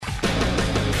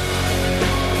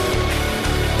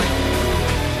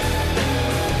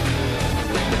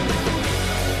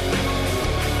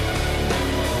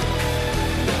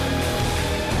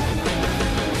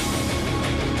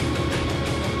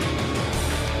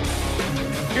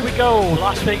Here we go,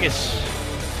 Las Vegas,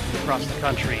 across the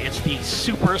country. It's the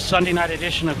Super Sunday night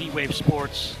edition of E-Wave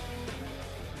Sports.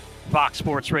 Fox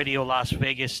Sports Radio, Las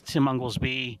Vegas, Tim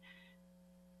Unglesby,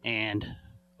 and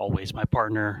always my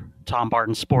partner,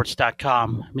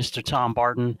 TomBartonSports.com, Mr. Tom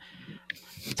Barton.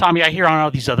 Tommy, I hear on all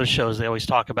these other shows, they always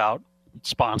talk about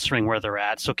sponsoring where they're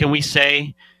at. So can we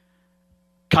say,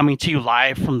 coming to you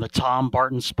live from the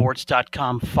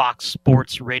TomBartonSports.com Fox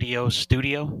Sports Radio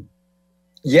studio?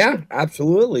 Yeah,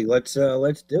 absolutely. Let's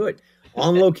do it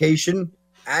on location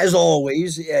as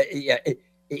always.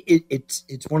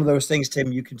 It's one of those things,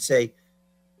 Tim. You can say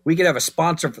we could have a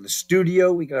sponsor for the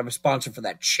studio. We could have a sponsor for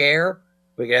that chair.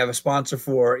 We could have a sponsor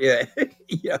for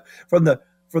from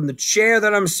the chair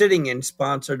that I'm sitting in,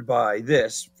 sponsored by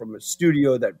this, from a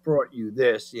studio that brought you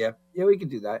this. Yeah, we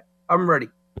could do that. I'm ready.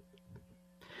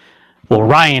 Well,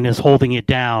 Ryan is holding it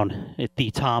down at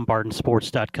the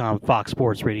TomBartonSports.com Fox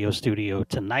Sports Radio studio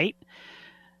tonight.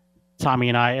 Tommy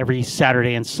and I, every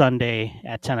Saturday and Sunday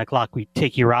at 10 o'clock, we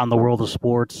take you around the world of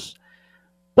sports.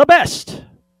 The best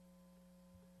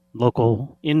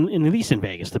local, at least in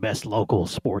Vegas, the best local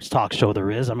sports talk show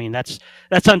there is. I mean, that's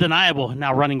undeniable,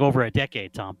 now running over a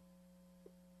decade, Tom.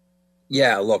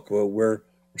 Yeah, look, we're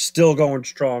still going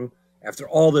strong. After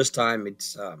all this time,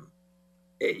 it's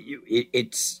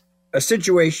a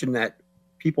situation that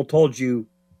people told you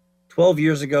 12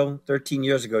 years ago, 13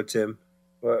 years ago, Tim.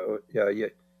 What are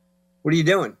you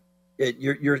doing?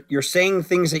 You're saying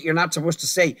things that you're not supposed to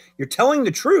say. You're telling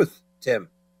the truth, Tim.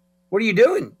 What are you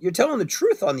doing? You're telling the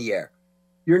truth on the air.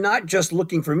 You're not just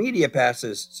looking for media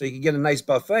passes so you can get a nice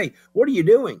buffet. What are you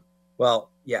doing? Well,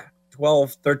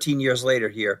 12, 13 years later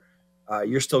here,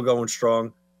 you're still going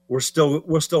strong. We're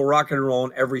still rocking and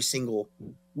rolling every single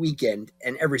weekend,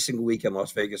 and every single weekend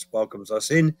Las Vegas welcomes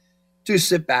us in to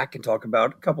sit back and talk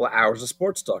about a couple of hours of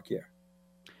sports talk here.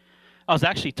 I was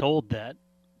actually told that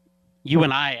you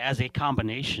and I, as a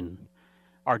combination,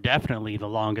 are definitely the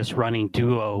longest running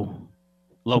duo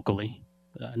locally.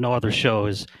 No other show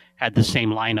has had the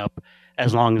same lineup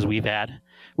as long as we've had,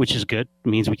 which is good. It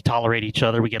means we can tolerate each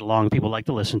other. We get along. People like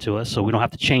to listen to us, so we don't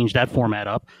have to change that format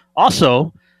up.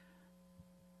 Also,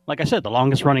 like I said, the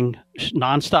longest running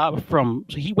nonstop from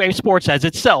Heatwave Sports as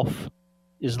itself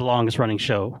is the longest running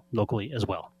show locally as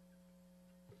well.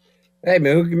 Hey,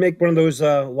 man, we can make one of those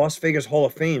Las Vegas Hall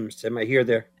of Fames, Tim. I hear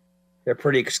they're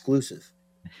pretty exclusive.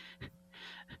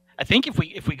 I think if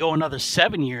we go another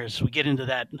 7 years, we get into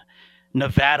that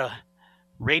Nevada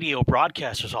Radio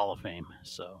Broadcasters Hall of Fame.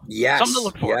 So yes, something to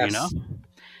look for, you know?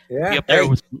 Yeah. Be up there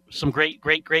with some great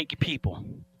people.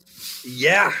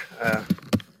 Yeah.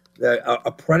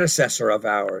 A predecessor of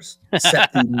ours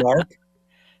set the mark,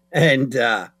 and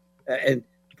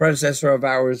predecessor of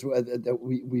ours that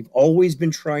we've always been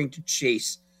trying to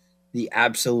chase the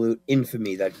absolute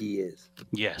infamy that he is.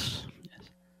 Yes.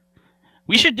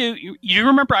 We should do. You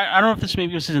remember? I don't know if this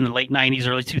maybe was in the late '90s,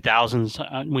 early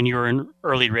 2000s when you were in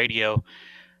early radio.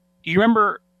 Do you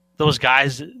remember those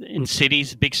guys in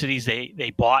cities, big cities?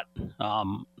 They bought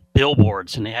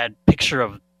billboards and they had a picture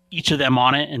of each of them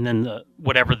on it, and then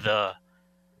whatever they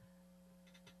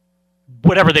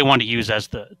wanted to use as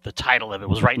the title of it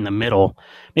was right in the middle.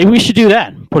 Maybe we should do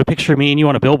that. Put a picture of me and you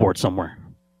on a billboard somewhere.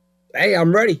 Hey,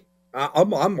 I'm ready.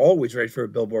 I'm always ready for a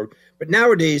billboard. But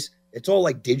nowadays, it's all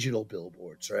like digital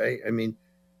billboards, right? I mean,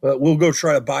 we'll go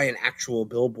try to buy an actual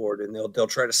billboard, and they'll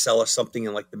try to sell us something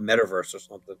in like the metaverse or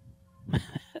something.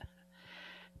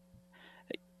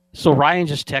 So Ryan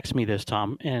just texted me this,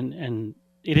 Tom, and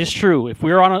it is true. If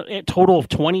we're on a total of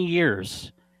 20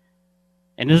 years,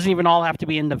 and it doesn't even all have to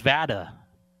be in Nevada,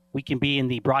 we can be in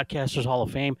the Broadcasters Hall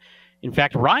of Fame. In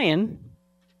fact, Ryan,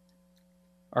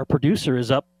 our producer,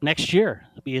 is up next year.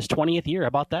 It'll be his 20th year. How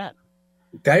about that?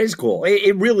 That is cool.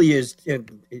 It really is. It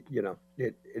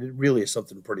really is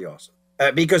something pretty awesome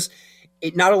because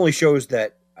it not only shows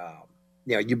that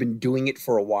you've been doing it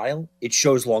for a while. It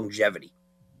shows longevity,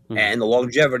 and the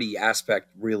longevity aspect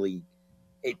really.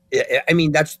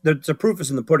 That's the proof is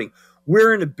in the pudding.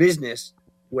 We're in a business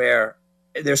where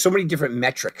there's so many different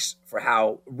metrics for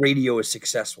how radio is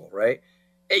successful, right?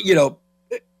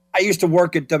 I used to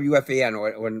work at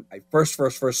WFAN when I first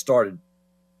started.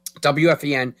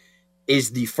 WFAN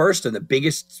is the first and the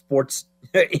biggest sports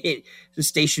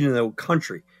station in the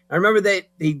country. I remember that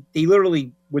they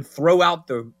literally would throw out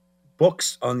the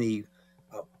books on the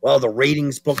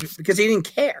ratings book because they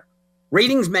didn't care.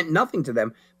 Ratings meant nothing to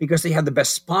them because they had the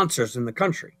best sponsors in the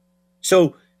country.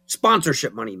 So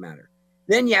sponsorship money mattered.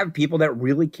 Then you have people that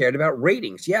really cared about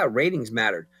ratings. Yeah, ratings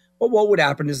mattered. But what would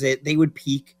happen is they would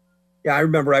peak. Yeah, I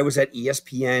remember I was at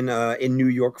ESPN in New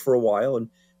York for a while, and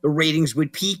the ratings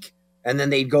would peak and then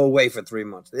they'd go away for 3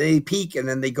 months. They peak and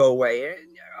then they go away.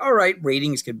 All right,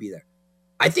 ratings could be there.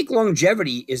 I think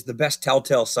longevity is the best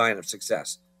telltale sign of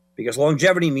success, because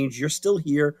longevity means you're still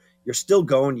here, you're still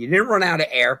going, you didn't run out of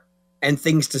air and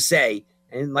things to say.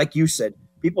 And like you said,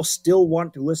 people still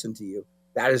want to listen to you.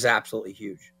 That is absolutely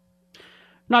huge.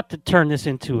 Not to turn this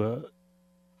into a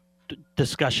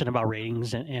discussion about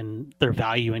ratings and their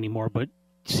value anymore, but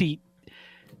see,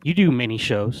 you do many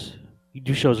shows. You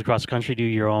do shows across the country, do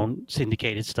your own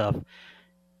syndicated stuff.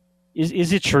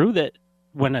 Is it true that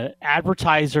when an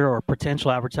advertiser or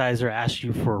potential advertiser asks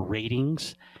you for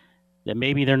ratings, that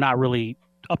maybe they're not really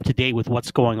up to date with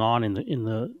what's going on in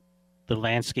the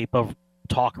landscape of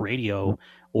talk radio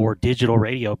or digital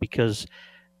radio? Because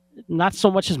not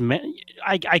so much as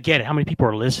I get it, how many people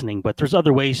are listening, but there's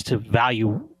other ways to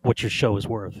value what your show is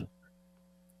worth.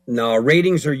 No,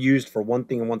 ratings are used for one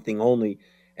thing and one thing only,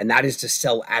 and that is to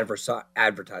sell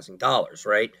advertising dollars,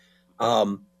 right?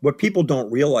 What people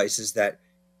don't realize is that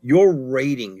your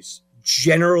ratings,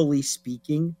 generally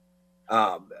speaking,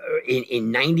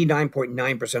 in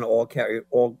 99.9% of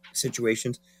all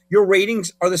situations, your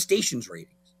ratings are the station's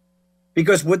ratings.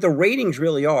 Because what the ratings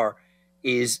really are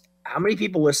is how many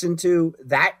people listen to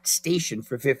that station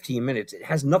for 15 minutes. It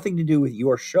has nothing to do with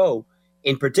your show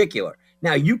in particular.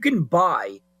 Now, you can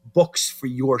buy books for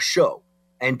your show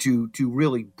and to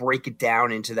really break it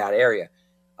down into that area.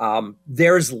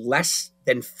 There's less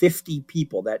than 50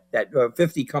 people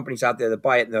 50 companies out there that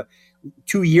buy it.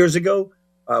 2 years ago,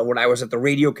 when I was at the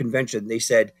radio convention, they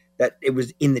said that it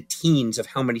was in the teens of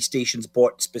how many stations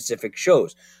bought specific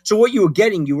shows. So what you were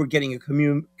getting a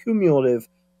cumulative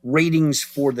ratings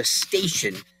for the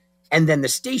station, and then the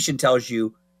station tells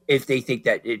you if they think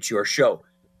that it's your show.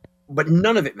 But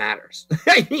none of it matters.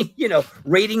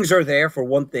 Ratings are there for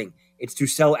one thing. It's to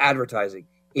sell advertising.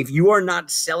 If you are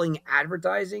not selling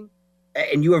advertising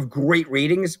and you have great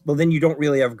ratings, well, then you don't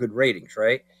really have good ratings,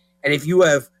 right? And if you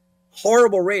have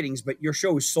horrible ratings, but your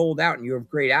show is sold out and you have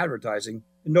great advertising,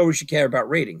 then nobody should care about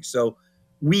ratings. So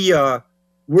we're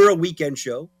a weekend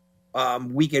show.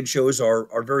 Weekend shows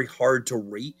are very hard to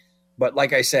rate. But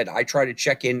like I said, I try to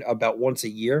check in about once a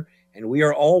year, and we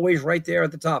are always right there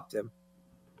at the top, Tim.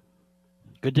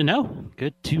 Good to know.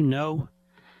 Good to know.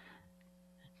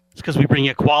 It's because we bring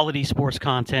you quality sports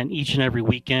content each and every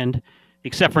weekend,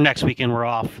 except for next weekend. We're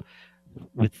off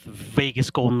with Vegas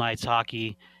Golden Knights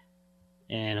hockey.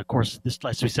 And, of course,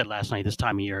 as we said last night, this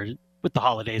time of year, with the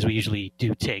holidays, we usually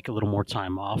do take a little more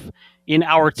time off. In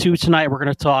hour 2 tonight, we're going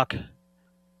to talk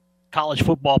college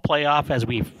football playoff as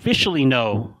we officially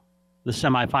know the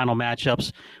semifinal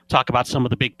matchups. Talk about some of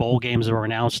the big bowl games that were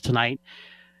announced tonight.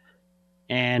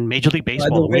 And Major League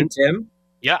Baseball. By the way, Tim?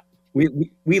 Yeah.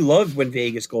 We love when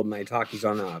Vegas Golden Knights hockey's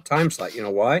on a time slot. You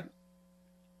know why?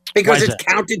 Because it's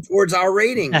counted towards our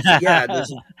ratings. Yeah,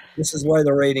 this is why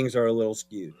the ratings are a little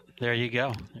skewed. There you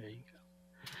go.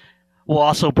 We'll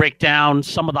also break down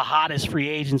some of the hottest free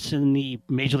agents in the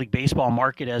Major League Baseball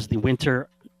market as the winter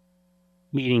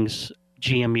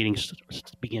GM meetings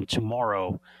begin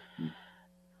tomorrow.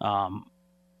 All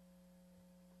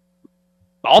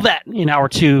that in hour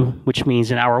 2, which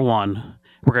means in hour 1,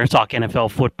 we're going to talk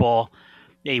NFL football.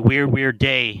 A weird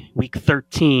day, week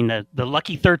 13. The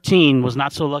lucky 13 was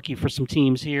not so lucky for some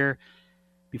teams here.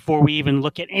 Before we even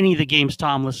look at any of the games,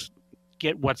 Tom, let's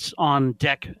get what's on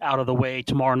deck out of the way.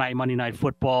 Tomorrow night, Monday Night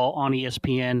Football on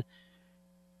ESPN.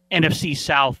 NFC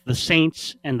South, the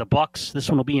Saints and the Bucks. This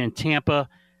one will be in Tampa.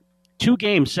 2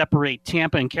 games separate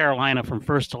Tampa and Carolina from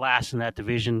first to last in that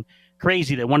division.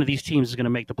 Crazy that one of these teams is going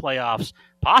to make the playoffs,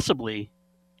 possibly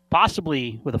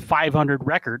with a 500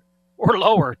 record or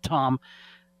lower, Tom.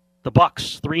 The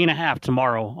Bucks, 3.5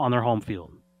 tomorrow on their home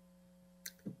field.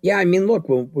 Yeah, I mean, look,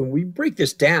 when we break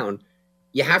this down,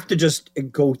 you have to just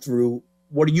go through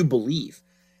what do you believe?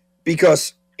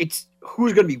 Because it's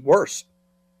who's going to be worse.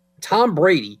 Tom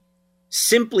Brady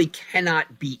simply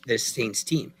cannot beat this Saints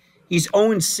team. He's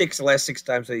 0-6 the last 6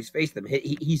 times that he's faced them.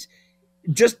 He's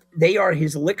just, they are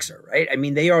his elixir, right? I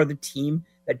mean, they are the team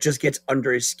that just gets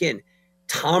under his skin.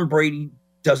 Tom Brady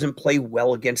doesn't play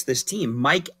well against this team.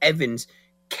 Mike Evans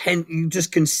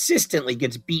just consistently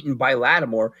gets beaten by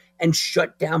Lattimore and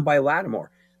shut down by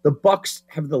Lattimore. The Bucks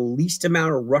have the least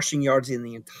amount of rushing yards in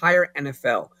the entire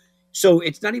NFL. So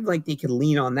it's not even like they can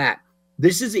lean on that.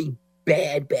 This is a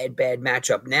bad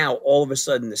matchup. Now, all of a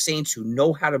sudden, the Saints, who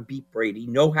know how to beat Brady,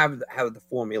 know how the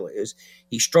formula is.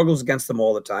 He struggles against them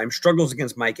all the time, struggles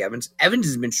against Mike Evans. Evans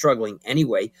has been struggling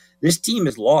anyway. This team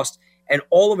is lost. And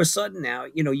all of a sudden now,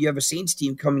 you have a Saints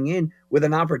team coming in with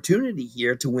an opportunity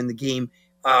here to win the game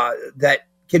that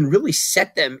can really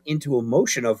set them into a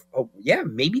motion of, oh, yeah,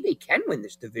 maybe they can win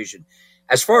this division.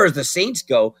 As far as the Saints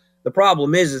go, the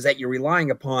problem is that you're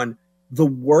relying upon the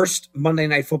worst Monday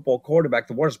Night Football quarterback,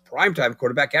 the worst primetime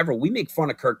quarterback ever. We make fun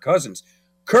of Kirk Cousins.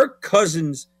 Kirk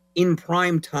Cousins in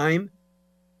prime time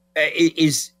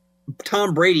is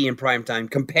Tom Brady in prime time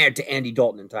compared to Andy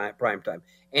Dalton in prime time.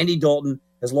 Andy Dalton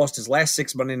has lost his last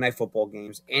 6 Monday Night Football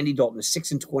games. Andy Dalton is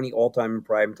 6-20 all-time in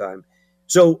prime time.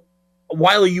 So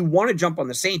while you want to jump on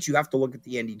the Saints, you have to look at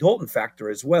the Andy Dalton factor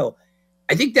as well.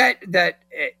 I think that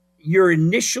your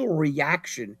initial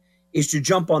reaction is to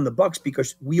jump on the Bucs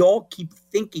because we all keep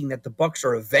thinking that the Bucs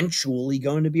are eventually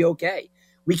going to be okay.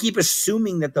 We keep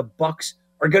assuming that the Bucs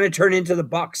are going to turn into the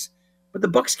Bucs, but the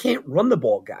Bucs can't run the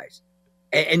ball, guys.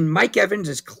 And Mike Evans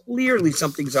is clearly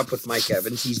something's up with Mike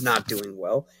Evans. He's not doing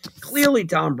well. Clearly,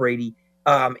 Tom Brady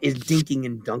is dinking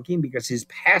and dunking because his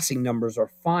passing numbers are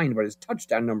fine, but his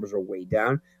touchdown numbers are way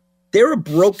down. They're a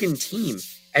broken team.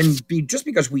 And just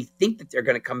because we think that they're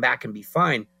going to come back and be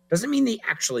fine doesn't mean they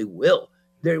actually will.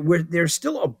 They're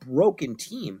still a broken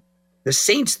team. The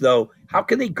Saints, though, how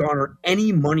can they garner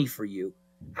any money for you?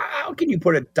 How can you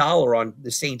put $1 on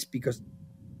the Saints? Because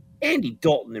Andy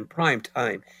Dalton in prime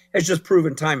time has just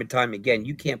proven time and time again,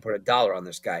 you can't put $1 on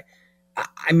this guy.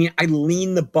 I mean, I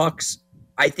lean the Bucs.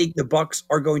 I think the Bucs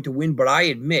are going to win, but I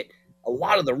admit a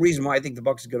lot of the reason why I think the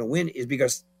Bucs are going to win is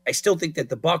because I still think that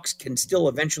the Bucs can still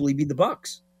eventually be the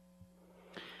Bucs.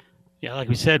 Yeah, like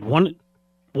we said, one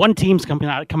team's coming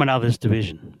out of this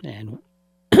division,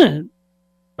 and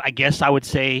I guess I would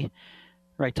say,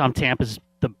 right, Tom, Tampa's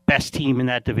the best team in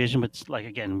that division. But like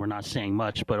again, we're not saying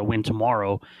much, but a win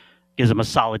tomorrow gives them a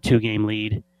solid 2-game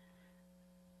lead.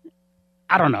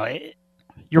 I don't know.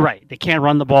 You're right. They can't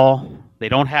run the ball. They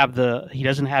don't have he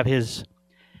doesn't have his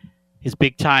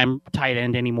big time tight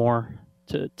end anymore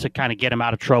to kind of get him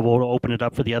out of trouble, to open it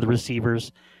up for the other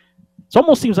receivers. It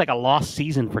almost seems like a lost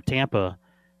season for Tampa,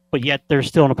 but yet they're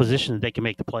still in a position that they can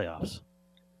make the playoffs.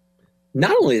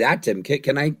 Not only that, Tim,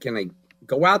 can I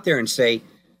go out there and say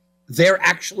they're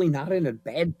actually not in a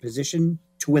bad position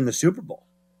to win the Super Bowl?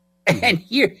 And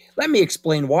here, let me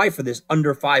explain why for this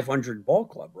under 500 ball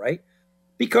club, right?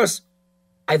 Because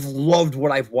I've loved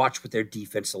what I've watched with their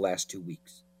defense the last 2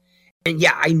 weeks. And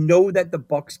yeah, I know that the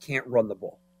Bucs can't run the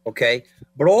ball, okay?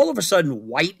 But all of a sudden,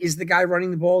 White is the guy running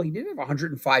the ball. He did have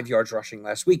 105 yards rushing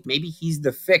last week. Maybe he's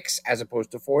the fix as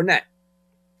opposed to Fournette.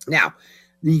 Now,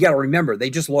 you got to remember,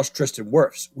 they just lost Tristan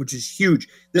Wirfs, which is huge.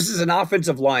 This is an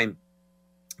offensive line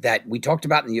that we talked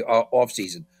about in the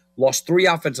offseason. Lost 3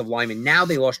 offensive linemen. Now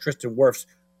they lost Tristan Wirfs,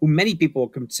 who many people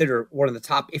consider one of the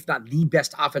top, if not the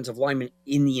best offensive lineman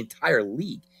in the entire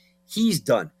league. He's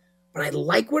done. But I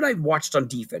like what I've watched on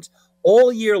defense.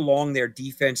 All year long, their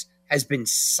defense has been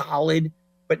solid,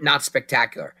 but not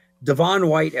spectacular. Devon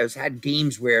White has had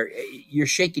games where you're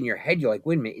shaking your head. You're like,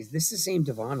 wait a minute, is this the same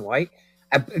Devon White?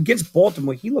 Against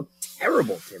Baltimore, he looked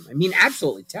terrible, Tim. I mean,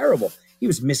 absolutely terrible. He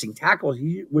was missing tackles.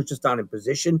 He was just not in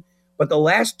position. But the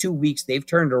last 2 weeks, they've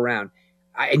turned around.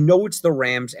 I know it's the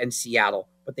Rams and Seattle,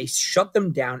 but they shut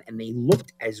them down, and they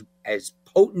looked as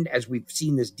potent as we've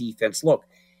seen this defense look.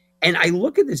 And I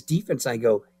look at this defense, and I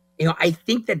go, I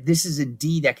think that this is a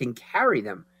D that can carry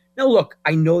them. Now, look,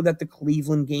 I know that the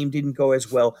Cleveland game didn't go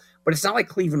as well, but it's not like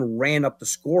Cleveland ran up the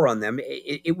score on them.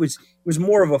 It was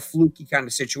more of a fluky kind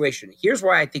of situation. Here's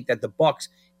why I think that the Bucs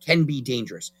can be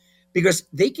dangerous. Because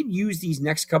they could use these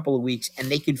next couple of weeks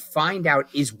and they could find out,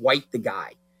 is White the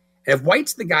guy? And if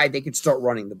White's the guy, they could start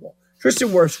running the ball. Tristan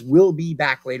Wirfs will be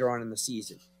back later on in the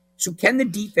season. So can the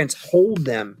defense hold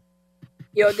them?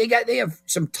 They have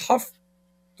some tough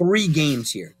 3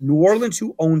 games here. New Orleans,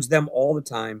 who owns them all the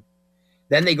time.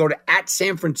 Then they go to at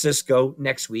San Francisco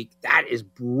next week. That is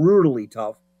brutally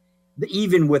tough,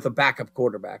 even with a backup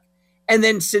quarterback. And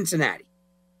then Cincinnati.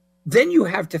 Then you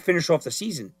have to finish off the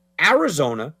season.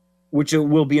 Arizona, which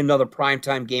will be another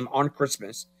primetime game on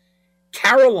Christmas,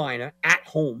 Carolina at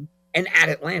home, and at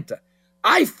Atlanta.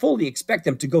 I fully expect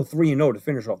them to go 3-0 to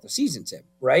finish off the season, Tim,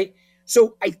 right?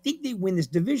 So I think they win this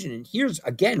division. And here's,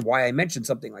 again, why I mentioned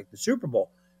something like the Super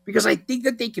Bowl, because I think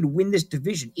that they can win this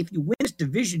division. If you win this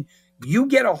division, you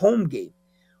get a home game.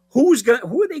 Who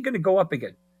are they going to go up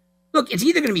against? Look, it's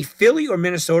either going to be Philly or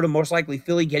Minnesota, most likely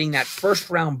Philly getting that first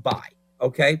round bye,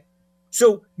 okay?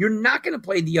 So you're not going to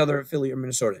play the other Philly or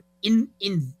Minnesota.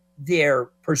 In their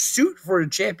pursuit for a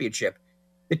championship,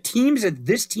 the teams that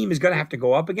this team is going to have to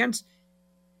go up against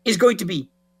is going to be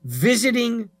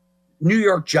visiting New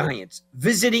York Giants,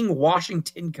 visiting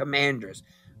Washington Commanders,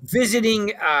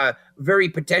 visiting very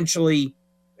potentially,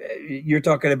 you're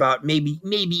talking about maybe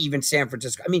even San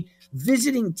Francisco. I mean,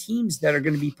 visiting teams that are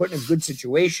going to be put in a good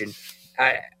situation.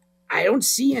 I don't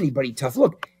see anybody tough.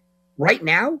 Look, right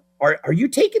now, are you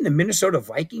taking the Minnesota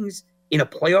Vikings in a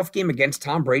playoff game against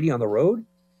Tom Brady on the road?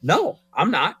 No,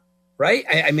 I'm not. Right?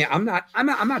 I mean, I'm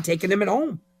not taking them at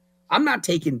home. I'm not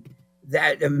taking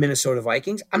that Minnesota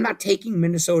Vikings. I'm not taking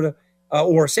Minnesota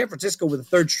or San Francisco with a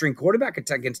third-string quarterback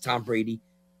against Tom Brady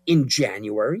in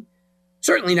January.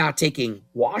 Certainly not taking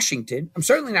Washington. I'm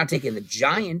certainly not taking the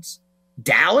Giants.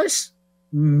 Dallas,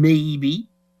 maybe.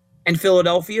 And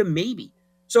Philadelphia, maybe.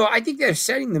 So I think they're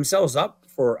setting themselves up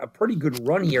for a pretty good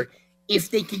run here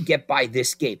if they can get by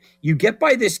this game. You get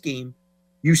by this game,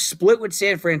 you split with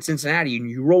San Fran and Cincinnati, and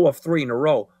you roll off 3 in a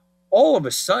row. All of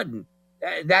a sudden,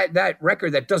 that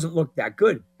record that doesn't look that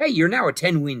good, hey, you're now a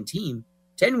 10-win team.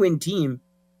 10-win team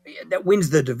that wins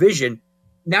the division.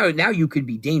 Now you could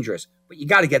be dangerous, but you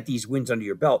got to get these wins under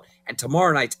your belt. And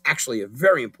tomorrow night's actually a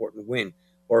very important win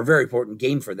or a very important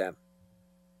game for them.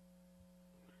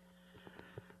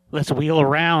 Let's wheel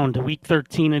around Week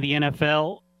 13 of the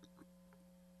NFL.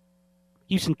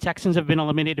 Houston Texans have been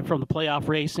eliminated from the playoff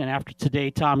race, and after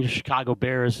today, Tom, your Chicago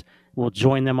Bears will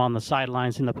join them on the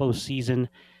sidelines in the postseason.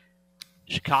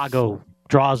 Chicago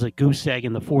draws a goose egg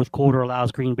in the fourth quarter,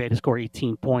 allows Green Bay to score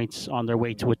 18 points on their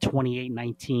way to a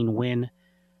 28-19 win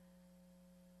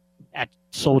at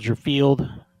Soldier Field.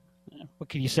 What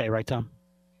can you say, right, Tom?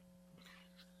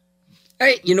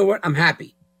 Hey, you know what? I'm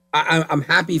happy. I'm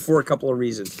happy for a couple of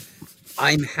reasons.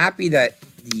 I'm happy that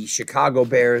the Chicago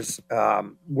Bears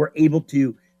were able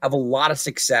to have a lot of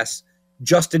success.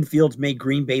 Justin Fields made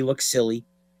Green Bay look silly.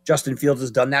 Justin Fields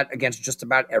has done that against just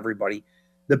about everybody.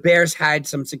 The Bears had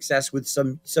some success with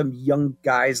some young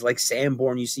guys like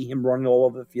Sanborn. You see him running all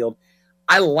over the field.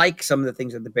 I like some of the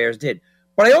things that the Bears did.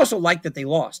 But I also like that they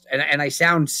lost. And I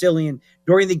sound silly. And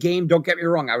during the game, don't get me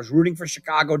wrong, I was rooting for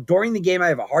Chicago. During the game, I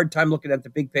have a hard time looking at the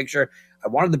big picture. I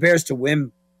wanted the Bears to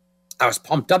win. I was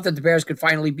pumped up that the Bears could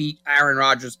finally beat Aaron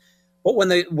Rodgers. But when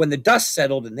the dust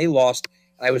settled and they lost,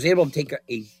 I was able to take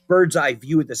a bird's eye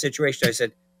view at the situation. I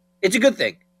said, it's a good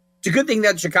thing. It's a good thing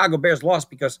that Chicago Bears lost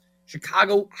because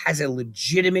Chicago has a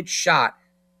legitimate shot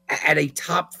at a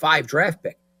top 5 draft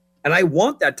pick. And I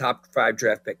want that top 5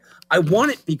 draft pick. I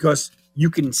want it because you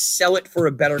can sell it for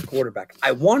a better quarterback.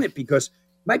 I want it because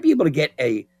you might be able to get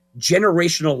a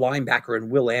generational linebacker in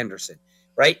Will Anderson,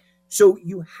 right? So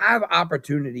you have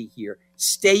opportunity here.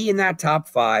 Stay in that top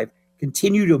 5.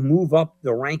 Continue to move up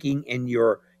the ranking in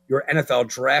your NFL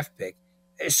draft pick.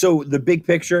 So the big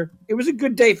picture, it was a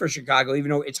good day for Chicago, even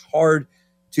though it's hard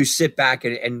to sit back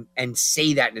and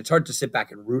say that, and it's hard to sit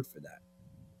back and root for that.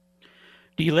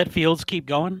 Do you let Fields keep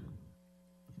going?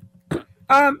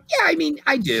 Yeah, I mean,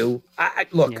 I do.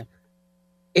 Look,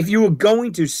 if you were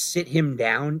going to sit him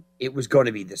down, it was going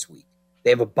to be this week. They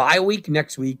have a bye week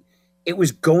next week. It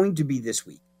was going to be this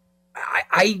week.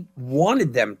 I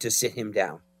wanted them to sit him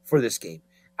down for this game.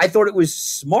 I thought it was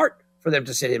smart for them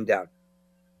to sit him down.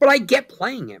 But I get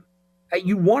playing him.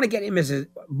 You want to get him as the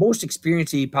most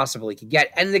experienced he possibly could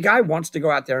get. And the guy wants to go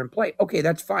out there and play. Okay,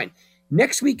 that's fine.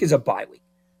 Next week is a bye week.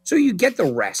 So you get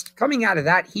the rest. Coming out of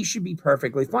that, he should be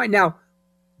perfectly fine. Now,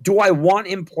 do I want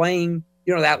him playing,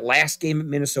 that last game at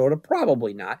Minnesota?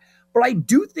 Probably not. But I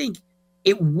do think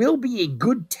it will be a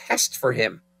good test for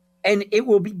him. And it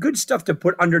will be good stuff to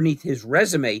put underneath his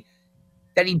resume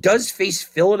that he does face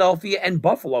Philadelphia and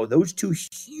Buffalo. Those two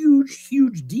huge,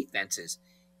 huge defenses.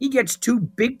 He gets 2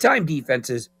 big-time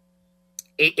defenses.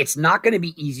 It's not going to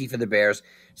be easy for the Bears.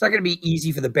 It's not going to be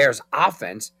easy for the Bears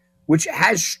offense, which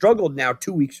has struggled now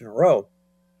 2 weeks in a row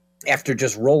after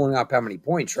just rolling up how many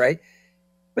points, right?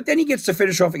 But then he gets to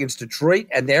finish off against Detroit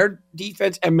and their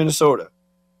defense and Minnesota.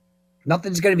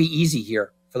 Nothing's going to be easy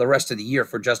here for the rest of the year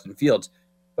for Justin Fields,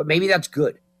 but maybe that's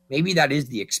good. Maybe that is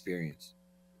the experience.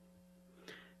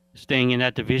 Staying in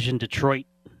that division, Detroit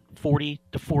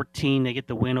 40-14, they get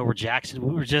the win over Jackson.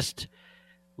 We were just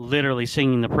literally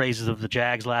singing the praises of the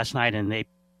Jags last night, and they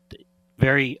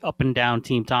very up and down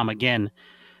team, Tom. Again,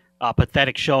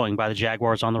 pathetic showing by the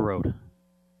Jaguars on the road.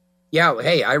 Yeah,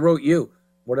 hey, I wrote you.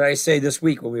 What did I say this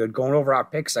week when we were going over our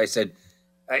picks? I said,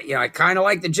 I kind of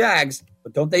like the Jags,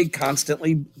 but don't they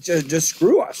constantly just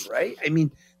screw us, right? I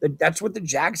mean, that's what the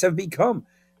Jags have become.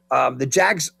 The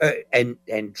Jags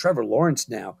and Trevor Lawrence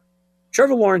now.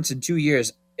 Trevor Lawrence in 2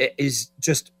 years is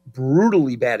just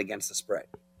brutally bad against the spread.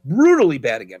 Brutally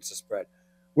bad against the spread.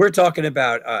 We're talking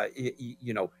about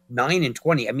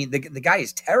 9-20. I mean, the guy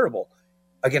is terrible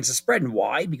against the spread. And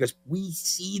why? Because we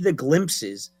see the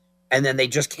glimpses, and then they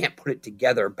just can't put it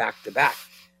together back to back.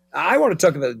 I want to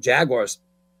talk about the Jaguars,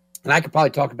 and I could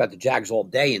probably talk about the Jags all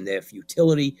day and their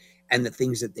futility and the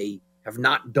things that they have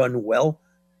not done well.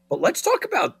 But let's talk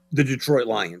about the Detroit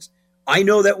Lions. I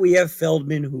know that we have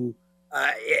Feldman who,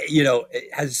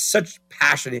 has such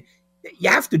passion. You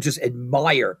have to just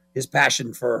admire his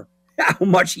passion for how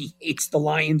much he hates the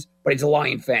Lions, but he's a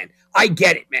Lion fan. I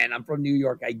get it, man. I'm from New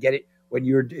York. I get it when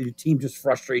your team just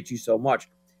frustrates you so much.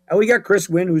 And we got Chris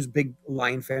Wynn, who's a big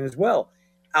Lion fan as well.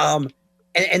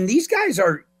 And these guys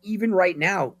are, even right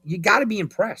now, you got to be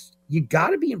impressed. You got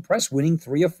to be impressed winning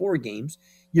 3 or 4 games.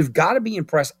 You've got to be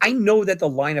impressed. I know that the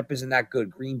lineup isn't that good.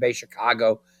 Green Bay,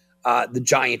 Chicago, the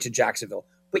Giants, and Jacksonville.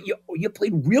 But you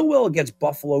played real well against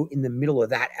Buffalo in the middle of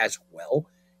that as well.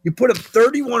 You put up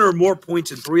 31 or more points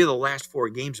in 3 of the last 4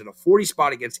 games in a 40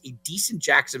 spot against a decent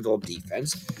Jacksonville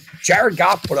defense. Jared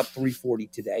Goff put up 340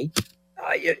 today.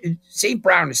 St.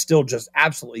 Brown is still just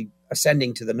absolutely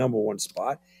ascending to the number 1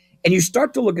 spot. And you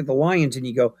start to look at the Lions and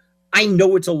you go, I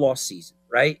know it's a lost season,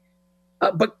 right?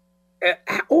 But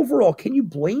overall, can you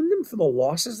blame them for the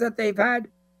losses that they've had?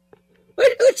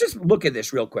 Let's just look at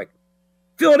this real quick.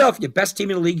 Philadelphia, best team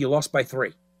in the league, you lost by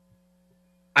 3.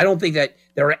 I don't think that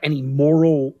there are any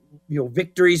moral,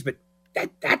 victories, but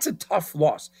that's a tough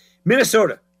loss.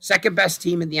 Minnesota, second best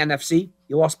team in the NFC,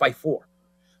 you lost by 4.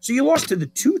 So you lost to the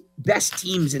 2 best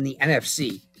teams in the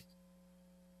NFC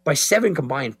by 7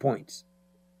 combined points.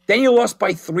 Then you lost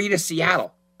by 3 to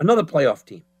Seattle, another playoff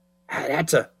team.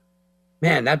 That's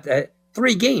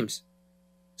 3 games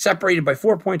separated by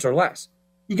 4 points or less.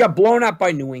 You got blown out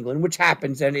by New England, which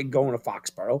happens, and going to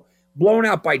Foxborough. Blown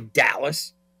out by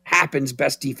Dallas, happens,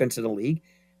 best defense in the league.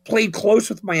 Played close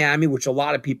with Miami, which a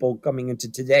lot of people coming into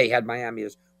today had Miami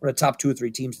as one of the top 2 or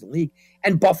 3 teams in the league.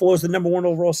 And Buffalo is the number 1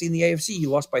 overall seed in the AFC. You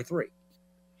lost by 3.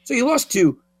 So you lost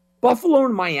to Buffalo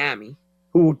and Miami,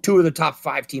 who were 2 of the top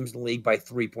 5 teams in the league by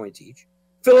 3 points each.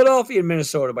 Philadelphia and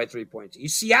Minnesota by 3 points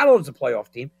each. Seattle is a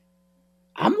playoff team.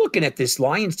 I'm looking at this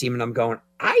Lions team and I'm going,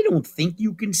 I don't think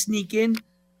you can sneak in.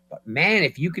 But, man,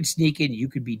 if you could sneak in, you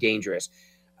could be dangerous.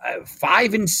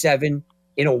 5-7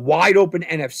 in a wide-open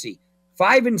NFC.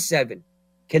 5-7.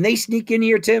 Can they sneak in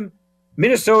here, Tim?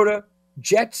 Minnesota,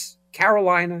 Jets,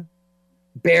 Carolina,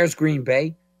 Bears, Green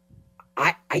Bay.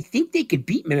 I think they could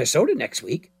beat Minnesota next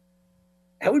week.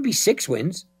 That would be 6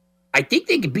 wins. I think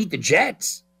they could beat the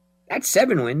Jets. That's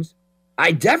 7 wins.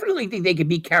 I definitely think they could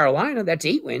beat Carolina. That's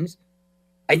 8 wins.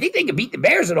 I think they could beat the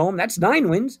Bears at home. That's 9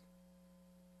 wins.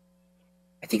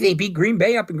 I think they beat Green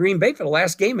Bay up in Green Bay for the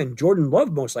last game, and Jordan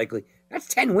Love most likely. That's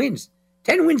 10 wins.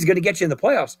 10 wins is going to get you in the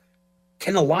playoffs.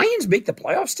 Can the Lions make the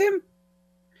playoffs, Tim?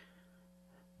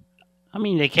 I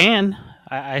mean, they can.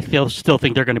 I still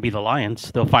think they're going to be the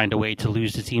Lions. They'll find a way to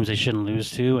lose to teams they shouldn't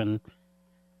lose to, and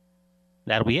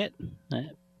that'll be it.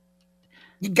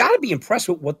 You got to be impressed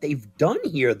with what they've done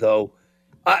here, though.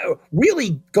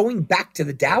 Really going back to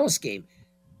the Dallas game.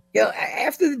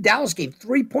 After the Dallas game,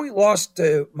 3-point loss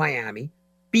to Miami,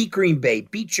 beat Green Bay,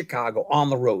 beat Chicago on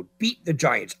the road, beat the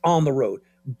Giants on the road,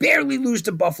 barely lose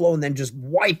to Buffalo, and then just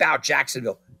wipe out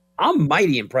Jacksonville. I'm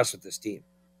mighty impressed with this team.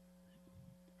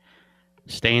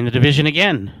 Stay in the division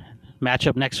again.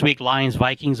 Matchup next week,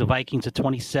 Lions-Vikings. The Vikings a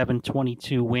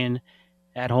 27-22 win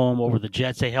at home over the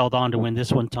Jets. They held on to win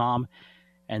this one, Tom.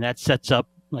 And that sets up,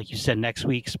 like you said, next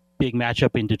week's big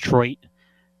matchup in Detroit.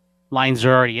 Lions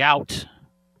are already out.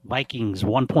 Vikings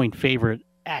 1-point favorite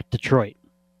at Detroit.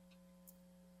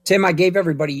 Tim, I gave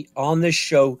everybody on this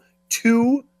show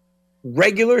 2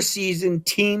 regular season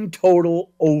team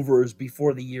total overs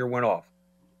before the year went off.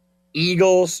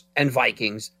 Eagles and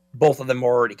Vikings, both of them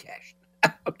were already cashed.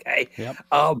 Okay. Yep.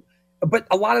 But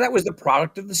a lot of that was the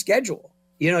product of the schedule.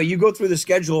 You go through the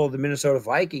schedule of the Minnesota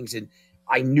Vikings, and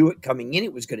I knew it coming in.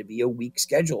 It was going to be a weak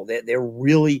schedule. They're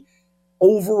really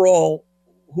overall.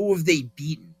 Who have they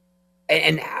beaten?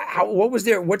 And what's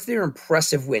their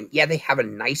impressive win? Yeah, they have a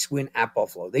nice win at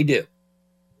Buffalo. They do.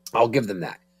 I'll give them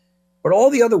that. But all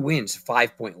the other wins,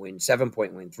 5-point win,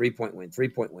 7-point win, 3-point win,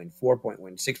 3-point win, 4-point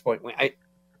win, 6-point win,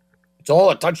 it's all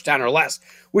a touchdown or less,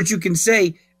 which you can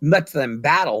say lets them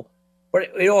battle. But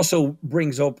it also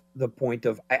brings up the point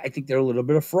of, I think they're a little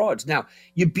bit of frauds. Now,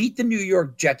 you beat the New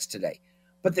York Jets today.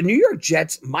 But the New York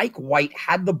Jets, Mike White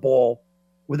had the ball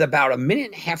with about a minute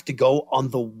and a half to go on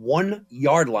the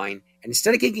 1-yard line. And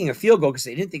instead of kicking a field goal, because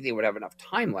they didn't think they would have enough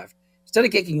time left, instead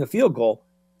of kicking a field goal,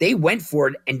 they went for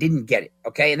it and didn't get it.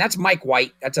 Okay. And that's Mike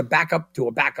White. That's a backup to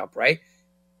a backup, right?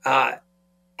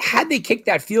 Had they kicked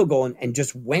that field goal and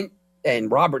just went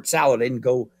and Robert Saleh didn't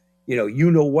go,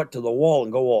 what to the wall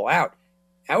and go all out,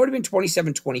 that would have been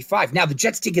 27-25. Now the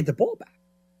Jets did get the ball back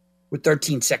with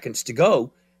 13 seconds to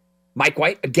go. Mike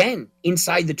White, again,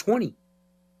 inside the 20.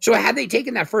 So had they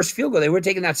taken that first field goal, they would have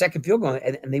taken that second field goal,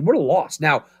 and they would have lost.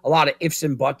 Now, a lot of ifs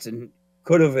and buts and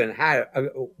could have and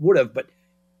would have, but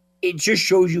it just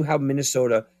shows you how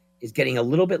Minnesota is getting a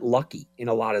little bit lucky in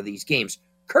a lot of these games.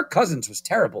 Kirk Cousins was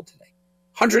terrible today.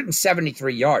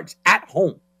 173 yards at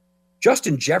home.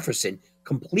 Justin Jefferson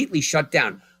completely shut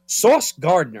down. Sauce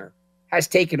Gardner has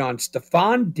taken on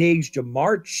Stephon Diggs,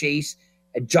 Jamar Chase,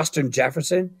 and Justin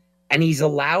Jefferson, and he's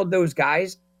allowed those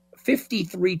guys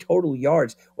 53 total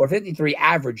yards or 53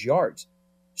 average yards.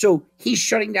 So he's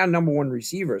shutting down number one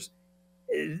receivers.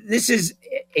 This is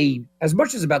as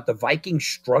much as about the Vikings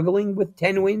struggling with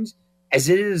 10 wins as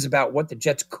it is about what the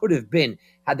Jets could have been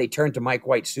had they turned to Mike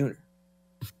White sooner.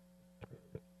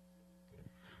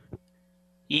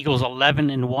 Eagles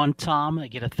 11-1, Tom. They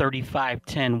get a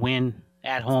 35-10 win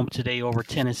at home today over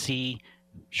Tennessee.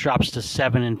 Drops to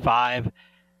 7-5.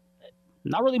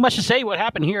 Not really much to say what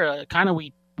happened here.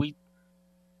 We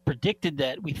predicted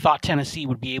that we thought Tennessee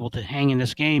would be able to hang in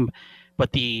this game,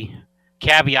 but the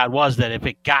caveat was that if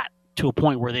it got to a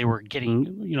point where they were getting,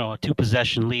 a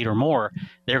 2-possession lead or more,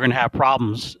 they're going to have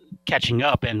problems catching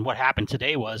up. And what happened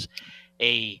today was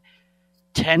a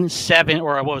 10-7,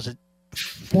 or what was it,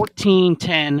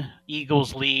 14-10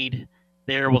 Eagles lead.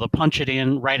 They're able to punch it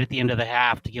in right at the end of the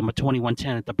half to give them a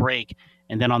 21-10 at the break.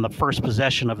 And then on the first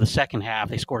possession of the second half,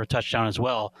 they scored a touchdown as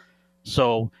well.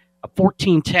 So a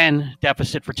 14-10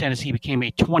 deficit for Tennessee became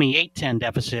a 28-10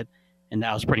 deficit, and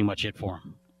that was pretty much it for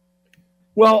them.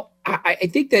 Well, I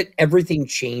think that everything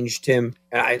changed, Tim.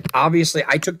 And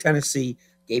I took Tennessee,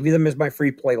 gave you them as my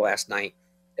free play last night.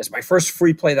 It's my first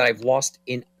free play that I've lost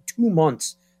in 2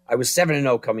 months. I was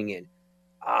 7-0 coming in.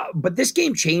 But this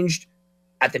game changed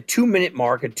at the 2-minute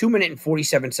mark, at 2 minutes and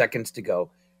 47 seconds to go.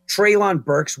 Treylon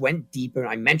Burks went deep, and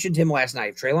I mentioned him last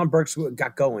night. If Treylon Burks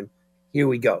got going, here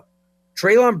we go.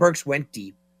 Treylon Burks went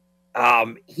deep.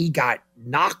 He got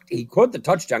knocked. He caught the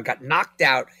touchdown, got knocked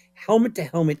out, helmet to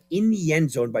helmet in the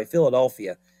end zone by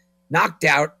Philadelphia. Knocked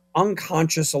out,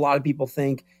 unconscious, a lot of people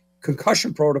think,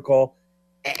 concussion protocol,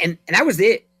 and that was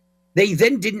it. They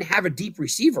then didn't have a deep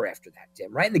receiver after that,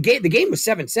 Tim, right? And the game was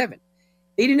 7-7.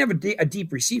 They didn't have a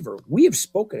deep receiver. We have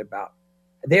spoken about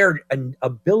their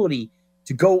ability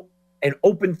to go and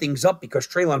open things up because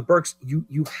Treylon Burks,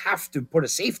 you have to put a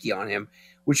safety on him,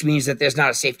 which means that there's not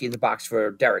a safety in the box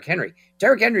for Derrick Henry.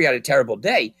 Derrick Henry had a terrible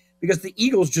day because the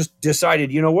Eagles just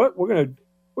decided, you know what, we're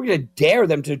gonna dare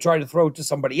them to try to throw it to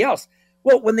somebody else.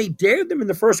 Well, when they dared them in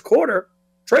the first quarter,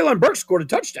 Treylon Burks scored a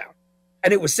touchdown,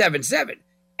 and it was 7-7.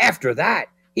 After that,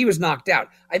 he was knocked out.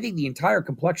 I think the entire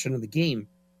complexion of the game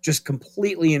just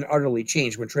completely and utterly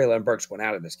changed when Treylon Burks went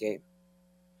out of this game.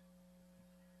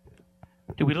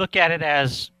 Do we look at it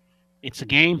as it's a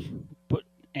game?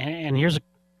 And here's an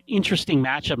interesting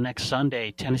matchup next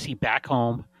Sunday. Tennessee back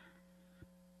home.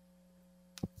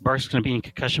 Burks is going to be in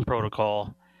concussion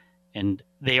protocol, and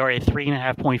they are a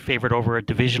 3.5-point favorite over a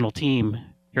divisional team.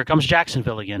 Here comes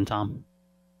Jacksonville again, Tom.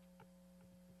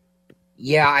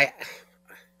 Yeah,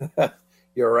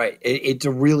 you're right. It's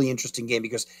a really interesting game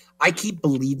because I keep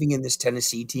believing in this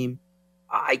Tennessee team.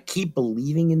 I keep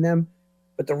believing in them.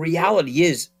 But the reality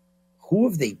is, who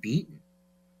have they beaten?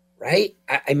 Right?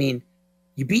 I mean,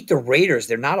 you beat the Raiders.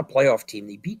 They're not a playoff team.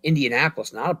 You beat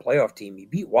Indianapolis, not a playoff team. You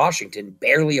beat Washington,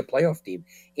 barely a playoff team.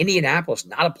 Indianapolis,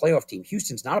 not a playoff team.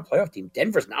 Houston's not a playoff team.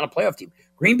 Denver's not a playoff team.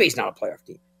 Green Bay's not a playoff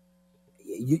team.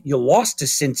 You lost to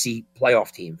Cincy,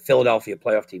 playoff team. Philadelphia,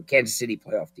 playoff team. Kansas City,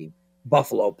 playoff team.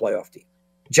 Buffalo, playoff team.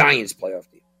 Giants, playoff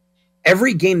team.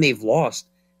 Every game they've lost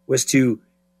was to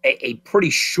a pretty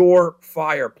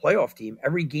surefire playoff team.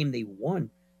 Every game they won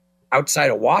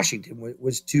outside of Washington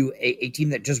was to a team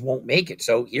that just won't make it.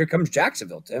 So here comes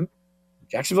Jacksonville, Tim.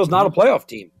 Jacksonville's not a playoff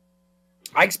team.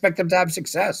 I expect them to have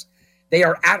success. They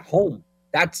are at home.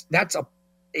 That's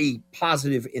a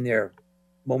positive in their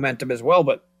momentum as well.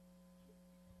 But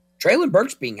Treylon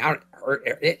Burks being out,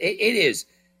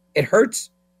 it hurts,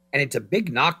 and it's a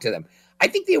big knock to them. I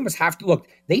think they almost have to look.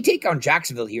 They take on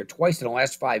Jacksonville here twice in the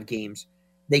last 5 games.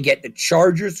 They get the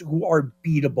Chargers, who are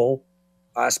beatable,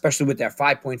 especially with their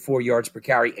 5.4 yards per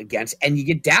carry against, and you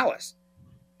get Dallas.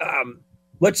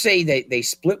 Let's say they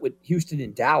split with Houston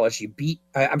and Dallas. You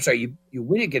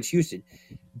win against Houston.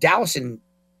 Dallas and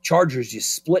Chargers, you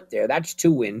split there. That's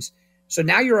 2 wins. So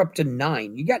now you're up to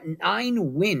 9. You got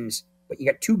 9 wins, but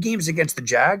you got 2 games against the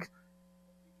Jags.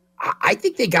 I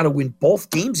think they got to win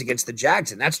both games against the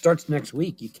Jags, and that starts next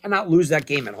week. You cannot lose that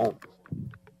game at home.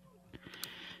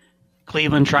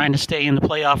 Cleveland trying to stay in the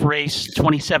playoff race.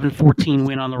 27-14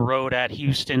 win on the road at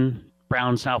Houston.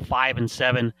 Browns now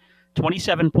 5-7.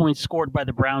 27 points scored by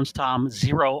the Browns, Tom.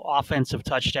 0 offensive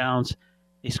touchdowns.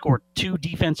 They scored 2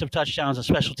 defensive touchdowns, a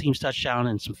special teams touchdown,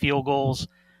 and some field goals.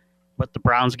 But the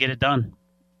Browns get it done.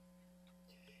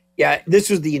 Yeah, this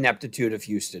was the ineptitude of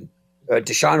Houston.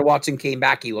 Deshaun Watson came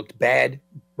back. He looked bad.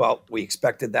 Well, we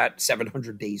expected that.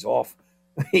 700 days off.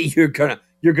 You're gonna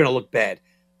look bad.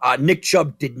 Nick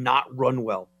Chubb did not run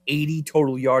well. 80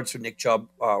 total yards for Nick Chubb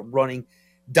running.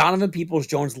 Donovan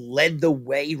Peoples-Jones led the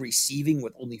way receiving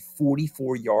with only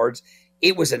 44 yards.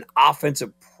 It was an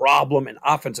offensive problem, an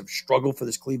offensive struggle for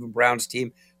this Cleveland Browns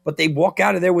team, but they walk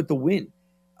out of there with the win.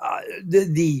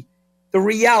 The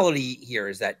reality here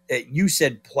is that you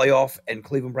said playoff and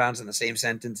Cleveland Browns in the same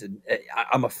sentence, and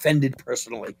I'm offended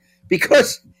personally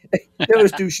because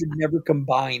those two should never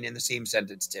combine in the same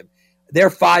sentence, Tim. They're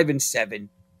 5-7.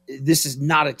 This is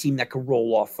not a team that can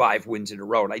roll off 5 wins in a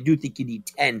row, and I do think you need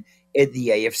 10 in the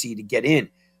AFC to get in.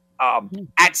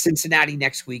 At Cincinnati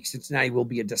next week, Cincinnati will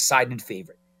be a decided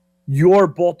favorite. Your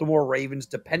Baltimore Ravens,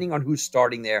 depending on who's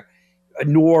starting there,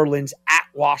 New Orleans at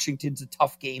Washington's a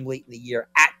tough game late in the year.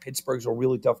 At Pittsburgh's a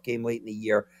really tough game late in the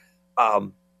year.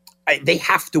 They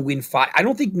have to win 5. I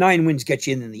don't think 9 wins get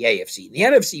you in the AFC. In the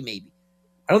NFC, maybe.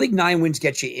 I don't think 9 wins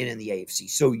get you in the AFC.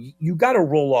 So you got to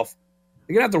roll off.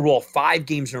 You're going to have to roll 5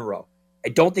 games in a row. I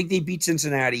don't think they beat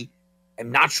Cincinnati.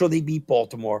 I'm not sure they beat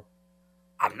Baltimore.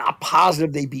 I'm not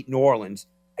positive they beat New Orleans.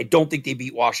 I don't think they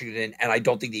beat Washington, and I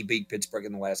don't think they beat Pittsburgh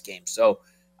in the last game. So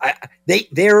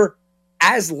they're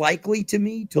as likely to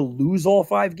me to lose all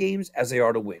 5 games as they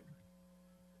are to win.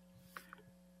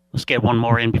 Let's get one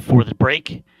more in before the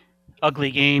break.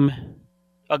 Ugly game,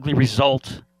 ugly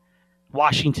result.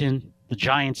 Washington, the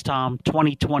Giants, Tom,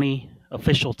 2020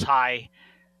 official tie.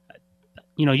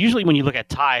 Usually when you look at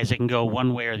ties, it can go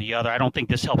one way or the other. I don't think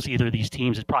this helps either of these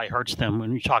teams. It probably hurts them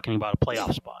when you're talking about a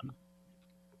playoff spot.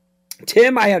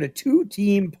 Tim, I had a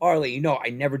 2-team parlay. I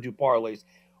never do parlays.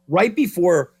 Right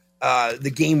before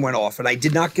the game went off, and I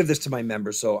did not give this to my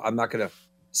members, so I'm not going to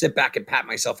sit back and pat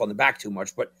myself on the back too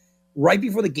much. But right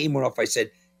before the game went off, I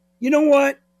said, you know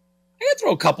what? I got to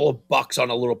throw a couple of bucks on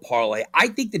a little parlay. I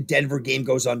think the Denver game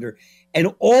goes under.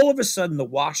 And all of a sudden, the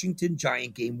Washington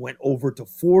Giant game went over to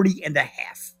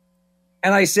 40.5.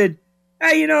 And I said,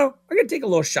 hey, I'm going to take a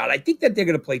little shot. I think that they're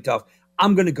going to play tough.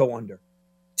 I'm going to go under.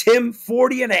 Tim,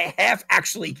 40.5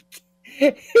 actually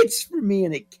hits for me,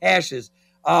 and it cashes.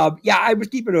 I was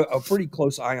keeping a pretty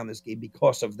close eye on this game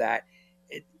because of that.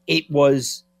 It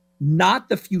was not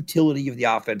the futility of the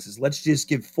offenses. Let's just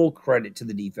give full credit to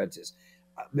the defenses.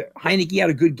 Heineke had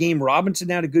a good game. Robinson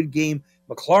had a good game.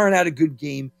 McLaurin had a good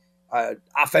game.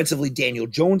 Offensively, Daniel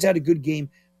Jones had a good game.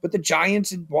 But the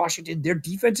Giants in Washington, their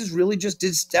defenses really just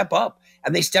did step up.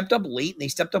 And they stepped up late, and they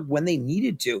stepped up when they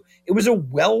needed to. It was a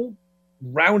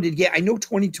well-rounded game. I know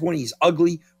 2020 is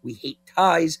ugly. We hate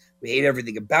ties. We hate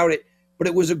everything about it. But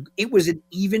it was an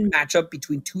even matchup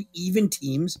between 2 even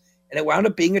teams, and it wound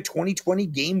up being a 2020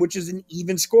 game, which is an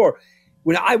even score.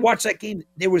 When I watched that game,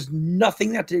 there was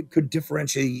nothing that could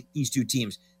differentiate these 2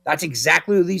 teams. That's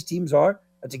exactly who these teams are.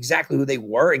 That's exactly who they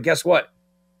were. And guess what?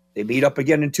 They meet up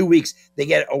again in 2 weeks. They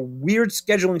get a weird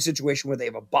scheduling situation where they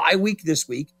have a bye week this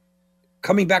week.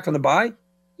 Coming back from the bye,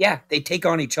 they take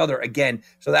on each other again.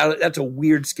 So that's a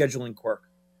weird scheduling quirk.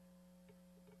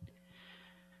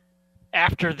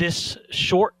 After this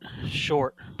short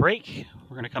break,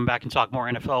 we're going to come back and talk more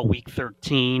NFL Week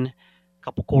 13. A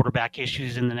couple quarterback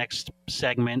issues in the next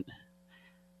segment.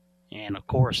 And, of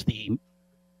course, the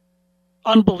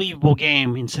unbelievable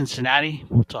game in Cincinnati.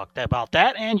 We'll talk about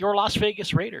that. And your Las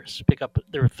Vegas Raiders pick up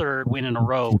their 3rd win in a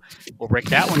row. We'll break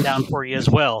that one down for you as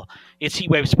well. It's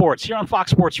Heatwave Sports here on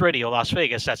Fox Sports Radio, Las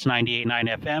Vegas. That's 98.9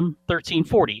 FM,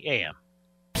 1340 AM.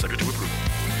 Subject to approval.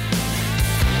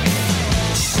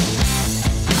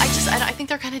 I think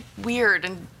they're kind of weird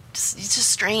and it's just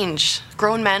strange.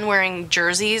 Grown men wearing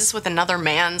jerseys with another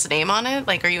man's name on it.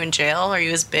 Like, are you in jail? Are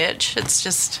you his bitch? It's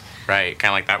just... Right,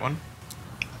 kind of like that one?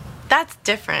 That's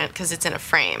different because it's in a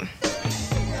frame.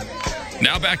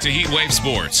 Now back to Heatwave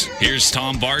Sports. Here's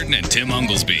Tom Barton and Tim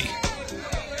Unglesby.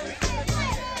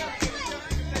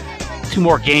 2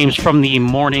 more games from the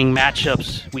morning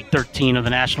matchups, Week 13 of the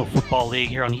National Football League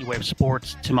here on Heatwave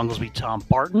Sports. Tim Unglesby, Tom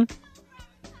Barton.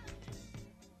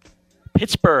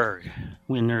 Pittsburgh,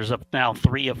 winners up now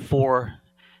 3 of 4.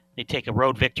 They take a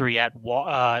road victory at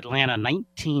Atlanta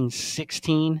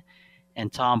 19-16.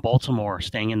 And Tom, Baltimore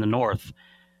staying in the North.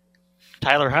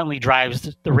 Tyler Huntley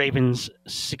drives the Ravens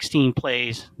 16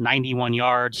 plays, 91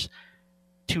 yards,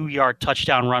 2-yard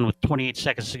touchdown run with 28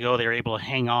 seconds to go. They were able to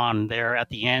hang on there at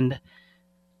the end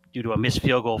due to a missed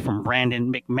field goal from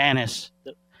Brandon McManus.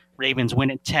 The Ravens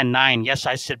win at 10-9. Yes,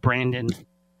 I said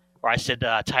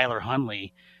Tyler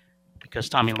Huntley because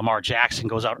Tommy Lamar Jackson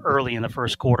goes out early in the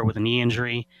first quarter with a knee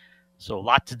injury. So a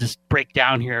lot to just break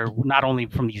down here, not only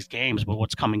from these games, but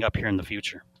what's coming up here in the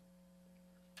future.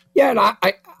 Yeah, and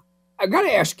I got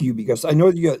to ask you, because I know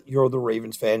you're the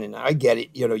Ravens fan, and I get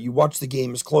it. You watch the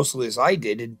game as closely as I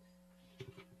did, and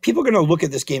people are going to look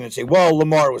at this game and say, well,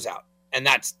 Lamar was out, and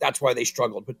that's why they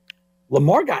struggled. But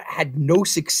Lamar had no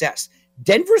success.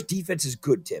 Denver's defense is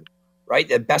good, Tim, right?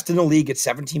 The best in the league at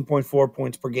 17.4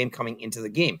 points per game coming into the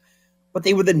game. But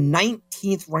they were the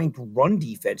 19th ranked run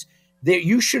defense.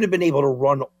 You should have been able to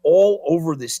run all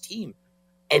over this team.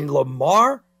 And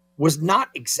Lamar was not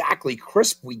exactly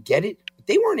crisp. We get it. But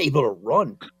they weren't able to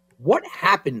run. What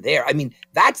happened there? I mean,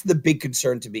 that's the big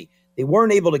concern to me. They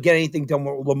weren't able to get anything done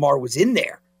when Lamar was in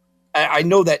there. I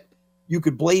know that you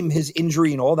could blame his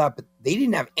injury and all that, but they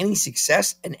didn't have any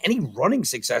success and any running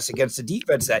success against the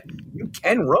defense that you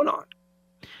can run on.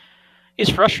 It's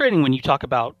frustrating when you talk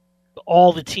about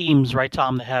all the teams, right,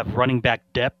 Tom, that have running back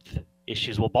depth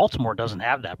issues. Well, Baltimore doesn't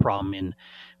have that problem in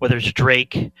whether it's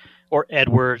Drake or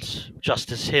Edwards,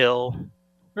 Justice Hill,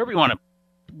 wherever you want to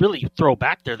really throw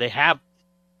back there. They have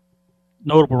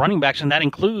notable running backs, and that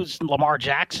includes Lamar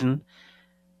Jackson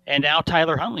and now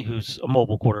Tyler Huntley, who's a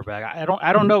mobile quarterback.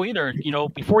 I don't know either. You know,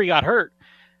 before he got hurt,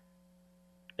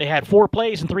 they had 4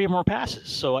 plays and 3 of them were passes.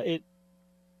 So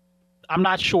I'm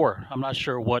not sure. I'm not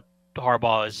sure what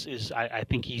Harbaugh is. I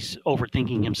think he's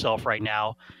overthinking himself right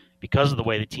now because of the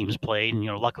way the team's played. And,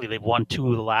 you know, luckily they've won 2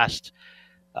 of the last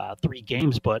 3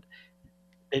 games, but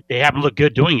they haven't looked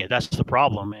good doing it. That's the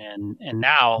problem. And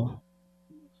now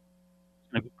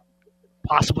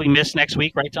possibly miss next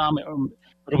week, right, Tom?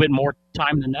 A little bit more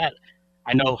time than that.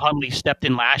 I know Huntley stepped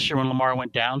in last year when Lamar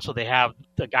went down, so they have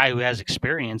the guy who has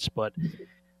experience, but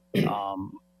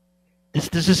this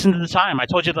isn't the time. I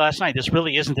told you last night, this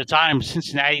really isn't the time.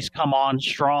 Cincinnati's come on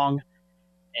strong,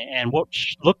 and what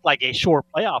looked like a sure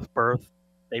playoff berth,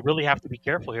 they really have to be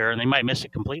careful here, and they might miss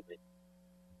it completely.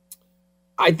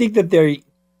 I think that they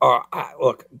are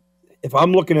look, if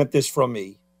I'm looking at this from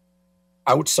a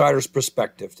outsider's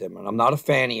perspective, Tim, and I'm not a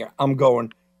fan here, I'm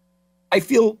going, I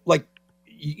feel like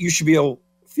you should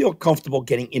feel comfortable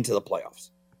getting into the playoffs.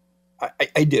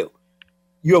 I do.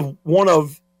 You have one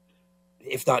of,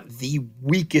 if not the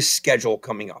weakest schedule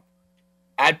coming up.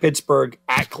 At Pittsburgh,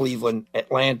 at Cleveland,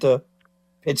 Atlanta,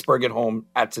 Pittsburgh at home,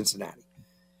 at Cincinnati.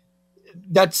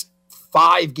 That's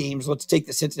 5 games. Let's take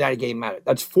the Cincinnati game out of it.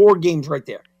 That's 4 games right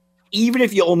there. Even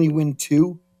if you only win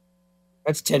 2,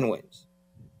 that's 10 wins.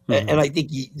 Mm-hmm. And I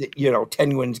think,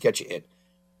 10 wins get you in.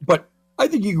 But I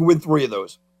think you can win 3 of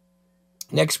those.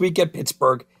 Next week at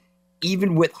Pittsburgh,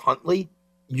 even with Huntley,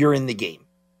 you're in the game.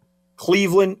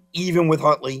 Cleveland, even with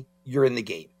Huntley, you're in the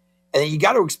game. And then you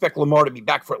got to expect Lamar to be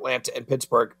back for Atlanta and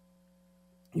Pittsburgh.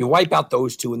 You wipe out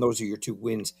those 2, and those are your 2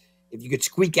 wins. If you could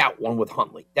squeak out one with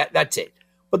Huntley, that's it.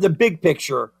 But the big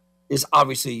picture is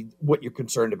obviously what you're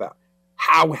concerned about.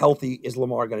 How healthy is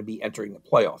Lamar going to be entering the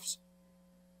playoffs?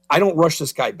 I don't rush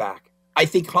this guy back. I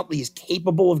think Huntley is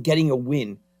capable of getting a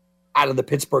win out of the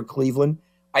Pittsburgh-Cleveland.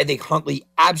 I think Huntley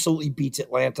absolutely beats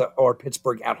Atlanta or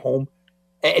Pittsburgh at home.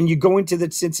 And you go into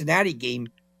the Cincinnati game,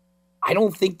 I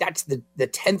don't think that's the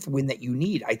 10th win that you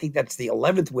need. I think that's the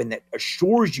 11th win that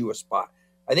assures you a spot.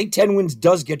 I think 10 wins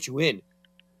does get you in.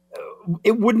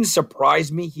 It wouldn't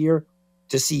surprise me here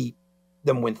to see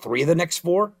them win 3 of the next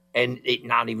 4 and it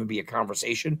not even be a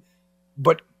conversation.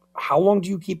 But how long do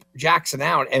you keep Jackson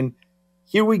out? And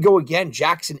here we go again.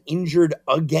 Jackson injured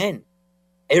again.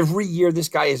 Every year this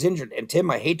guy is injured. And Tim,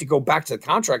 I hate to go back to the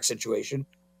contract situation,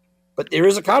 but there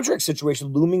is a contract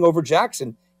situation looming over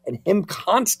Jackson, and him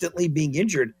constantly being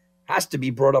injured has to be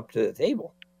brought up to the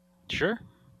table. Sure.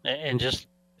 And just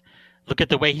look at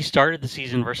the way he started the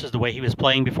season versus the way he was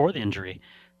playing before the injury.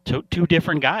 Two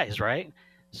different guys, right?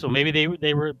 So maybe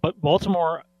they were, but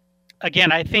Baltimore,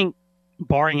 again, I think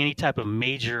barring any type of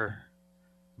major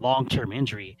long-term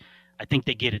injury, I think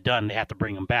they get it done. They have to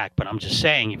bring him back. But I'm just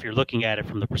saying, if you're looking at it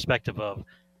from the perspective of,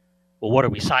 well, what are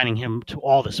we signing him to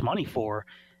all this money for?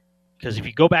 Because if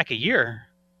you go back a year,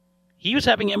 he was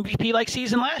having MVP-like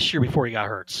season last year before he got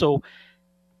hurt. So,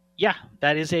 yeah,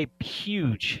 that is a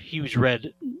huge, huge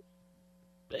red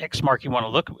X mark you want to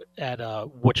look at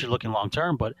what you're looking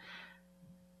long-term. But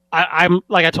I'm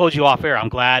like I told you off air, I'm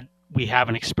glad we have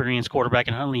an experienced quarterback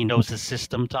and Huntley knows the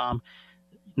system, Tom.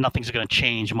 Nothing's going to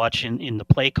change much in the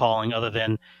play calling other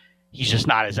than he's just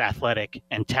not as athletic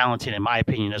and talented, in my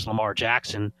opinion, as Lamar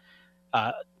Jackson.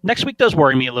 Next week does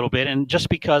worry me a little bit, and just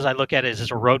because I look at it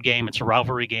as a road game, it's a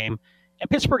rivalry game, and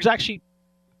Pittsburgh's actually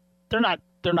they're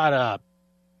not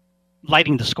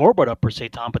lighting the scoreboard up per se,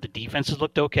 Tom, but the defense has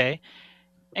looked okay,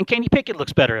 and Kenny Pickett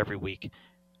looks better every week.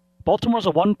 Baltimore's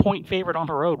a 1-point favorite on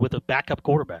the road with a backup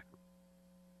quarterback.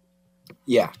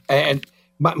 Yeah, and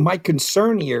my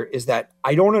concern here is that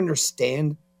I don't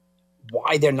understand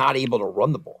why they're not able to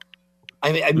run the ball.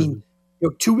 I mean,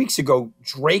 2 weeks ago,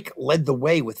 Drake led the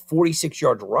way with 46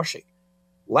 yards rushing.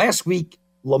 Last week,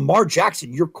 Lamar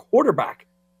Jackson, your quarterback,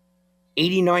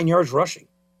 89 yards rushing.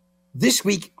 This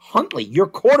week, Huntley, your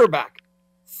quarterback,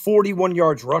 41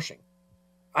 yards rushing.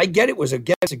 I get it was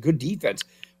against a good defense,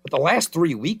 but the last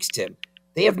 3 weeks, Tim,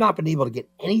 they have not been able to get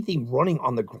anything running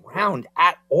on the ground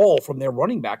at all from their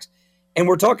running backs. And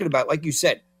we're talking about, like you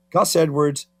said, Gus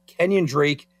Edwards, Kenyon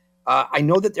Drake. I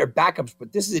know that they're backups,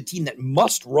 but this is a team that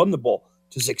must run the ball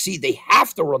to succeed. They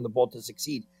have to run the ball to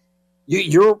succeed.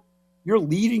 Your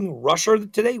leading rusher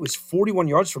today was 41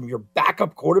 yards from your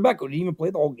backup quarterback who didn't even play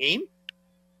the whole game.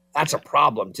 That's a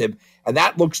problem, Tim. And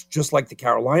that looks just like the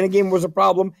Carolina game was a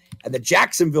problem. And the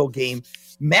Jacksonville game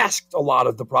masked a lot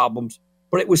of the problems,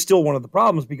 but it was still one of the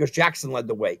problems because Jackson led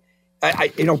the way.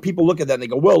 People look at that and they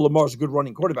go, well, Lamar's a good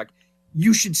running quarterback.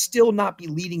 You should still not be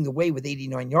leading the way with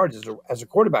 89 yards as a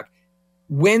quarterback.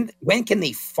 When can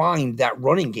they find that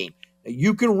running game? Now,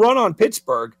 you can run on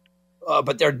Pittsburgh,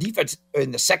 but their defense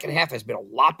in the second half has been a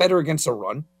lot better against the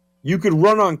run. You could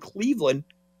run on Cleveland,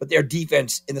 but their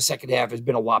defense in the second half has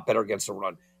been a lot better against the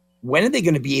run. When are they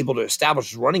going to be able to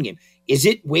establish a running game? Is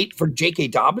it wait for J.K.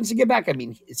 Dobbins to get back? I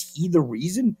mean, is he the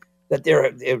reason that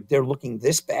they're looking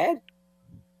this bad?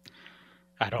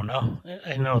 I don't know.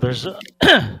 I know there's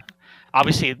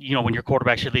obviously, when your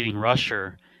quarterback's your leading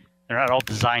rusher, they're not all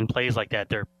designed plays like that.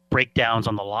 They're breakdowns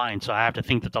on the line. So I have to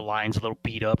think that the line's a little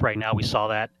beat up right now. We saw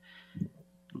that.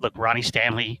 Look, Ronnie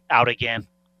Stanley out again.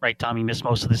 Right, Tom? He missed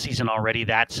most of the season already.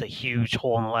 That's a huge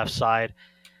hole on the left side.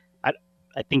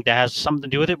 I think that has something to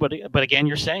do with it. But again,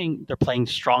 you're saying they're playing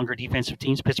stronger defensive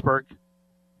teams. Pittsburgh,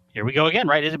 here we go again,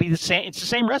 right? It'll be the same. It's the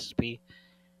same recipe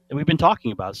that we've been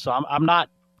talking about. So I'm not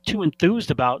too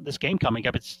enthused about this game coming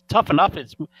up. It's tough enough.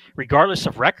 It's regardless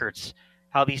of records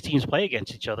how these teams play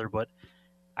against each other. But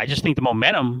I just think the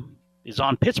momentum is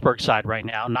on Pittsburgh's side right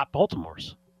now, not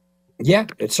Baltimore's. Yeah,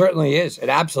 it certainly is. It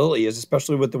absolutely is,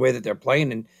 especially with the way that they're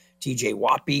playing and TJ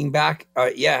Watt being back.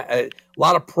 A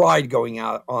lot of pride going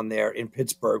out on there in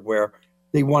Pittsburgh where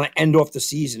they want to end off the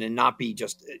season and not be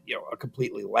just a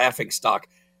completely laughing stock.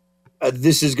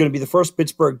 This is going to be the first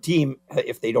Pittsburgh team,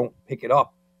 if they don't pick it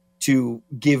up, to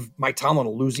give Mike Tomlin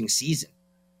a losing season.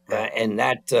 And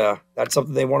that's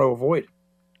something they want to avoid.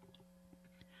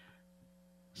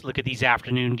 Let's look at these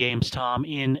afternoon games, Tom.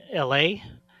 In L.A.,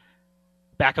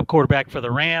 backup quarterback for the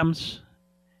Rams.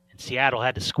 And Seattle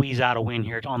had to squeeze out a win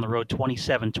here on the road,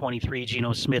 27-23.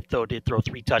 Geno Smith, though, did throw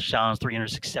 3 touchdowns,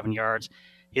 367 yards.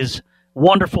 His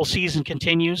wonderful season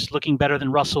continues, looking better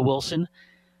than Russell Wilson.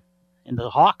 And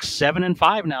the Hawks,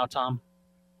 7-5 now, Tom.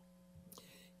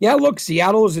 Yeah, look,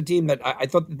 Seattle is a team that I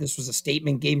thought that this was a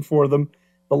statement game for them.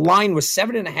 The line was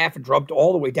 7.5 and dropped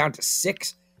all the way down to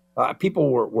 6. People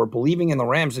were believing in the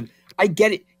Rams, and I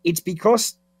get it. It's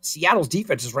because Seattle's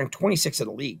defense is ranked 26th in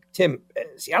the league. Tim,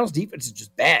 Seattle's defense is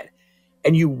just bad.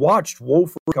 And you watched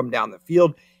Wolford come down the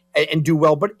field and do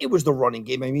well, but it was the running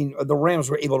game. I mean, the Rams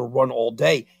were able to run all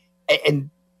day.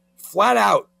 And flat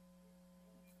out,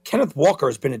 Kenneth Walker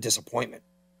has been a disappointment.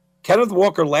 Kenneth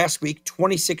Walker last week,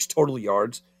 26 total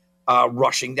yards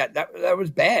rushing. That was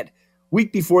bad.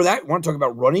 Week before that, want to talk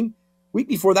about running? Week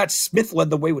before that, Smith led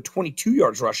the way with 22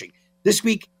 yards rushing. This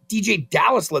week, DJ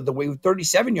Dallas led the way with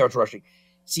 37 yards rushing.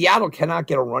 Seattle cannot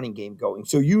get a running game going.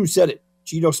 So you said it.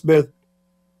 Geno Smith,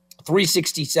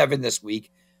 367 this week,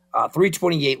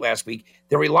 328 last week.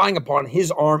 They're relying upon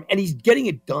his arm, and he's getting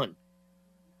it done.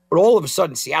 But all of a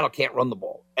sudden, Seattle can't run the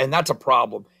ball, and that's a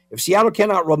problem. If Seattle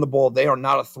cannot run the ball, they are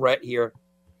not a threat here.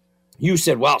 You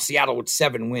said, well, Seattle with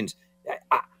 7 wins.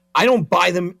 I don't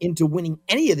buy them into winning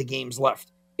any of the games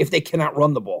left if they cannot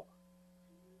run the ball.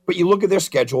 But you look at their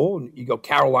schedule, and you go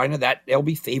Carolina, they'll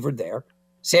be favored there.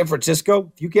 San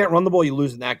Francisco, if you can't run the ball, you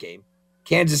lose in that game.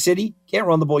 Kansas City, can't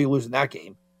run the ball, you lose in that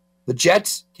game. The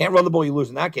Jets, can't run the ball, you lose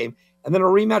in that game. And then a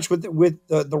rematch with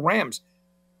the Rams.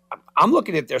 I'm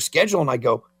looking at their schedule, and I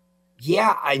go,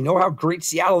 yeah, I know how great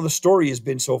Seattle, the story has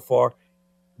been so far.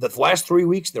 The last 3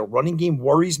 weeks, their running game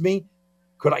worries me.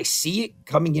 Could I see it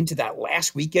coming into that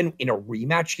last weekend in a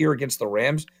rematch here against the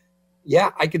Rams?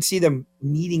 Yeah, I could see them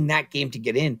needing that game to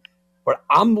get in. But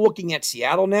I'm looking at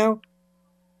Seattle now,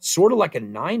 sort of like a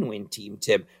 9-win team,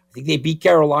 Tim. I think they beat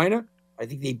Carolina. I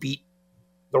think they beat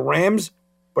the Rams.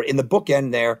 But in the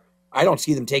bookend there, I don't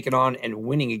see them taking on and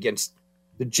winning against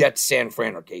the Jets, San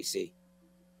Fran, or KC.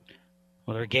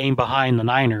 Well, they're a game behind the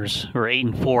Niners, who are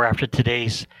 8-4 after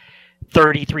today's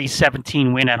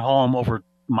 33-17 win at home over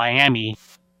Miami.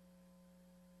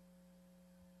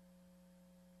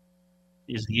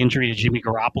 Is the injury to Jimmy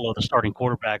Garoppolo, the starting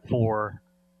quarterback for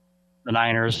the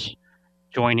Niners,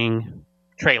 joining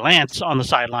Trey Lance on the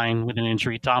sideline with an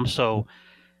injury, Tom. So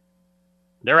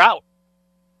they're out.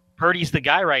 Purdy's the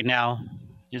guy right now.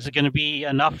 Is it going to be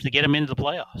enough to get him into the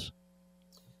playoffs?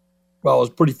 Well, it was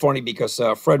pretty funny because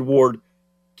Fred Ward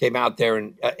came out there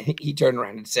and he turned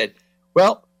around and said,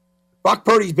 Well, Brock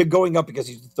Purdy's been going up because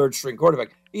he's the third string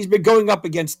quarterback. He's been going up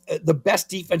against the best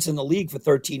defense in the league for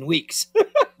 13 weeks.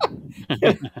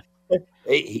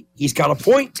 He's got a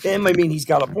point, Tim. I mean, he's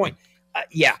got a point.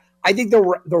 Yeah, I think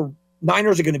the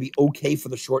Niners are going to be okay for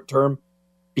the short term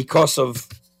because of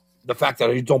the fact that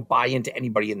I don't buy into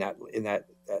anybody in that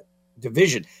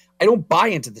division. I don't buy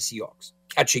into the Seahawks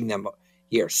catching them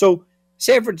here. So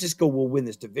San Francisco will win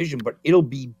this division, but it'll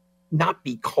be not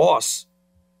because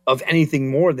of anything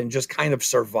more than just kind of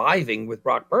surviving with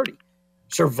Brock Purdy.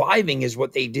 Surviving is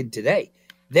what they did today.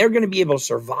 They're going to be able to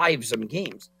survive some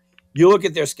games. You look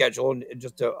at their schedule, and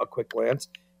just a quick glance.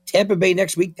 Tampa Bay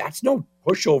next week, that's no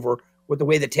pushover with the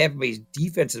way that Tampa Bay's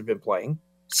defense has been playing.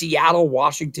 Seattle,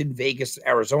 Washington, Vegas,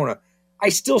 Arizona. I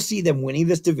still see them winning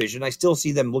this division. I still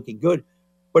see them looking good.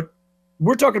 But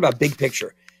we're talking about big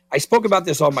picture. I spoke about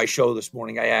this on my show this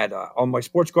morning. I had on my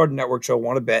Sports Garden Network show,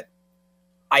 Want to Bet,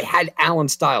 I had Alan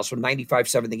Stiles from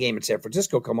 95.7 The Game in San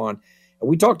Francisco come on, and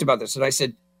we talked about this. And I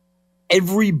said,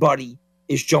 everybody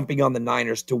is jumping on the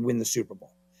Niners to win the Super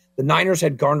Bowl. The Niners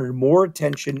had garnered more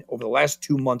attention over the last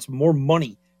 2 months, more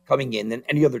money coming in than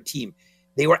any other team.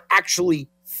 They were actually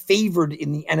favored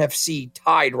in the NFC,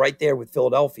 tied right there with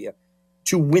Philadelphia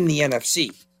to win the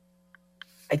NFC.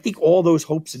 I think all those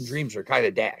hopes and dreams are kind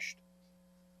of dashed.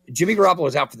 Jimmy Garoppolo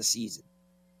is out for the season.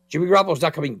 Jimmy Garoppolo is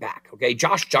not coming back, okay?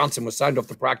 Josh Johnson was signed off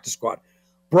the practice squad.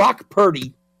 Brock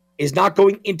Purdy is not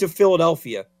going into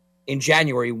Philadelphia in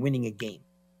January winning a game.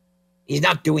 He's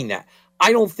not doing that.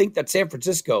 I don't think that San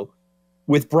Francisco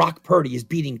with Brock Purdy is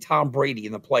beating Tom Brady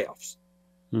in the playoffs.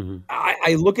 Mm-hmm.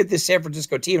 I look at this San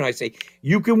Francisco team and I say,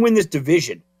 you can win this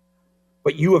division,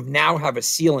 but you now have a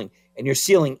ceiling, and your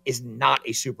ceiling is not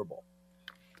a Super Bowl.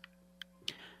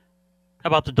 How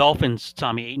about the Dolphins,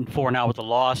 Tommy? 8-4 now with the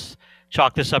loss.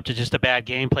 Chalk this up to just a bad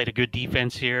game. Played a good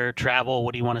defense here. Travel.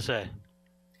 What do you want to say?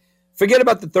 Forget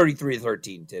about the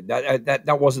 33-13, Tim.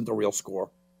 That wasn't the real score.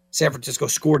 San Francisco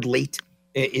scored late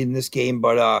in this game,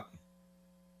 but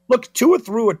look, Tua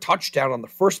threw a touchdown on the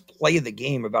first play of the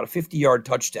game, about a 50-yard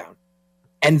touchdown,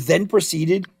 and then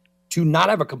proceeded to not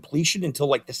have a completion until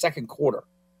like the second quarter.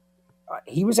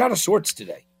 He was out of sorts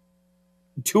today.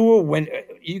 Tua, when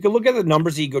you can look at the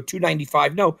numbers, he go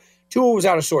 295. No, Tua was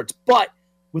out of sorts. But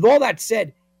with all that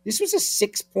said, this was a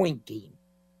 6-point game.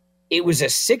 It was a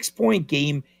 6-point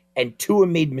game, and Tua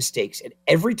made mistakes. And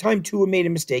every time Tua made a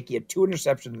mistake, he had 2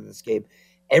 interceptions in this game.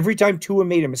 Every time Tua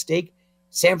made a mistake,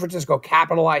 San Francisco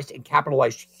capitalized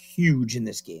huge in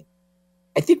this game.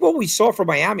 I think what we saw from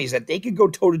Miami is that they could go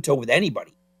toe-to-toe with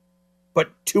anybody. But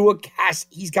Tua,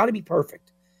 he's got to be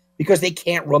perfect because they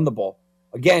can't run the ball.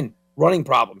 Again, running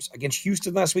problems. Against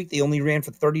Houston last week, they only ran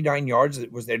for 39 yards.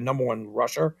 It was their number one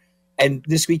rusher. And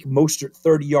this week, Mostert,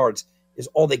 30 yards is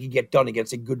all they could get done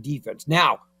against a good defense.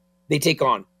 Now, they take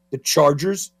on the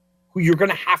Chargers, who you're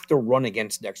going to have to run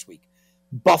against next week.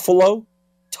 Buffalo,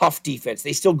 tough defense.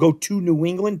 They still go to New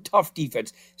England, tough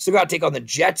defense. Still got to take on the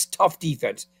Jets, tough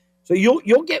defense. So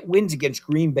you'll get wins against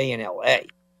Green Bay and LA.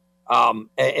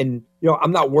 And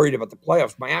I'm not worried about the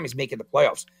playoffs. Miami's making the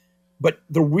playoffs. But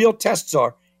the real tests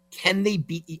are, can they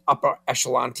beat the upper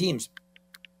echelon teams?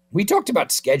 We talked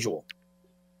about schedule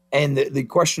and the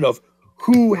question of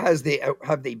who have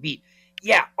they beat.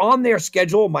 Yeah, on their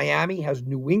schedule, Miami has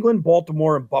New England,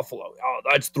 Baltimore, and Buffalo. Oh,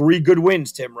 that's 3 good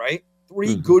wins, Tim, right?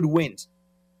 3 good wins.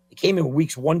 They came in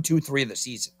weeks 1, 2, 3 of the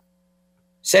season.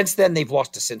 Since then, they've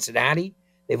lost to Cincinnati.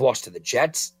 They've lost to the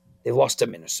Jets. They've lost to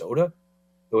Minnesota.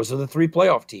 Those are the 3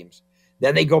 playoff teams.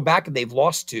 Then they go back and they've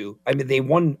lost to, they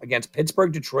won against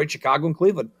Pittsburgh, Detroit, Chicago, and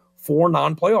Cleveland. 4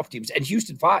 non-playoff teams, and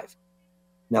Houston 5.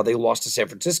 Now they lost to San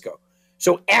Francisco.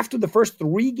 So after the first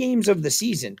 3 games of the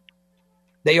season,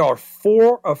 they are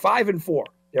 5-4.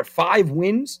 They're 5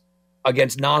 wins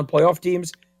against non-playoff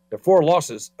teams. They're 4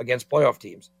 losses against playoff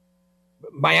teams.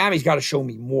 Miami's got to show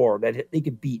me more that they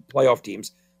could beat playoff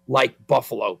teams like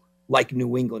Buffalo, like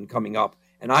New England coming up.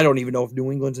 And I don't even know if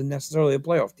New England's necessarily a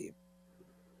playoff team.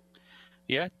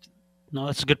 Yeah, no,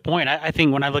 that's a good point. I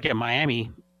think when I look at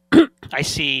Miami, I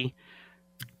see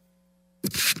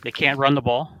they can't run the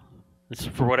ball. It's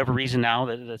for whatever reason now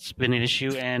that's been an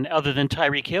issue. And other than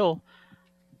Tyreek Hill,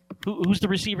 who's the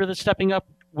receiver that's stepping up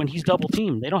when he's double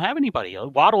teamed? They don't have anybody.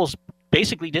 Waddle's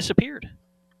basically disappeared.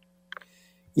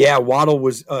 Yeah, Waddle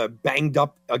was banged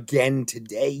up again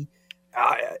today.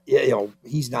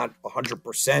 He's not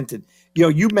 100%. And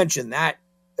you mentioned that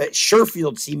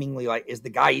Sherfield seemingly he's the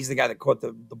guy that caught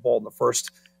the ball in the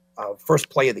first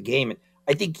play of the game. And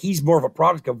I think he's more of a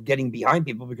product of getting behind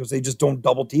people because they just don't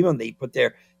double team him. They put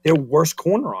their worst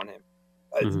corner on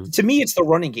him. To me, it's the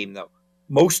running game, though.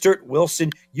 Mostert,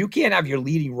 Wilson, you can't have your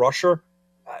leading rusher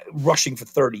rushing for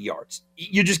 30 yards.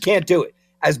 You just can't do it.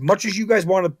 As much as you guys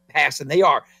want to pass, and they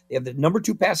have the number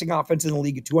 2 passing offense in the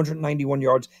league at 291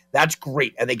 yards. That's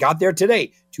great. And they got there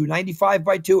today, 295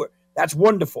 by Tua. That's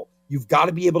wonderful. You've got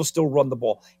to be able to still run the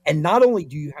ball. And not only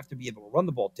do you have to be able to run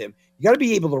the ball, Tim, you got to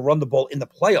be able to run the ball in the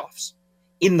playoffs,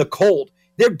 in the cold.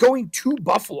 They're going to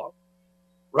Buffalo,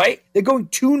 right? They're going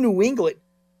to New England.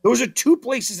 Those are 2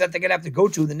 places that they're going to have to go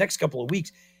to in the next couple of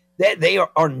weeks. That they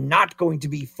are not going to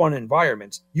be fun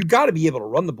environments. You got to be able to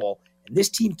run the ball, and this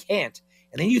team can't.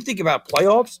 And then you think about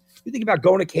playoffs. You think about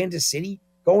going to Kansas City,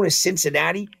 going to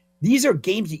Cincinnati. These are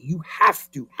games that you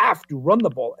have to run the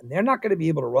ball, and they're not going to be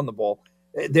able to run the ball.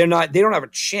 They don't have a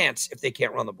chance if they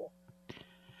can't run the ball.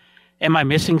 Am I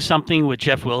missing something with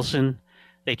Jeff Wilson?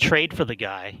 They trade for the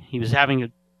guy. He was having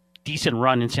a decent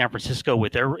run in San Francisco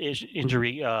with their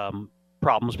injury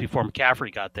problems before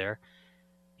McCaffrey got there.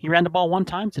 He ran the ball 1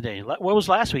 time today. What was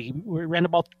last week? We ran the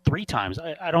ball 3 times.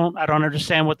 I don't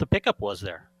understand what the pickup was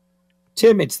there.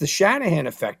 Tim, it's the Shanahan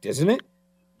effect, isn't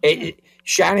it?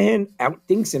 Shanahan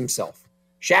outthinks himself.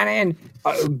 Shanahan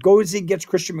goes and gets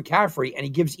Christian McCaffrey, and he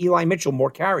gives Eli Mitchell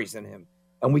more carries than him.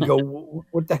 And we go,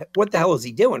 what the hell is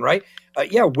he doing, right?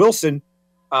 Wilson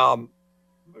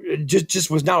just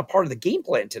was not a part of the game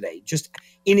plan today. Just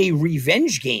in a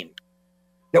revenge game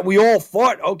that we all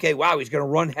thought, okay, wow, he's going to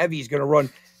run heavy, he's going to run,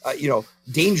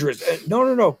 dangerous.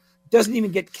 No. Doesn't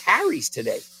even get carries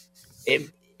today.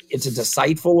 It's a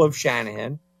disciple of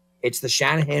Shanahan. It's the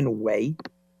Shanahan way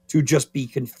to just be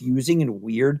confusing and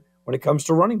weird when it comes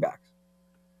to running backs.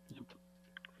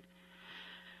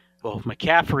 Well,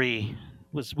 McCaffrey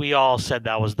we all said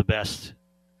that was the best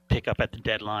pickup at the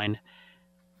deadline.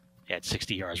 He had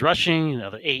 60 yards rushing,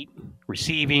 another 8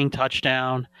 receiving,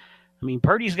 touchdown. I mean,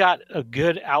 Purdy's got a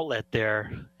good outlet there,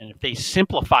 and if they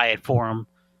simplify it for him,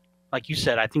 like you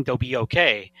said, I think they'll be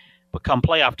okay. But come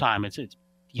playoff time,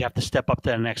 you have to step up to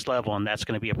the next level, and that's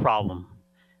going to be a problem.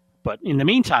 But in the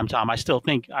meantime, Tom, I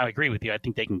agree with you. I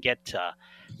think they can get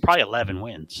probably 11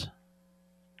 wins.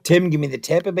 Tim, give me the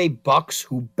Tampa Bay Bucks,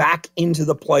 who back into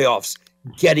the playoffs,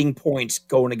 getting points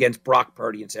going against Brock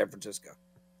Purdy in San Francisco.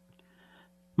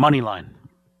 Money line.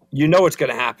 You know it's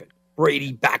going to happen.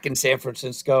 Brady back in San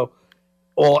Francisco.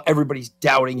 Everybody's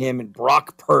doubting him, and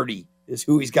Brock Purdy is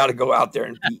who he's got to go out there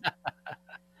and beat.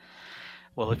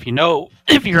 Well, if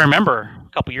you remember a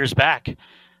couple years back,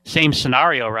 same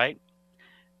scenario, right?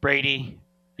 Brady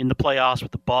in the playoffs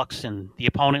with the Bucks, and the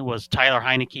opponent was Tyler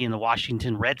Heinicke and the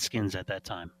Washington Redskins at that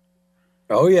time.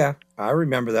 Oh, yeah. I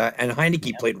remember that. And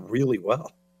Heinicke played really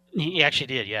well. He actually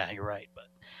did. Yeah, you're right. But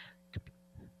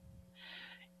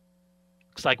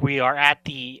looks like we are at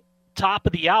the top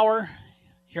of the hour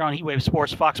here on Heatwave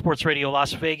Sports, Fox Sports Radio,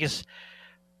 Las Vegas.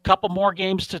 Couple more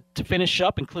games to finish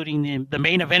up, including the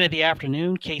main event of the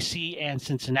afternoon, KC and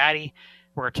Cincinnati.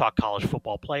 We're going to talk college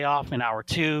football playoff in hour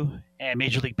 2 and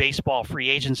Major League Baseball free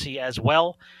agency as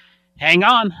well. Hang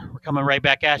on. We're coming right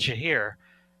back at you here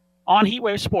on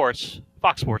Heatwave Sports,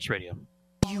 Fox Sports Radio.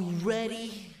 You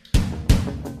ready?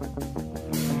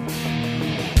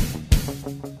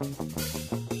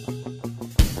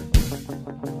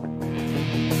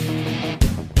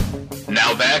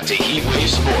 Now back to Heatwave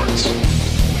Sports.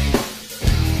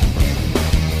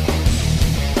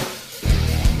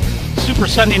 Super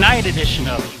Sunday night edition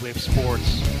of Heatwave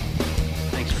Sports.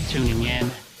 Thanks for tuning in.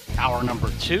 Hour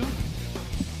number 2.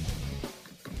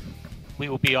 We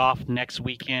will be off next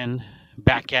weekend.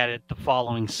 Back at it the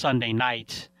following Sunday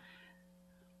night.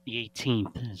 The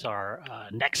 18th is our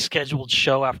next scheduled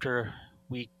show after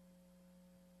we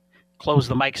close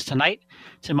the mics tonight.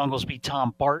 Tim Unglesby,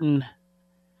 Tom Barton,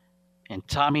 and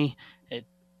Tommy.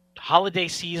 Holiday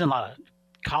season, a lot of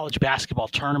college basketball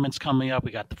tournaments coming up.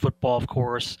 We got the football, of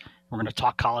course. We're going to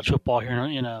talk college football here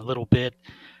in a little bit.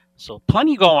 So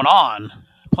plenty going on,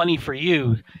 plenty for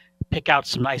you. Pick out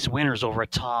some nice winners over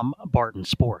at Tom Barton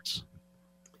Sports.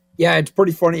 Yeah, it's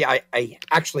pretty funny. I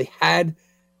actually had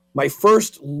my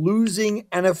first losing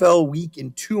NFL week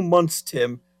in 2 months,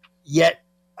 Tim, yet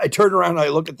I turn around and I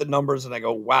look at the numbers and I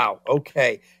go, wow,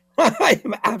 okay. I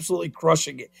am absolutely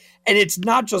crushing it. And it's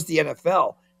not just the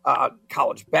NFL,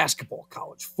 college basketball,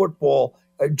 college football,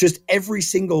 just every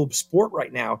single sport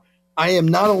right now. I am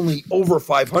not only over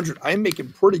 500, I am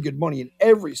making pretty good money in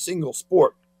every single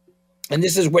sport. And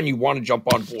this is when you want to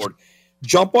jump on board.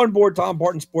 Jump on board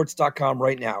TomBartonSports.com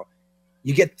right now.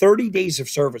 You get 30 days of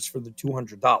service for the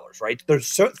 $200, right?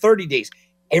 There's 30 days,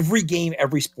 every game,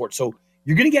 every sport. So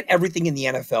you're going to get everything in the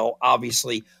NFL,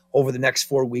 obviously, over the next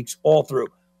 4 weeks, all through.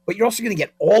 But you're also going to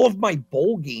get all of my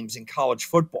bowl games in college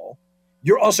football.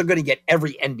 You're also going to get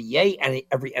every NBA and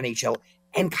every NHL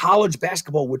and college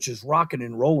basketball, which is rocking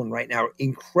and rolling right now.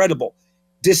 Incredible.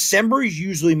 December is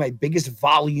usually my biggest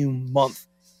volume month.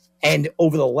 And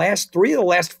over the last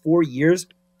 4 years,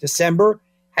 December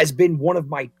has been one of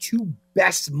my 2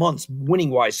 best months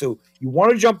winning-wise. So you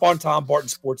want to jump on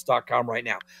TomBartonSports.com right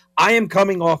now. I am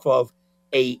coming off of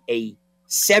a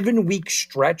 7-week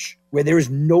stretch where there is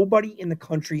nobody in the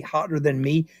country hotter than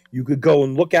me. You could go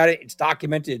and look at it. It's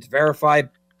documented. It's verified.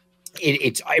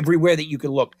 It's everywhere that you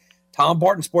can look.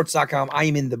 TomBartonSports.com. I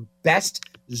am in the best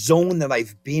zone that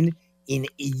I've been in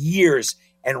years.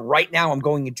 And right now I'm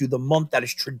going into the month that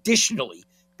has traditionally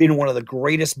been one of the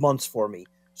greatest months for me.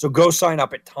 So go sign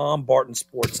up at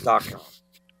TomBartonSports.com.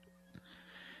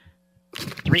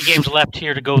 3 games left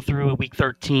here to go through week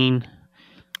 13.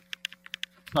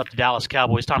 Not the Dallas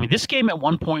Cowboys. Tommy, this game at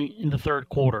one point in the third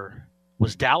quarter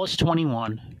was Dallas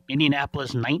 21,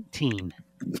 Indianapolis 19.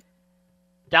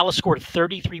 Dallas scored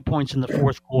 33 points in the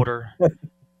fourth quarter.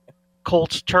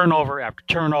 Colts turnover after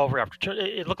turnover after turnover.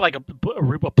 It looked like a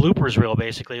bloopers reel,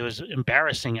 basically. It was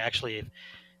embarrassing, actually,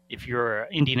 if you're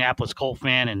an Indianapolis Colt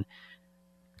fan. And,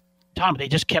 Tom, they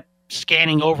just kept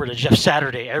scanning over to Jeff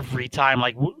Saturday every time.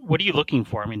 Like, what are you looking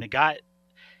for? I mean, the guy –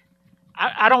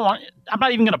 I'm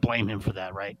not even going to blame him for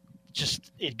that, right?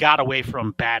 Just it got away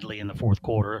from badly in the fourth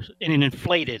quarter. And an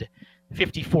inflated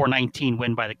 54-19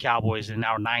 win by the Cowboys, and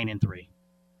now 9-3.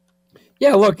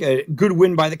 Yeah, look, a good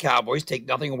win by the Cowboys. Take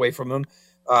nothing away from them.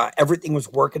 Everything was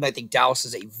working. I think Dallas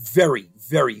is a very,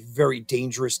 very, very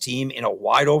dangerous team in a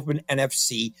wide-open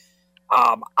NFC.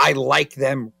 I like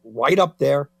them right up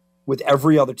there with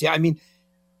every other team. I mean,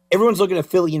 everyone's looking at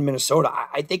Philly and Minnesota.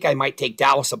 I think I might take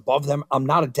Dallas above them. I'm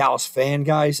not a Dallas fan,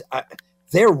 guys.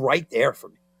 They're right there for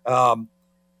me.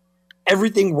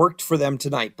 Everything worked for them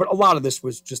tonight, but a lot of this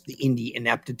was just the Indy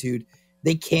ineptitude.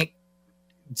 They can't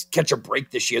catch a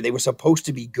break this year. They were supposed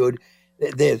to be good.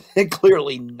 They're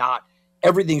clearly not.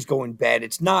 Everything's going bad.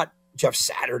 It's not Jeff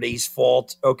Saturday's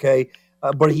fault, okay?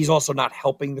 But he's also not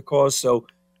helping the cause. So,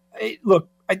 look,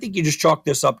 I think you just chalk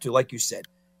this up to, like you said,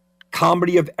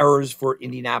 comedy of errors for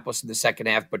Indianapolis in the second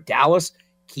half. But Dallas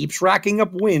keeps racking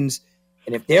up wins.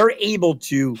 And if they're able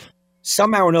to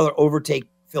somehow or another overtake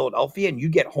Philadelphia and you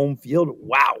get home field,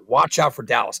 wow, watch out for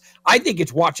Dallas. I think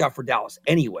it's watch out for Dallas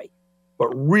anyway. But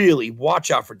really,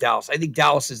 watch out for Dallas. I think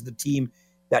Dallas is the team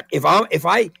that if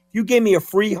you gave me a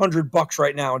free $100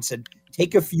 right now and said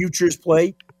take a futures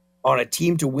play on a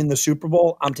team to win the Super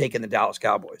Bowl, I'm taking the Dallas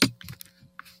Cowboys.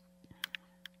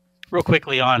 Real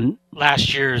quickly on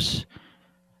last year's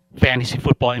fantasy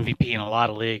football MVP in a lot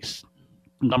of leagues,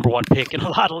 number 1 pick in a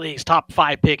lot of leagues, top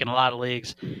 5 pick in a lot of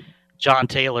leagues, John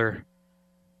Taylor,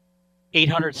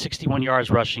 861 yards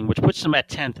rushing, which puts him at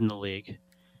 10th in the league.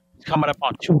 Coming up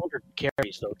on 200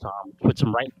 carries, though, Tom. Puts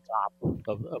him right at the top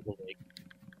of the league.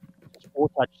 4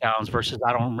 touchdowns versus,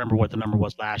 I don't remember what the number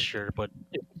was last year, but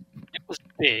it was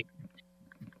big.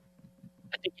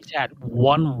 I think he's had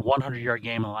one 100-yard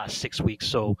game in the last 6 weeks.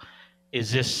 So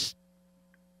is this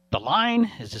the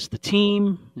line? Is this the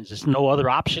team? Is this no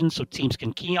other option so teams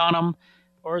can key on him?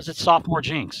 Or is it sophomore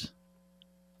jinx?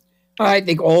 I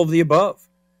think all of the above.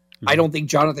 Mm-hmm. I don't think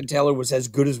Jonathan Taylor was as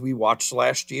good as we watched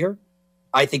last year.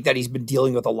 I think that he's been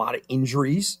dealing with a lot of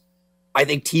injuries. I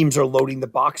think teams are loading the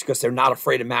box because they're not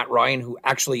afraid of Matt Ryan, who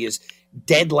actually is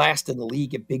dead last in the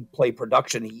league at big play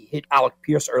production. He hit Alec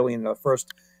Pierce early in the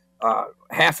first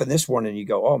half of this one, and you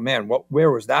go, oh, man,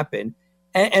 where was that been?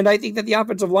 And I think that the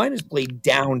offensive line has played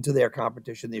down to their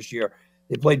competition this year.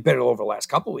 They played better over the last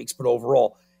couple of weeks, but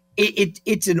overall,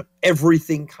 it's an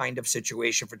everything kind of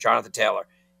situation for Jonathan Taylor.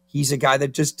 He's a guy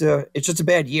that it's just a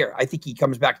bad year. I think he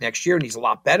comes back next year, and he's a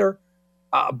lot better.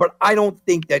 But I don't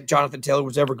think that Jonathan Taylor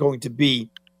was ever going to be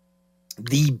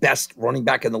the best running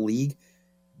back in the league,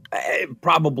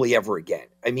 probably ever again.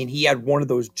 I mean, he had one of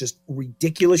those just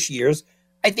ridiculous years.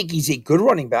 I think he's a good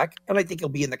running back, and I think he'll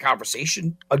be in the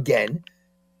conversation again,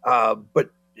 but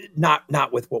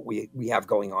not with what we have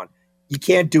going on. You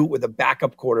can't do it with a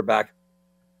backup quarterback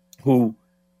who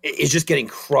is just getting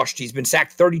crushed. He's been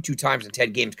sacked 32 times in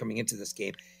 10 games coming into this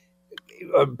game.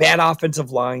 A bad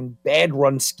offensive line, bad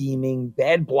run scheming,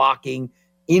 bad blocking,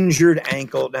 injured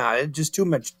ankle. Nah, just too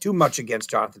much against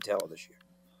Jonathan Taylor this year.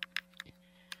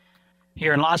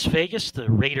 Here in Las Vegas, the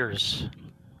Raiders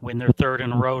win their third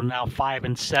in a row, now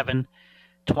 5-7,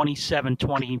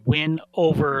 27-20 win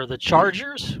over the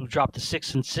Chargers, who dropped to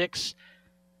 6-6.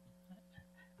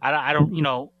 I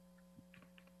don't,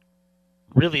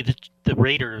 really the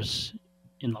Raiders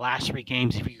in the last 3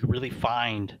 games, if you could really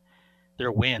find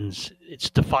their wins, it's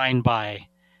defined by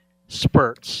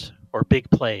spurts or big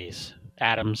plays.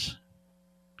 Adams,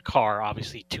 Carr,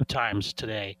 obviously 2 times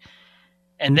today.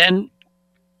 And then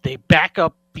they back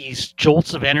up these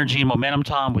jolts of energy and momentum,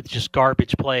 Tom, with just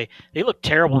garbage play. They looked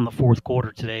terrible in the fourth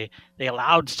quarter today. They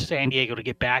allowed San Diego to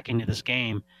get back into this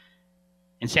game,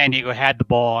 and San Diego had the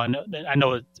ball. And I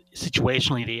know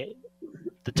situationally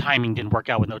the timing didn't work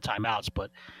out with no timeouts,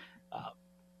 but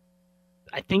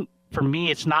I think for me,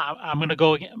 it's not. I'm going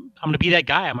to be that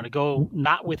guy. I'm going to go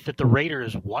not with that the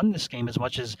Raiders won this game as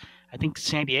much as I think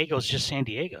San Diego is just San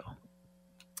Diego.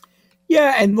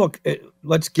 Yeah, and look,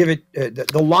 let's give it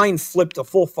the line flipped a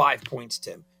full 5 points,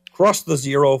 Tim. Crossed the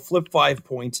 0, flipped 5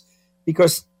 points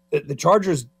because the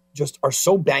Chargers just are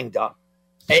so banged up.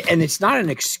 And it's not an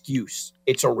excuse.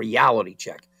 It's a reality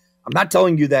check. I'm not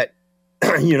telling you that,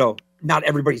 not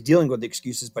everybody's dealing with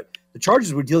excuses, but the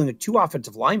Chargers were dealing with 2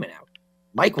 offensive linemen out.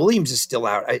 Mike Williams is still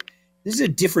out. This is a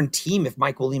different team if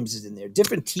Mike Williams is in there.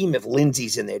 Different team if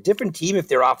Lindsey's in there. Different team if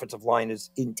their offensive line is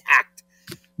intact.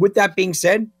 With that being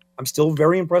said, I'm still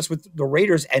very impressed with the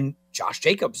Raiders and Josh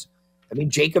Jacobs. I mean,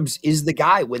 Jacobs is the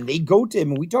guy. When they go to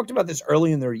him, and we talked about this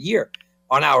early in their year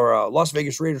on our Las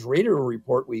Vegas Raiders Raider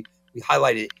report, we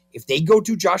highlighted if they go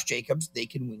to Josh Jacobs, they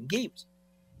can win games.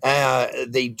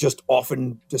 They just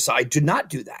often decide to not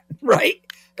do that, right?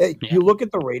 Yeah. You look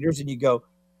at the Raiders and you go,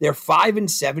 they're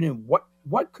 5-7, and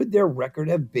what could their record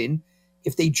have been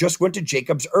if they just went to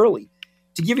Jacobs early?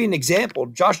 To give you an example,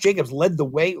 Josh Jacobs led the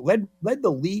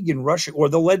league in rushing, or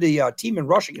led the team in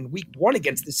rushing in week 1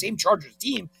 against the same Chargers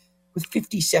team with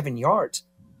 57 yards.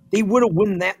 They would have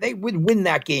won that. They would win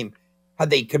that game had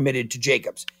they committed to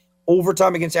Jacobs.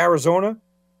 Overtime against Arizona,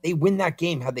 they win that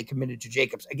game had they committed to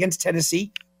Jacobs. Against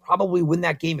Tennessee, probably win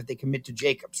that game if they commit to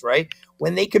Jacobs, right?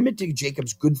 When they commit to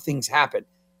Jacobs, good things happen.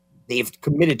 They've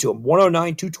committed to him.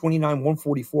 109, 229,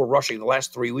 144 rushing the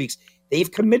last 3 weeks.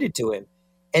 They've committed to him.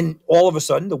 And all of a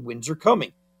sudden, the wins are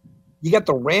coming. You got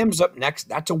the Rams up next.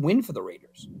 That's a win for the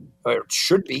Raiders. Or it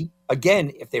should be,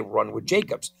 again, if they run with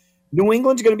Jacobs. New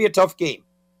England's going to be a tough game.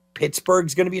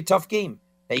 Pittsburgh's going to be a tough game.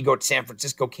 Now you go to San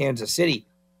Francisco, Kansas City.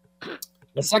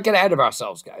 Let's not get ahead of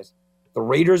ourselves, guys. The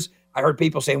Raiders, I heard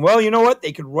people saying, well, you know what?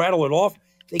 They could rattle it off.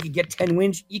 They could get 10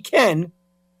 wins. You can.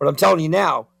 But I'm telling you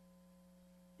now,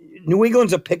 New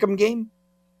England's a pick'em game.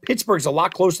 Pittsburgh's a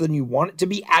lot closer than you want it to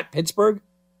be at Pittsburgh.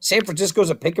 San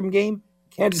Francisco's a pick'em game.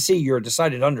 Kansas City, you're a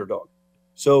decided underdog.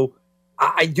 So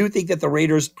I do think that the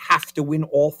Raiders have to win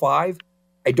all 5.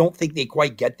 I don't think they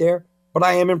quite get there, but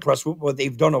I am impressed with what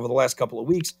they've done over the last couple of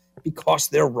weeks because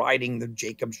they're riding the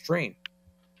Jacobs train.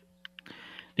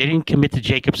 They didn't commit to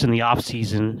Jacobs in the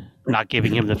offseason, not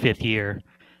giving him the 5th year.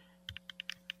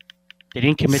 They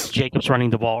didn't commit to Jacobs running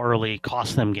the ball early,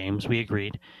 cost them games. We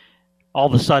agreed. All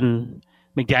of a sudden,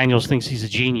 McDaniels thinks he's a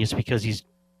genius because he's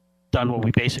done what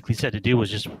we basically said to do, was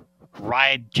just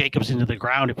ride Jacobs into the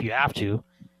ground if you have to.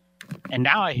 And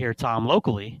now I hear, Tom,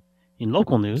 locally, in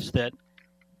local news, that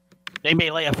they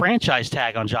may lay a franchise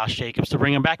tag on Josh Jacobs to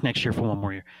bring him back next year for 1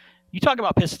 more year. You talk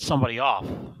about pissing somebody off.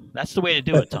 That's the way to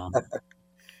do it, Tom.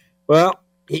 Well,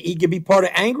 he could be part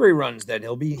of angry runs then.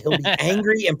 He'll be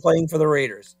angry and playing for the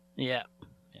Raiders. Yeah.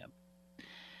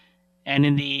 And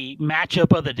in the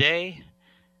matchup of the day,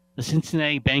 the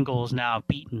Cincinnati Bengals now have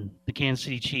beaten the Kansas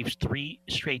City Chiefs 3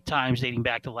 straight times dating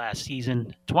back to last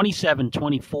season.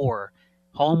 27-24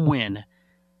 home win.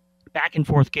 Back and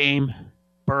forth game.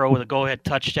 Burrow with a go-ahead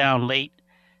touchdown late.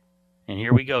 And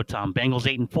here we go, Tom. Bengals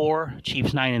 8-4,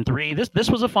 Chiefs 9-3. This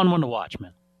was a fun one to watch,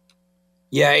 man.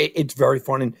 Yeah, it's very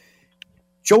fun. And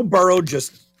Joe Burrow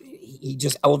just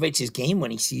elevates his game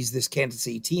when he sees this Kansas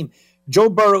City team. Joe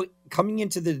Burrow coming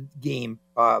into the game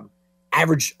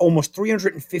averaged almost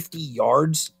 350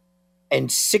 yards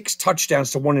and 6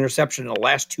 touchdowns to 1 interception in the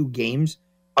last 2 games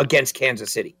against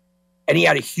Kansas City. And he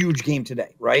had a huge game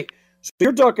today, right? So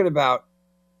you're talking about,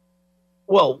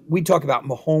 well, we talk about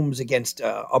Mahomes against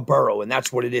a Burrow, and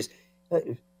that's what it is.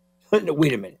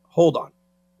 Wait a minute. Hold on.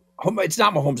 It's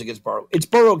not Mahomes against Burrow. It's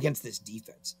Burrow against this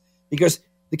defense. Because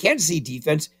the Kansas City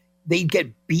defense, they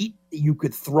get beat. You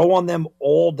could throw on them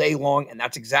all day long, and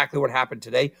that's exactly what happened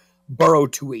today. Burrow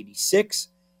 286.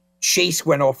 Chase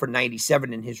went off for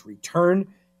 97 in his return.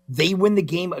 They win the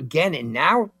game again, and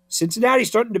now Cincinnati's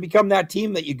starting to become that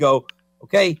team that you go,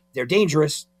 okay, they're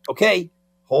dangerous. Okay,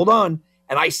 hold on.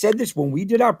 And I said this when we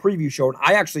did our preview show, and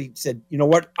I actually said, you know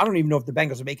what? I don't even know if the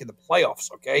Bengals are making the playoffs,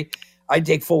 okay? I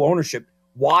take full ownership.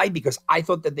 Why? Because I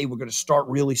thought that they were going to start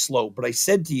really slow. But I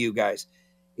said to you guys,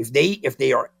 if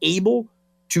they are able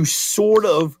to sort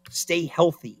of stay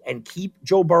healthy and keep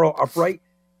Joe Burrow upright,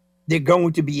 they're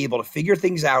going to be able to figure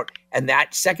things out. And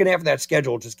that second half of that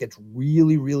schedule just gets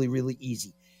really, really, really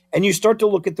easy. And you start to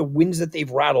look at the wins that they've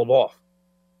rattled off.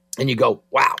 And you go,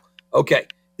 wow, okay,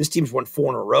 this team's won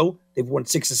 4 in a row. They've won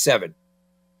 6 of 7.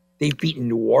 They've beaten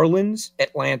New Orleans,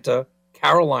 Atlanta,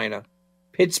 Carolina,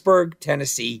 Pittsburgh,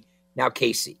 Tennessee, now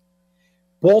KC.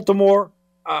 Baltimore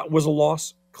was a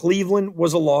loss. Cleveland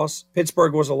was a loss.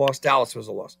 Pittsburgh was a loss. Dallas was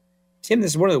a loss. Tim,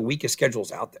 this is one of the weakest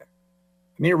schedules out there.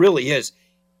 I mean, it really is.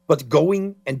 But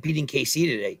going and beating KC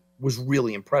today was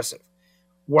really impressive.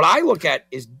 What I look at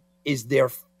is their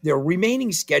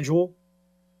remaining schedule,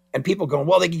 and people going,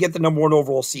 well, they can get the number 1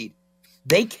 overall seed.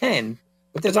 They can,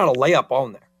 but there's not a layup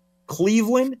on there.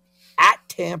 Cleveland, at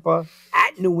Tampa,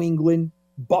 at New England,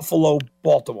 Buffalo,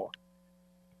 Baltimore.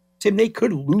 Tim, they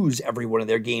could lose every one of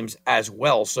their games as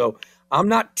well. So I'm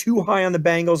not too high on the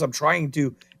Bengals. I'm trying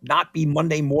to not be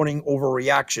Monday morning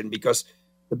overreaction because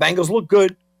the Bengals look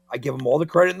good. I give them all the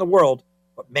credit in the world.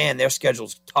 But, man, their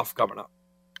schedule's tough coming up.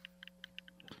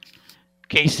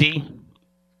 KC,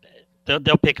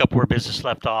 they'll pick up where business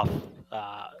left off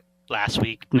last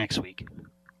week, next week.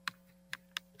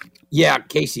 Yeah,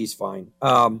 KC's fine.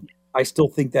 I still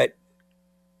think that,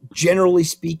 generally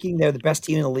speaking, they're the best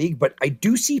team in the league, but I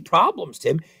do see problems,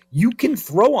 Tim. You can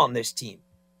throw on this team.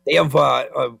 They have,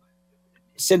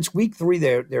 since week 3,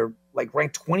 they're like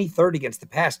ranked 23rd against the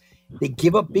pass. They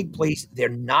give up big plays. They're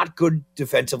not good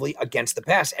defensively against the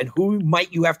pass. And who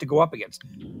might you have to go up against?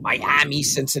 Miami,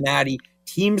 Cincinnati,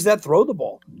 teams that throw the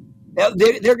ball. Now,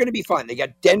 they're going to be fine. They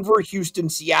got Denver, Houston,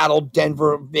 Seattle,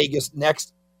 Denver, Vegas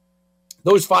next.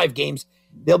 Those 5 games,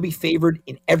 they'll be favored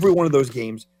in every one of those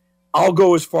games. I'll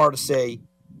go as far to say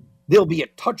they'll be a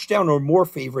touchdown or more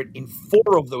favorite in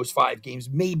 4 of those 5 games,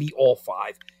 maybe all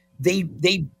 5.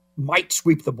 They might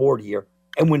sweep the board here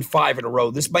and win 5 in a row.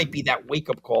 This might be that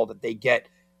wake-up call that they get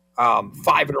 5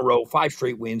 in a row, 5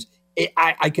 straight wins.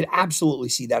 I could absolutely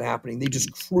see that happening. They're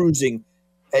just cruising.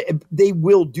 They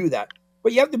will do that.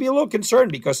 But you have to be a little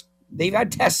concerned because they've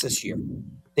had tests this year.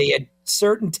 They had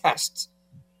certain tests.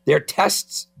 Their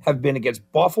tests have been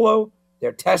against Buffalo.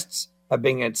 Their tests have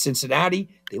been against Cincinnati.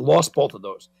 They lost both of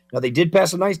those. Now, they did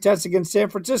pass a nice test against San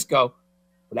Francisco,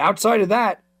 but outside of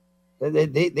that,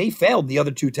 they failed the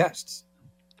other 2 tests.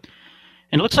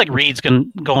 And it looks like Reed's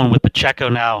going with Pacheco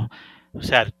now. He's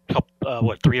had a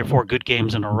couple, 3 or 4 good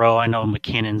games in a row. I know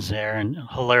McKinnon's there, and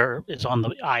Hilaire is on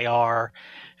the IR,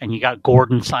 and you got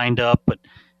Gordon signed up. But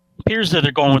it appears that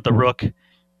they're going with the rook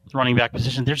running back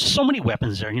position. There's so many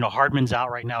weapons there. Hardman's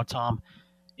out right now, Tom.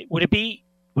 Would it be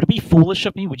foolish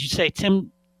of me? Would you say,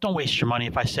 Tim, don't waste your money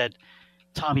if I said,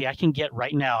 Tommy, I can get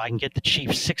the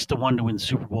Chiefs 6-1 to win the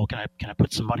Super Bowl. Can I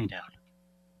put some money down?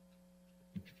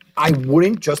 I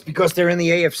wouldn't, just because they're in the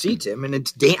AFC, Tim, and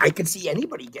I could see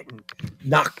anybody getting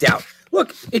knocked out.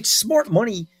 Look, it's smart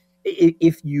money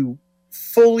if you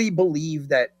fully believe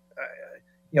that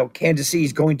Kansas City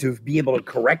is going to be able to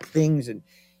correct things, and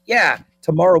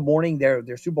tomorrow morning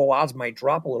their Super Bowl odds might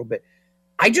drop a little bit.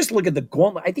 I just look at the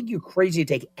gauntlet. I think you're crazy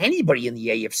to take anybody in the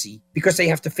AFC because they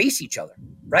have to face each other,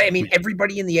 right? I mean,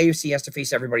 everybody in the AFC has to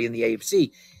face everybody in the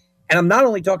AFC, and I'm not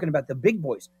only talking about the big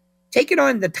boys. Taking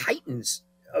on the Titans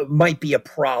might be a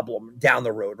problem down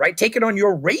the road, right? Taking on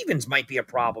your Ravens might be a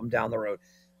problem down the road.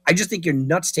 I just think you're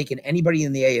nuts taking anybody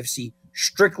in the AFC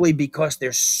strictly because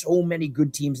there's so many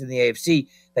good teams in the AFC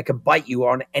that could bite you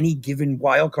on any given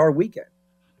wild card weekend.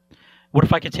 What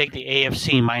if I could take the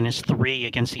AFC -3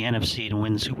 against the NFC to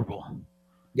win the Super Bowl?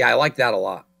 Yeah, I like that a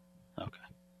lot. Okay.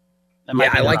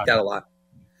 I like that a lot.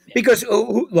 Yeah. Because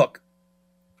look,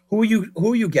 who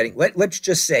are you getting? Let's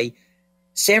just say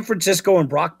San Francisco and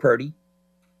Brock Purdy.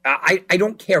 I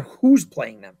don't care who's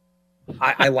playing them.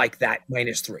 I like that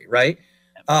 -3, right?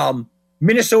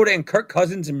 Minnesota and Kirk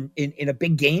Cousins in a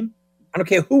big game. I don't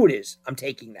care who it is. I'm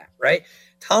taking that, right?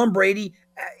 Tom Brady,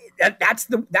 that's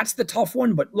the tough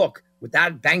one. But look, with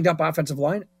that banged up offensive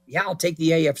line, I'll take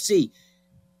the AFC.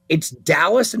 It's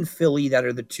Dallas and Philly that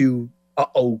are the 2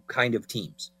 kind of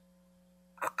teams.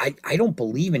 I don't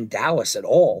believe in Dallas at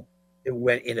all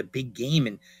in a big game,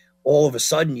 and all of a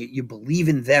sudden you believe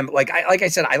in them. Like I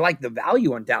said, I like the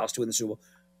value on Dallas to win the Super Bowl,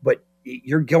 but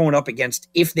you're going up against,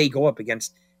 if they go up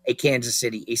against a Kansas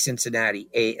City, a Cincinnati,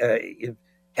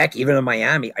 heck, even a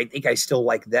Miami, I think I still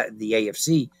like that the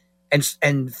AFC,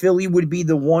 and Philly would be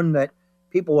the one that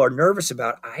people are nervous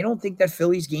about. I don't think that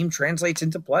Philly's game translates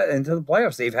into the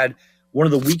playoffs. They've had one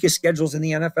of the weakest schedules in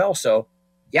the NFL. So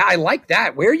I like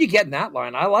that. Where are you getting that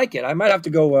line? I like it. I might have to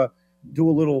go do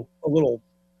a little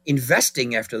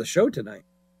investing after the show tonight.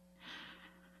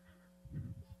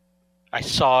 I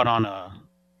saw it on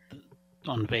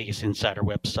the Vegas Insider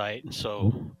website, and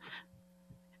so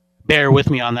bear with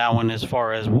me on that one as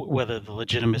far as whether the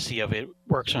legitimacy of it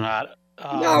works or not.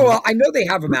 No, I know they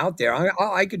have them out there.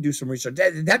 I could do some research.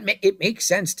 It makes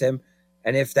sense, Tim.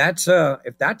 And if that's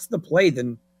the play,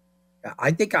 then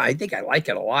I think I like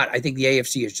it a lot. I think the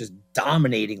AFC is just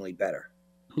dominatingly better.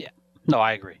 Yeah, No,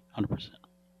 I agree, 100%.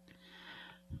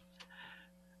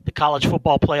 The college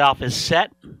football playoff is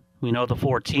set. We know the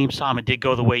 4 teams. Tom, it did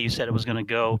go the way you said it was going to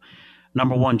go.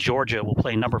 Number 1, Georgia will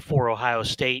play number 4, Ohio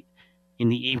State in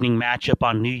the evening matchup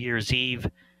on New Year's Eve.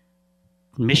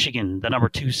 Michigan, the number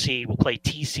 2 seed, will play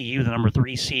TCU, the number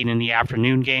 3 seed, in the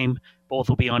afternoon game. Both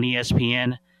will be on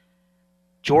ESPN.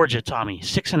 Georgia, Tommy,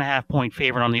 6.5-point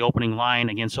favorite on the opening line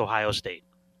against Ohio State.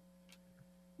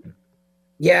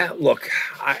 Yeah, look,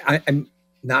 I'm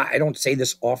not. I don't say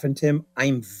this often, Tim.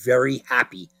 I'm very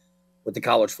happy with the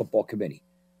college football committee.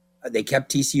 They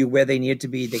kept TCU where they needed to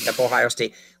be. They kept Ohio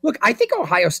State. Look, I think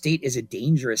Ohio State is a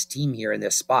dangerous team here in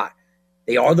this spot.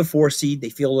 They are the 4 seed. They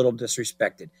feel a little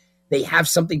disrespected. They have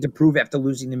something to prove after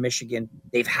losing to Michigan.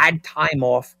 They've had time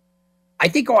off. I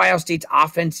think Ohio State's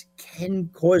offense can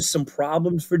cause some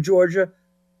problems for Georgia,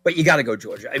 but you got to go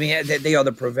Georgia. I mean, they are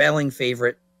the prevailing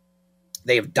favorite.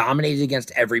 They have dominated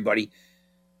against everybody.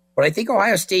 But I think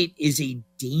Ohio State is a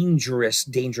dangerous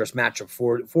matchup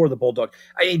for the Bulldogs.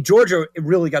 I mean, Georgia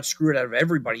really got screwed out of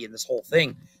everybody in this whole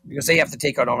thing because they have to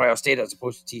take on Ohio State as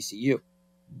opposed to TCU.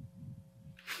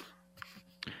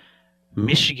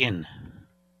 Michigan.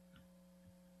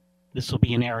 This will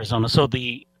be in Arizona. So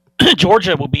the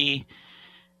Georgia will be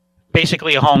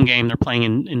basically a home game. They're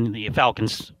playing in the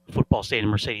Falcons football stadium,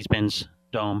 Mercedes-Benz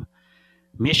Dome.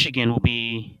 Michigan will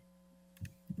be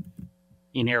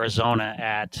in Arizona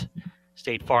at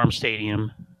State Farm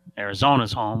Stadium.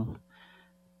 Arizona's home.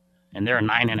 And they're a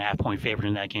 9.5-point favorite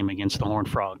in that game against the Horned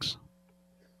Frogs.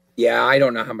 Yeah, I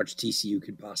don't know how much TCU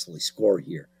could possibly score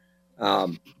here.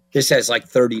 This has like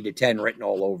 30-10 written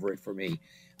all over it for me.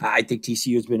 I think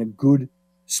TCU has been a good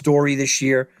story this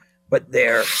year, but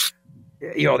their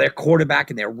quarterback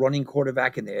and their running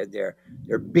quarterback and their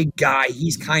big guy,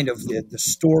 he's kind of the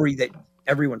story that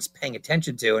everyone's paying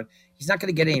attention to, and he's not going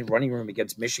to get any running room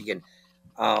against Michigan.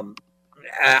 I'm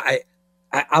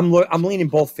leaning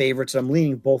both favorites. I'm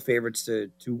leaning both favorites to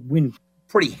win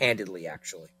pretty handedly,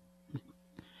 actually.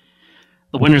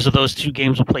 The winners of those 2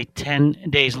 games will play 10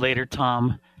 days later,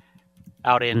 Tom,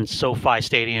 out in SoFi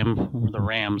Stadium where the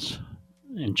Rams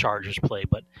and Chargers play.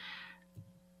 But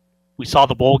we saw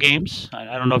the bowl games.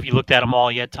 I don't know if you looked at them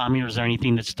all yet, Tommy, or is there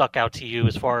anything that stuck out to you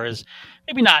as far as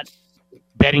maybe not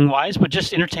betting-wise, but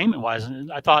just entertainment-wise?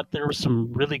 I thought there were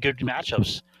some really good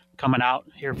matchups coming out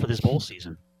here for this bowl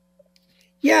season.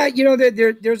 Yeah,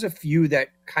 there's a few that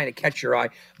kind of catch your eye.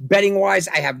 Betting-wise,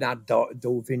 I have not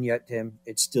dove in yet, Tim.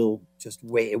 It's still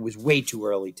it was way too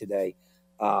early today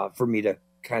for me to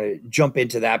kind of jump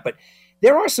into that. But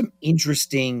there are some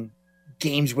interesting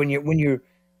games when you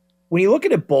look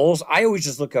at the bowls. I always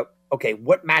just look up, okay,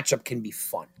 what matchup can be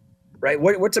fun, right?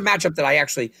 What's a matchup that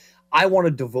I want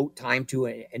to devote time to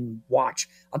and watch?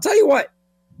 I'll tell you what,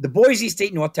 the Boise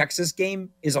State North Texas game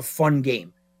is a fun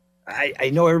game. I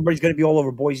know everybody's going to be all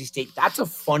over Boise State. That's a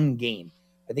fun game.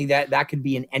 I think that could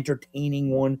be an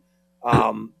entertaining one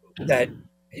that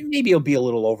maybe it'll be a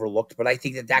little overlooked, but I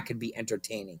think that could be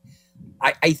entertaining.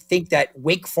 I think that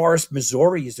Wake Forest,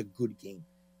 Missouri is a good game.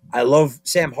 I love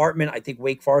Sam Hartman. I think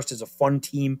Wake Forest is a fun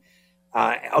team.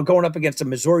 Going up against a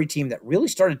Missouri team that really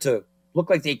started to look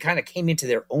like they kind of came into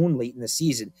their own late in the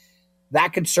season.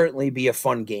 That could certainly be a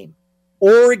fun game.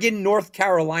 Oregon, North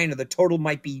Carolina, the total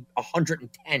might be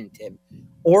 110, Tim.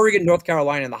 Oregon, North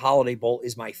Carolina in the Holiday Bowl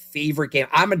is my favorite game.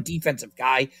 I'm a defensive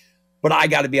guy, but I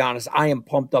got to be honest, I am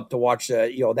pumped up to watch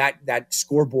that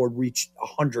scoreboard reach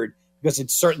 100 because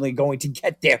it's certainly going to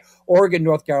get there. Oregon,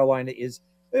 North Carolina is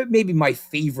maybe my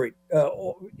favorite,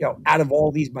 out of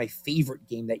all these, my favorite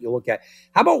game that you look at.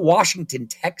 How about Washington,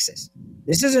 Texas?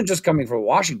 This isn't just coming from a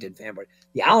Washington fan, but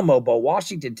the Alamo Bowl,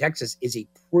 Washington, Texas is a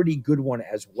pretty good one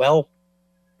as well.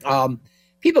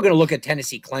 People are going to look at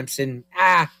Tennessee, Clemson.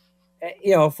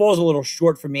 It falls a little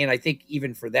short for me, and I think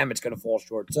even for them, it's going to fall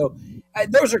short. So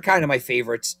those are kind of my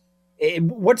favorites.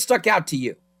 What stuck out to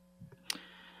you?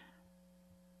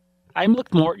 I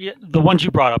looked more the ones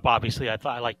you brought up. Obviously,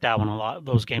 I liked that one a lot.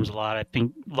 Those games a lot. I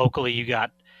think locally you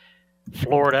got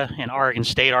Florida and Oregon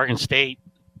State. Oregon State,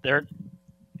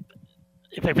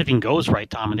 if everything goes right,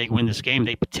 Tom, and they win this game,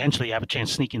 they potentially have a chance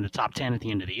to sneak in the top 10 at the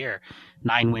end of the year.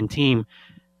 9-win team.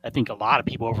 I think a lot of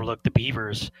people overlook the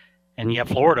Beavers, and you have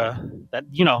Florida.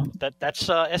 That's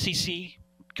SEC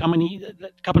coming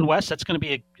west. That's going to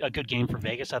be a good game for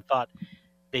Vegas. I thought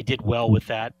they did well with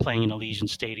that, playing in Allegiant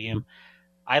Stadium.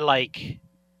 I really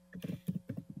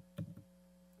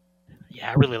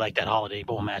like that Holiday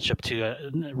Bowl matchup too.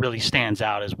 It really stands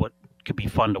out as what could be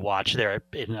fun to watch there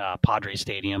in Padres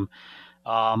Stadium.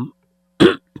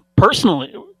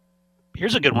 Personally,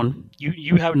 here's a good one.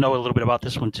 You know a little bit about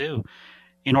this one too.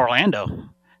 In Orlando,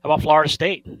 how about Florida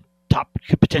State?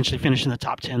 could potentially finish in the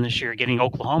top 10 this year, getting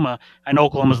Oklahoma. I know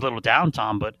Oklahoma's a little down,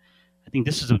 Tom, but I think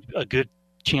this is a good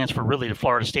chance for really the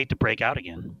Florida State to break out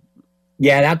again.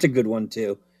 Yeah, that's a good one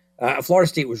too. Florida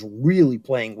State was really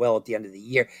playing well at the end of the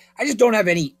year. I just don't have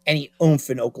any oomph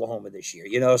in Oklahoma this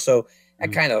year, so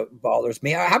that kind of bothers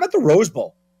me. How about the Rose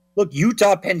Bowl? Look,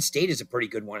 Utah Penn State is a pretty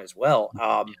good one as well.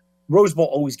 Rose Bowl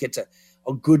always gets a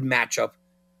good matchup.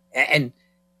 And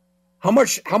how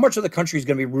much of the country is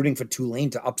going to be rooting for Tulane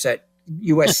to upset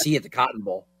USC at the Cotton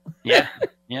Bowl? Yeah.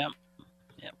 A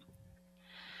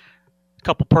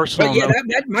couple personal.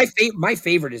 But my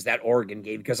favorite is that Oregon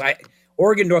game because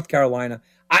Oregon, North Carolina.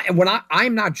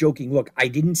 I'm not joking. Look, I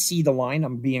didn't see the line.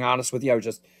 I'm being honest with you. I was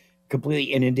just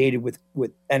completely inundated with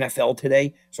NFL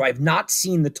today, so I have not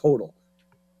seen the total.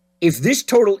 If this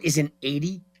total isn't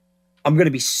 80, I'm going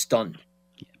to be stunned.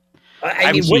 I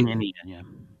haven't seen any yet.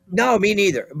 No, me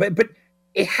neither. But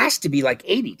it has to be like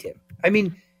 80, Tim. I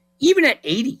mean, even at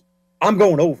 80, I'm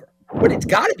going over. But it's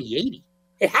got to be 80.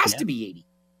 It has to be 80.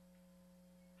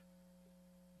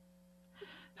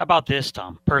 How about this,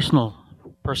 Tom? Personal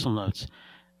notes.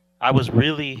 I was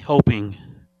really hoping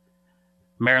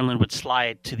Maryland would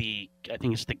slide to I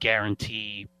think it's the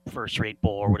Guarantee First Rate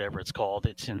Bowl or whatever it's called.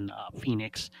 It's in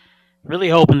Phoenix. Really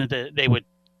hoping that they would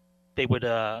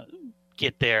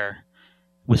get there.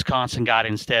 Wisconsin got it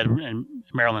instead, and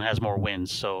Maryland has more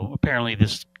wins. So apparently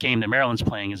this game that Maryland's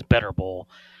playing is a better bowl.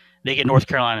 They get North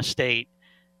Carolina State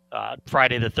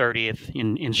Friday the 30th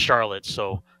in Charlotte.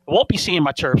 So I won't be seeing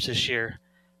my Terps this year,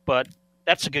 but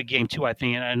that's a good game too, I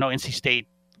think. And I know NC State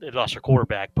they lost their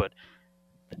quarterback, but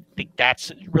I think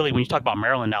that's really, when you talk about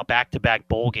Maryland now, back-to-back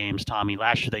bowl games, Tommy.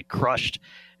 Last year they crushed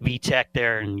VTech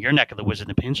there in your neck of the woods in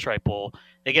the Pinstripe Bowl.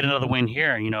 They get another win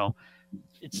here.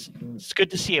 It's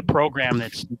good to see a program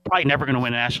that's probably never going to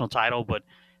win a national title, but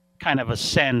kind of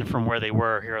ascend from where they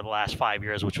were here the last 5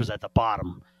 years, which was at the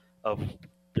bottom of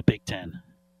the Big Ten.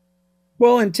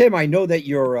 Well, and Tim, I know that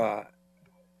you're,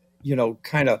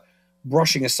 kind of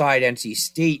brushing aside NC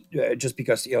State just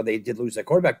because, they did lose their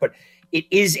quarterback, but it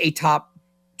is a top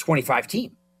 25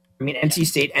 team. I mean, NC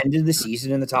State ended the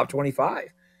season in the top 25.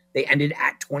 They ended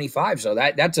at 25. So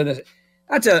that's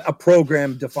a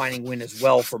program defining win as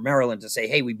well for Maryland to say,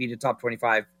 hey, we beat a top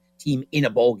 25 team in a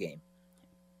bowl game.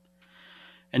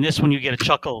 And this one you get a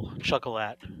chuckle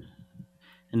at.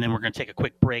 And then we're going to take a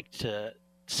quick break to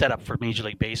set up for Major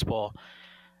League Baseball.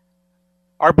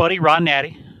 Our buddy Ron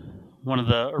Natty, one of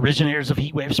the originators of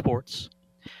Heatwave Sports,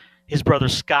 his brother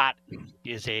Scott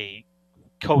is a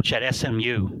coach at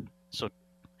SMU. So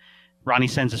Ronnie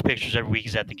sends us pictures every week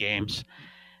he's at the games.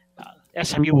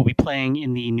 SMU will be playing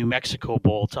in the New Mexico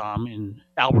Bowl, Tom, in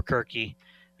Albuquerque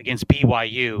against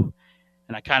BYU.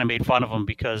 And I kind of made fun of him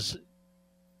because,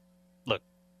 look,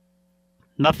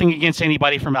 nothing against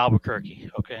anybody from Albuquerque,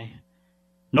 okay?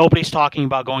 Nobody's talking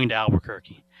about going to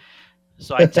Albuquerque.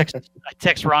 So I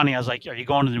text Ronnie. I was like, are you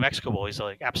going to the New Mexico Bowl? He's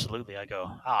like, absolutely. I go,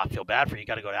 I feel bad for you. You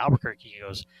got to go to Albuquerque. He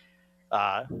goes,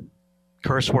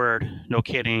 curse word, no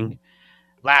kidding.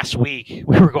 Last week,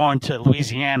 we were going to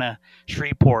Louisiana,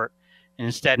 Shreveport, and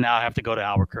instead now I have to go to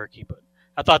Albuquerque. But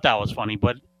I thought that was funny.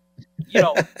 But,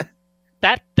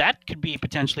 that could be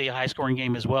potentially a high-scoring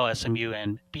game as well, SMU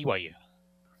and BYU.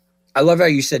 I love how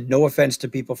you said no offense to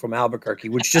people from Albuquerque,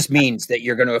 which just means that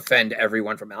you're going to offend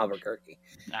everyone from Albuquerque.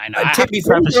 I know.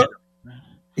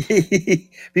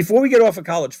 Before we get off of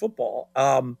college football,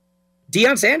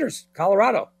 Deion Sanders,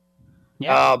 Colorado.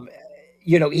 Yeah.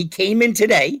 He came in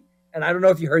today, and I don't know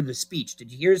if you heard the speech. Did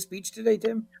you hear his speech today,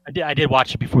 Tim? I did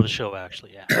watch it before the show,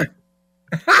 actually, yeah.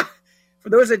 For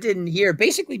those that didn't hear,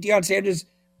 basically Deion Sanders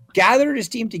gathered his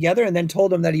team together and then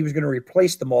told them that he was going to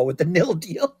replace them all with the nil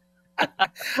deal. I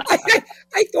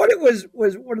thought it was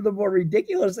one of the more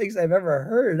ridiculous things I've ever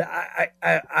heard.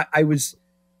 I was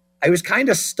kind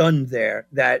of stunned there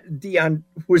that Deion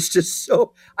was just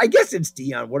so. I guess it's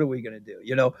Deion. What are we going to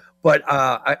do? But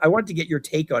I wanted to get your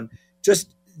take on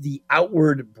just the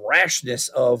outward brashness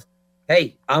of,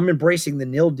 hey, I'm embracing the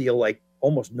nil deal like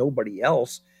almost nobody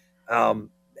else. And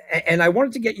I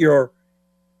wanted to get your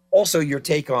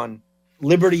take on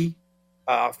Liberty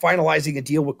finalizing a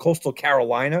deal with Coastal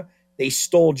Carolina. They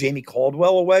stole Jamie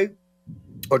Chadwell away.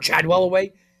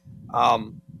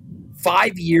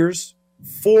 5 years,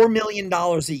 $4 million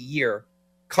a year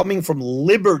coming from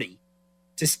Liberty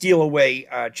to steal away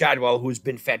Chadwell, who's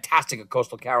been fantastic at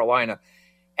Coastal Carolina.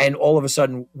 And all of a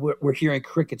sudden, we're hearing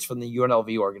crickets from the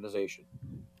UNLV organization.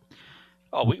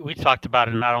 Oh, we talked about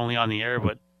it not only on the air,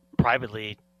 but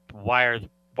privately. Why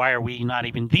are we not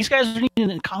even – these guys are even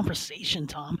in conversation,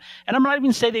 Tom. And I'm not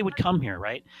even saying they would come here,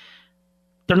 right?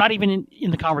 they're not even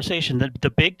in the conversation. The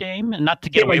big name, and not to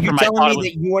get away you're from my telling thought.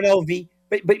 me that UNLV,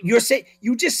 but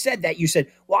you just said that. You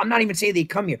said, well, I'm not even saying they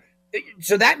come here.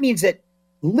 So that means that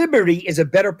Liberty is a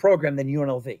better program than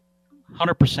UNLV.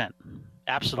 100%.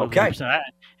 Absolutely. Okay. 100%.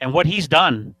 And what he's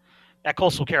done at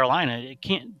Coastal Carolina, it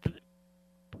can't.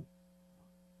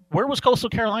 Where was Coastal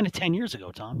Carolina 10 years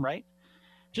ago, Tom, right?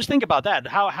 Just think about that.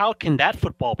 How can that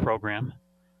football program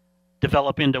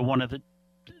develop into one of the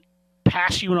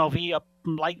past UNLV up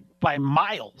like by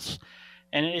miles?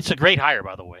 And it's a great hire,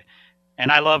 by the way.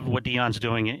 And I love what Deion's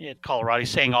doing at Colorado. He's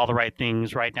saying all the right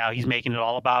things right now. He's making it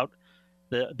all about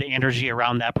the energy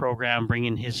around that program,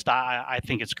 bringing his style. I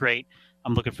think it's great.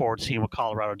 I'm looking forward to seeing what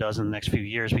Colorado does in the next few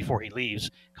years before he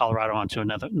leaves Colorado onto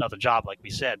another job, like we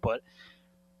said. But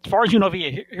as far as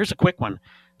UNLV, here's a quick one.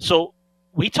 So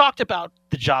we talked about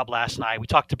the job last night. We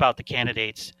talked about the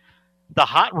candidates. The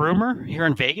hot rumor here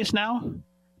in Vegas now,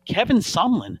 Kevin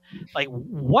Sumlin. Like,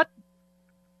 what?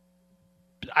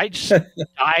 I just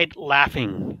died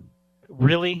laughing.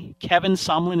 Really? Kevin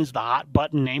Sumlin is the hot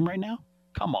button name right now?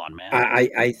 Come on, man.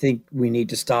 I think we need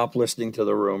to stop listening to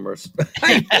the rumors.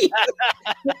 I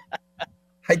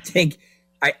think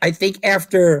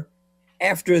after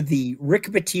the Rick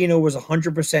Pitino was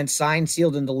 100% signed,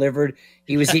 sealed, and delivered,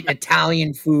 he was eating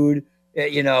Italian food,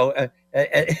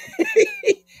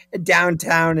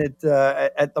 downtown at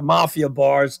the mafia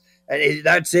bars.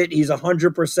 That's it. He's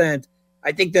 100%.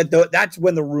 I think that's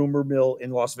when the rumor mill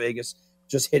in Las Vegas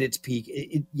just hit its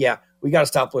peak. We got to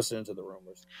stop listening to the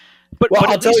rumors. But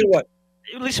I'll tell you what.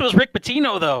 At least it was Rick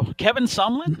Pitino, though. Kevin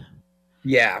Sumlin?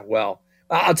 Yeah, well,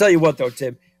 I'll tell you what, though,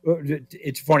 Tim.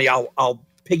 It's funny. I'll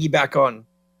piggyback on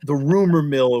the rumor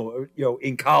mill,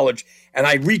 in college, and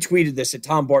I retweeted this at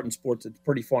Tom Barton Sports. It's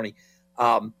pretty funny.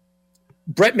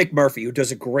 Brett McMurphy, who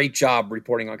does a great job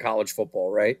reporting on college football,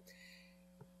 right?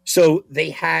 So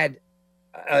they had,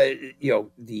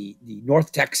 the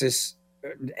North Texas,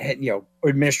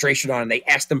 administration on, and they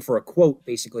asked them for a quote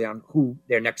basically on who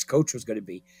their next coach was going to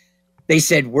be. They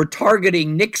said, we're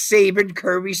targeting Nick Saban,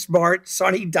 Kirby Smart,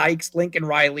 Sonny Dykes, Lincoln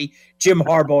Riley, Jim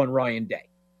Harbaugh, and Ryan Day.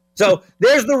 So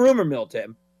there's the rumor mill,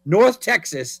 Tim. North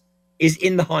Texas is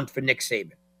in the hunt for Nick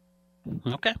Saban.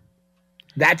 Okay.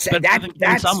 That's what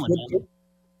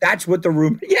the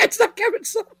rumor. Yeah, it's not Kevin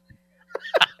Sumlin.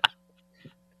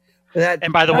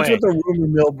 And by the way, that's what the rumor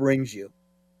mill brings you.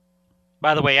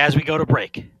 By the way, as we go to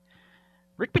break,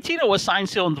 Rick Pitino was signed,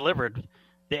 sealed, and delivered.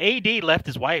 The AD left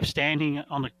his wife standing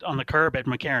on the curb at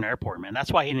McCarran Airport, man.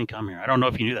 That's why he didn't come here. I don't know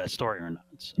if you knew that story or not.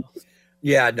 So.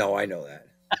 Yeah, no, I know that.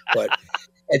 But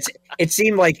it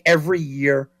seemed like every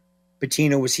year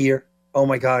Pitino was here. Oh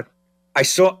my God. I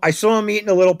saw him eating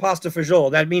a little pasta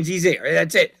fagioli. That means he's here.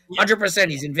 That's it. 100%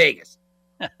 he's in Vegas.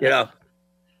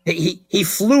 He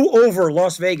flew over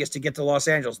Las Vegas to get to Los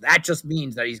Angeles. That just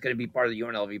means that he's going to be part of the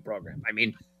UNLV program. I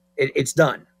mean, it's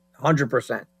done.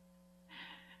 100%.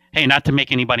 Hey, not to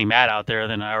make anybody mad out there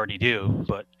than I already do,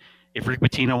 but if Rick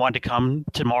Pitino wanted to come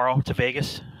tomorrow to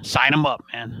Vegas, sign him up,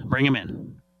 man. Bring him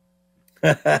in.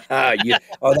 That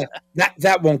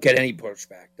won't get any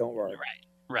pushback. Don't worry.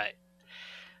 Right.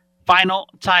 Final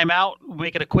timeout. We'll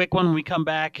make it a quick one when we come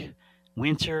back.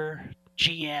 Winter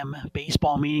GM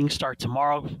baseball meetings start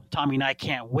tomorrow. Tommy and I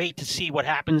can't wait to see what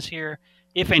happens here.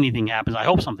 If anything happens, I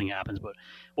hope something happens, but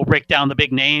we'll break down the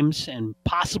big names and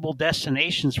possible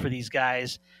destinations for these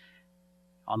guys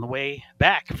on the way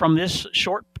back from this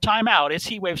short timeout. It's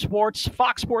Heatwave Sports,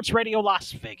 Fox Sports Radio,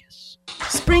 Las Vegas.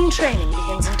 Spring training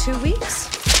begins in 2 weeks.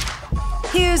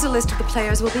 Here's a list of the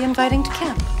players we'll be inviting to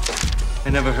camp. I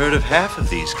never heard of half of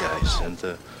these guys, and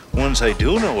the ones I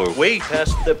do know are way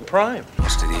past their prime.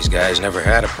 Most of these guys never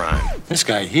had a prime. This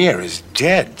guy here is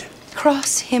dead.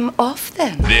 Cross him off,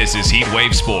 then. This is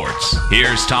Heatwave Sports.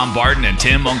 Here's Tom Barton and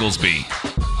Tim Unglesby.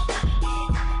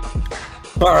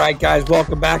 All right, guys,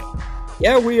 welcome back.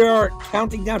 Yeah, we are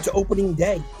counting down to opening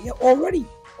day. Yeah, already.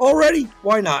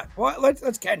 Why not?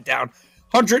 Let's count down.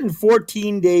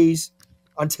 114 days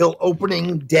until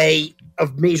opening day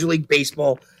of Major League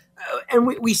Baseball. And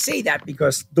we say that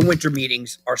because the winter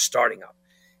meetings are starting up.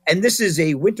 And this is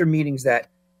a winter meetings that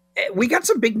we got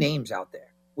some big names out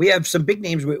there. We have some big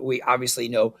names we obviously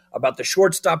know about the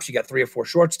shortstops. You got 3 or 4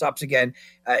 shortstops again.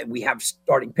 We have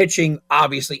starting pitching.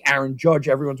 Obviously, Aaron Judge.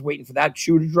 Everyone's waiting for that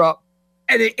shoe to drop.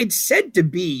 And it's said to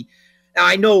be – now,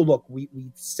 I know, look, we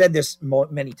said this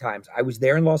many times. I was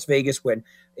there in Las Vegas when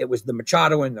it was the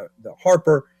Machado and the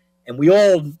Harper, and we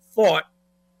all thought,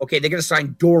 okay, they're going to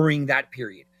sign during that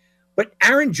period. But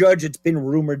Aaron Judge, it's been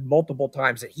rumored multiple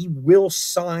times that he will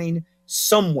sign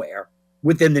somewhere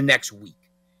within the next week.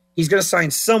 He's going to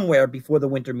sign somewhere before the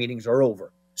winter meetings are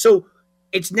over. So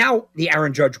it's now the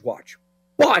Aaron Judge watch.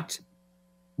 But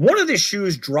one of the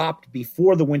shoes dropped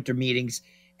before the winter meetings,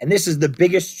 and this is the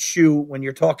biggest shoe when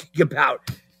you're talking about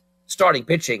starting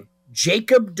pitching.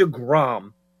 Jacob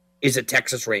deGrom is a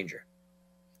Texas Ranger.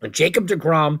 And Jacob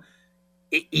deGrom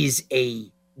is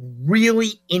a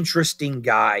really interesting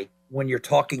guy when you're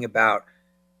talking about,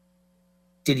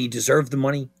 did he deserve the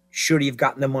money? Should he have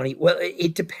gotten the money? Well,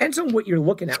 it depends on what you're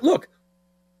looking at. Look,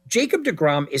 Jacob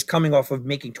deGrom is coming off of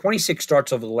making 26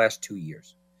 starts over the last 2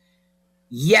 years.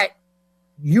 Yet,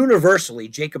 universally,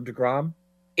 Jacob deGrom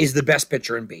is the best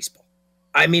pitcher in baseball.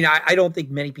 I mean, I don't think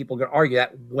many people are going to argue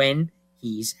that when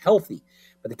he's healthy.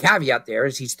 But the caveat there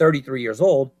is he's 33 years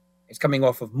old. He's coming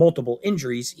off of multiple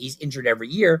injuries. He's injured every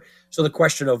year. So the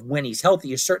question of when he's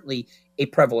healthy is certainly a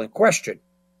prevalent question.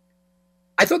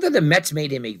 I thought that the Mets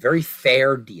made him a very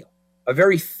fair deal, a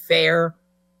very fair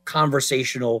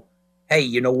conversational, hey,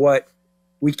 you know what?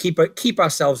 We keep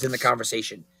ourselves in the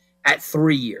conversation at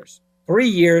 3 years. 3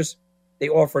 years, they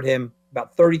offered him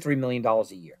about $33 million a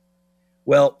year.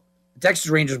 Well, the Texas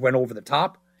Rangers went over the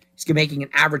top. He's making an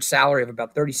average salary of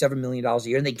about $37 million a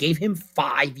year, and they gave him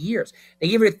 5 years. They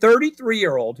gave it a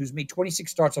 33-year-old who's made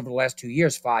 26 starts over the last 2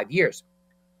 years, 5 years.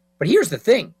 But here's the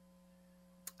thing.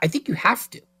 I think you have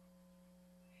to.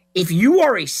 If you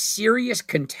are a serious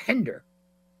contender,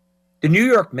 the New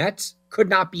York Mets could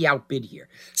not be outbid here.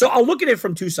 So I'll look at it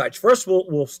from two sides. First,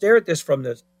 we'll stare at this from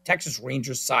the Texas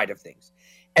Rangers side of things.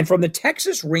 And from the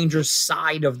Texas Rangers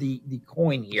side of the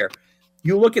coin here,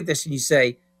 you look at this and you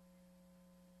say,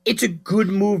 it's a good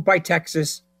move by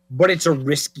Texas, but it's a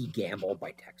risky gamble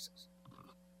by Texas.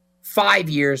 5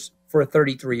 years for a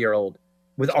 33-year-old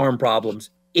with arm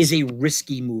problems is a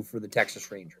risky move for the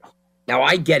Texas Rangers. Now,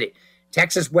 I get it.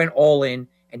 Texas went all in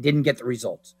and didn't get the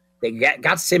results. They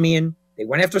got Simeon. They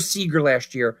went after Seager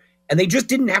last year, and they just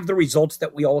didn't have the results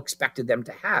that we all expected them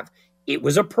to have. It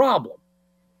was a problem.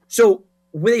 So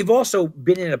they've also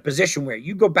been in a position where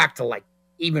you go back to like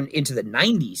even into the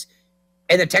 90s,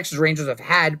 and the Texas Rangers have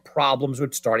had problems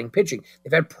with starting pitching.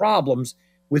 They've had problems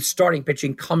with starting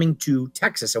pitching coming to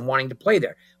Texas and wanting to play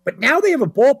there. But now they have a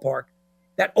ballpark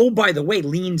that, oh, by the way,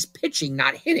 leans pitching,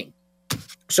 not hitting.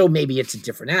 So maybe it's a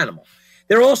different animal.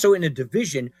 They're also in a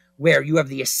division where you have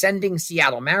the ascending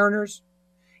Seattle Mariners.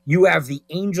 You have the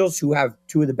Angels, who have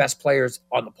two of the best players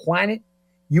on the planet.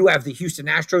 You have the Houston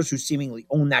Astros, who seemingly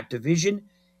own that division.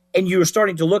 And you're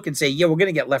starting to look and say, yeah, we're going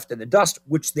to get left in the dust,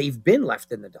 which they've been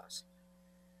left in the dust.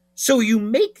 So you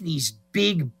make these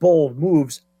big, bold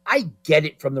moves. I get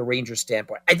it from the Rangers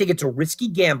standpoint. I think it's a risky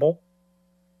gamble.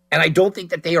 And I don't think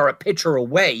that they are a pitcher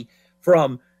away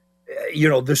from,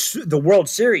 the World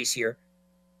Series here.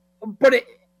 But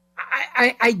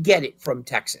I get it from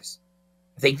Texas.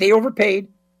 I think they overpaid.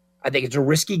 I think it's a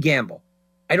risky gamble.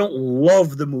 I don't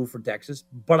love the move for Texas,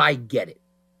 but I get it.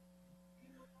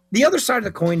 The other side of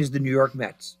the coin is the New York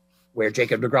Mets, where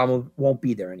Jacob deGrom won't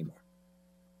be there anymore.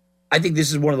 I think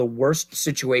this is one of the worst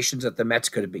situations that the Mets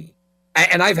could be.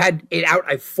 And I've had it out.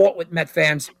 I've fought with Met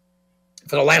fans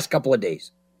for the last couple of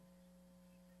days.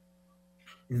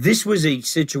 This was a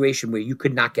situation where you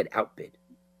could not get outbid.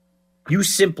 You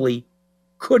simply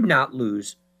could not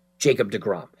lose Jacob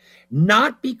deGrom.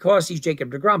 Not because he's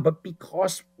Jacob deGrom, but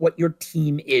because what your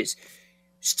team is.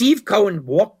 Steve Cohen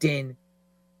walked in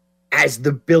as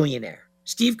the billionaire.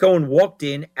 Steve Cohen walked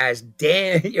in as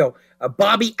a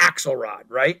Bobby Axelrod,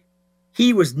 right?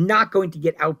 He was not going to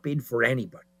get outbid for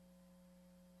anybody.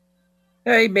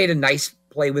 He made a nice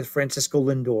play with Francisco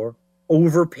Lindor,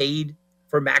 overpaid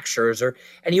for Max Scherzer,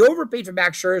 and he overpaid for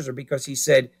Max Scherzer because he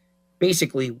said,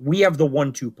 basically, we have the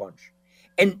 1-2 punch.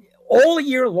 And all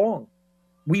year long,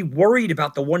 we worried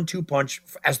about the 1-2 punch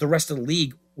as the rest of the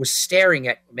league was staring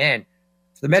at, man,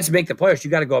 for the Mets to make the playoffs,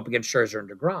 you got to go up against Scherzer and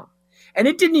deGrom. And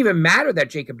it didn't even matter that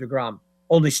Jacob deGrom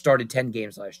only started 10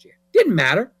 games last year. Didn't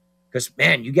matter because,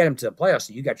 man, you get him to the playoffs,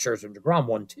 so you got Scherzer and deGrom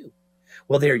 1-2.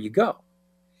 Well, there you go.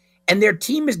 And their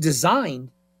team is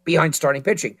designed behind starting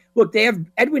pitching. Look, they have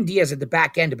Edwin Diaz at the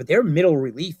back end, but their middle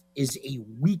relief is a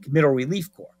weak middle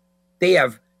relief core. They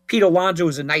have Pete Alonso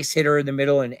is a nice hitter in the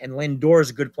middle, and Lindor is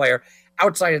a good player.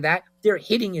 Outside of that, their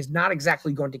hitting is not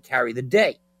exactly going to carry the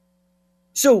day.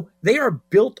 So they are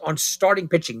built on starting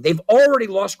pitching. They've already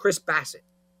lost Chris Bassett.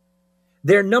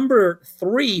 Their number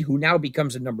 3, who now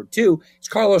becomes a number 2, is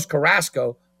Carlos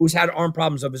Carrasco, who's had arm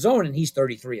problems of his own, and he's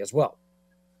 33 as well.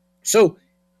 So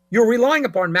you're relying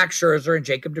upon Max Scherzer and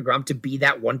Jacob deGrom to be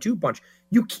that 1-2 punch.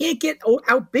 You can't get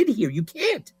outbid here. You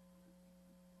can't.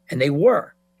 And they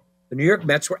were. The New York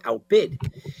Mets were outbid.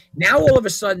 Now, all of a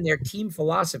sudden, their team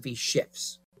philosophy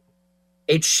shifts.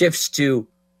 It shifts to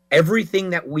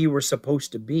everything that we were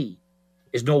supposed to be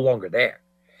is no longer there.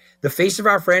 The face of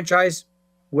our franchise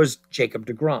was Jacob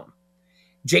deGrom.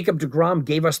 Jacob deGrom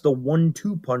gave us the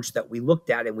 1-2 punch that we looked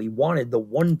at, and we wanted the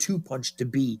 1-2 punch to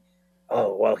be,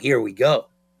 oh, well, here we go.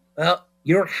 Well,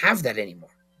 you don't have that anymore.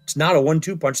 It's not a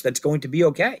 1-2 punch that's going to be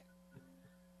okay.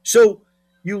 So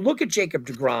you look at Jacob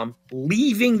deGrom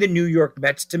leaving the New York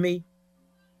Mets, to me,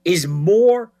 is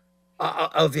more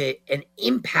of an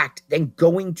impact than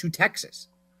going to Texas.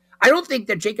 I don't think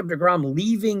that Jacob deGrom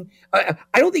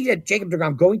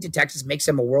going to Texas makes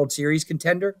him a World Series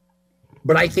contender,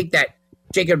 but I think that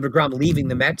Jacob deGrom leaving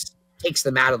the Mets takes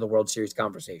them out of the World Series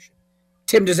conversation.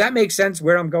 Tim, does that make sense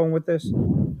where I'm going with this?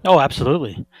 Oh,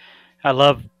 absolutely. I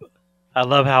love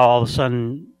how all of a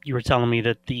sudden you were telling me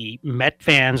that the Met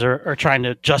fans are trying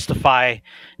to justify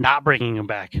not bringing him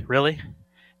back. Really?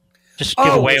 Just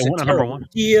give away a number one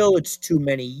deal. It's too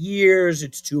many years.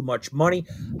 It's too much money.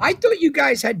 I thought you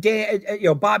guys had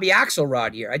Bobby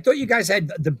Axelrod here. I thought you guys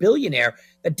had the billionaire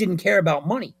that didn't care about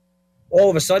money. All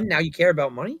of a sudden, now you care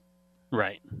about money?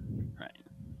 Right.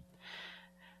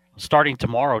 Starting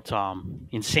tomorrow, Tom,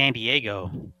 in San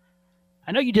Diego.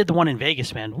 I know you did the one in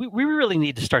Vegas, man. We really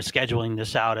need to start scheduling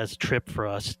this out as a trip for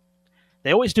us.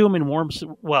 They always do them in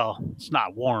it's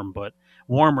not warm, but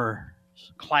warmer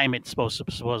climate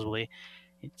supposedly.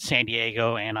 San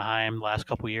Diego, Anaheim, last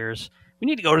couple years. We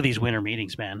need to go to these winter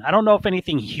meetings, man. I don't know if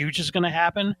anything huge is going to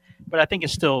happen, but I think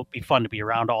it'd still be fun to be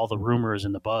around all the rumors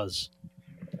and the buzz.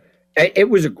 It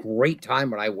was a great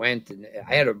time when I went, and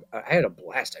I had a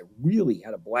blast. I really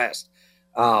had a blast.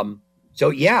 So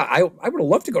yeah, I would have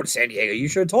loved to go to San Diego. You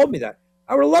should have told me that.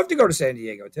 I would have loved to go to San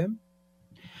Diego, Tim.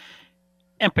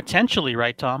 And potentially,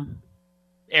 right, Tom,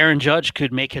 Aaron Judge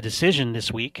could make a decision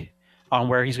this week on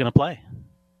where he's going to play.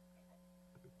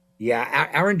 Yeah,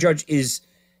 Aaron Judge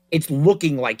it's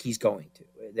looking like he's going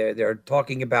to. They're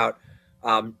talking about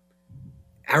Aaron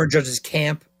Judge's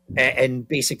camp. And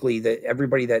basically,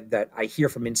 everybody that I hear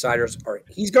from insiders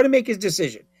he's going to make his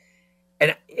decision.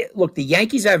 And look, the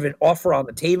Yankees have an offer on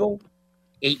the table,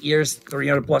 8 years,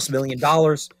 $300+ million.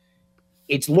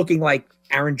 It's looking like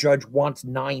Aaron Judge wants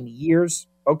 9 years.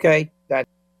 Okay,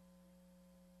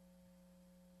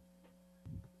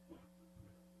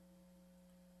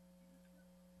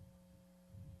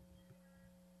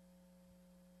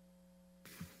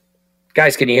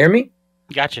 guys, can you hear me?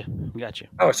 Gotcha.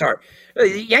 Oh, sorry.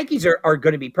 The Yankees are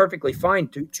going to be perfectly fine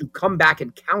to come back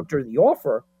and counter the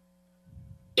offer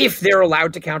if they're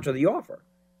allowed to counter the offer.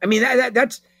 I mean,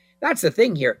 that's the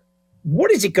thing here.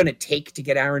 What is it going to take to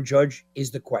get Aaron Judge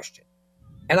is the question.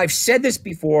 And I've said this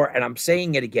before, and I'm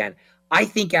saying it again. I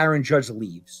think Aaron Judge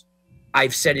leaves.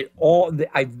 I've said it all.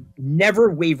 I've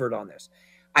never wavered on this.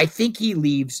 I think he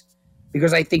leaves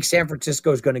because I think San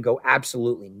Francisco is going to go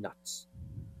absolutely nuts.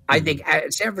 I think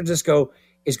San Francisco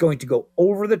is going to go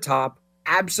over the top,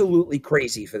 absolutely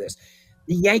crazy for this.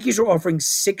 The Yankees are offering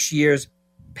 6 years,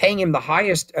 paying him the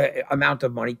highest amount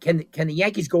of money. Can the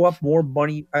Yankees go up more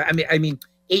money? I mean,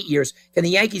 8 years. Can the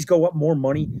Yankees go up more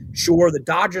money? Sure. The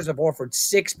Dodgers have offered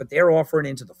 6, but they're offering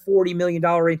into the $40 million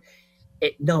range.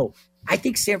 No. I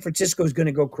think San Francisco is going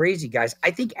to go crazy, guys.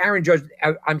 I think Aaron Judge,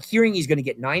 I'm hearing he's going to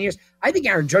get 9 years. I think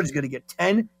Aaron Judge is going to get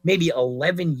 10, maybe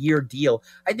 11-year deal.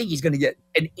 I think he's going to get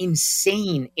an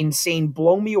insane,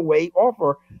 blow me away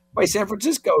offer by San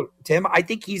Francisco, Tim. I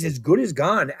think he's as good as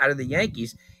gone out of the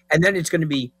Yankees. And then it's going to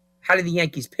be, how do the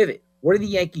Yankees pivot? What do the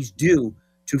Yankees do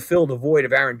to fill the void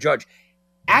of Aaron Judge?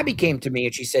 Abby came to me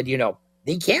and she said,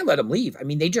 they can't let him leave. I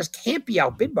mean, they just can't be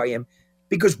outbid by him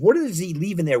because what does he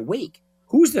leave in their wake?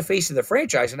 Who's the face of the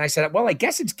franchise? And I said, well, I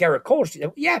guess it's Garrett Cole. She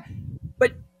said, yeah,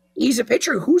 but he's a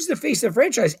pitcher. Who's the face of the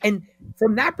franchise? And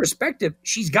from that perspective,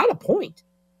 she's got a point.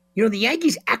 The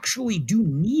Yankees actually do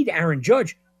need Aaron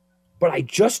Judge, but I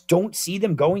just don't see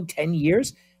them going 10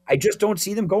 years. I just don't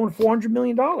see them going $400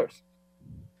 million.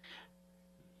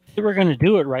 If they were going to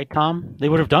do it, right, Tom, they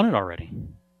would have done it already.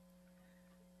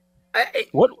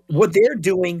 What they're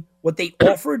doing, what they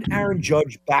offered Aaron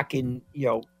Judge back in,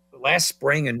 last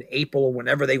spring and April or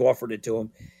whenever they offered it to him,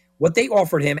 what they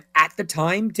offered him at the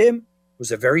time, Tim,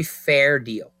 was a very fair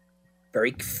deal,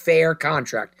 very fair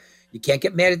contract. You can't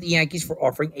get mad at the Yankees for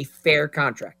offering a fair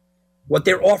contract. What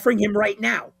they're offering him right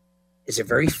now is a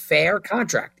very fair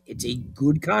contract. It's a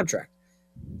good contract.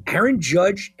 Aaron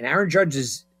Judge and Aaron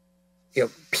Judge's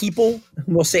people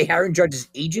will say Aaron Judge's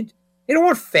agent, they don't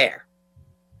want fair.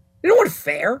 They don't want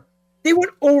fair. They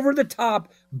want over the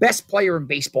top best player in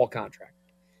baseball contract.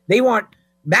 They want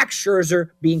Max Scherzer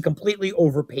being completely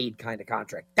overpaid kind of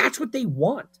contract. That's what they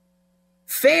want.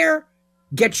 Fair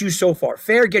gets you so far.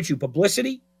 Fair gets you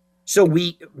publicity. So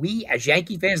we as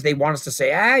Yankee fans, they want us to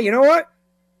say, you know what?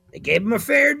 They gave him a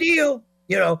fair deal.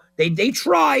 They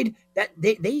tried that.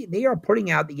 They are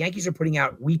putting out, the Yankees are putting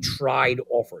out, we tried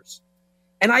offers.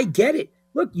 And I get it.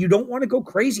 Look, you don't want to go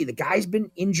crazy. The guy's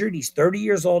been injured. He's 30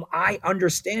 years old. I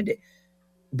understand it.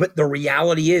 But the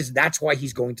reality is that's why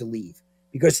he's going to leave,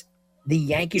 because the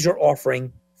Yankees are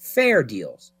offering fair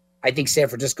deals. I think San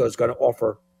Francisco is going to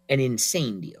offer an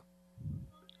insane deal.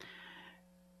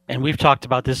 And we've talked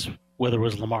about this, whether it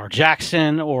was Lamar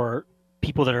Jackson or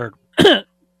people that are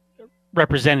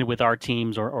represented with our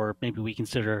teams, or maybe we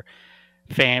consider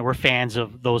we're fans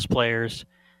of those players.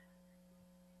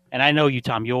 And I know you,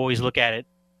 Tom, you always look at it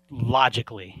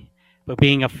logically, but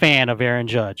being a fan of Aaron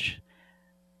Judge,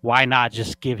 why not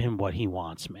just give him what he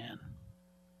wants, man?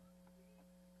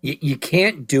 You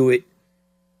can't do it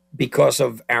because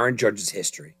of Aaron Judge's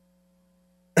history.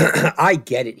 I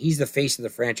get it. He's the face of the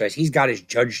franchise. He's got his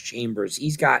Judge Chambers.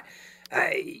 He's got,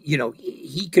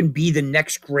 he can be the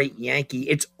next great Yankee.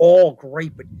 It's all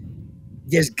great, but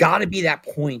there's got to be that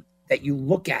point that you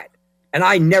look at. And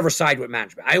I never side with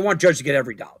management. I want Judge to get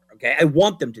every dollar. Okay, I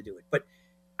want them to do it. But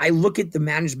I look at the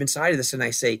management side of this and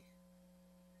I say,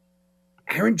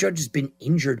 Aaron Judge has been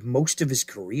injured most of his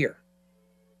career.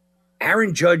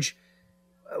 Aaron Judge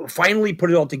finally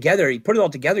put it all together. He put it all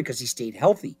together because he stayed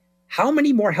healthy. How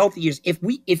many more healthy years? If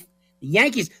the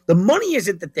Yankees, the money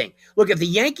isn't the thing. Look, if the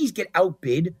Yankees get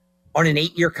outbid on an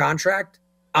 8-year contract,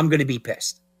 I'm going to be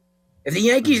pissed. If the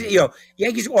Yankees,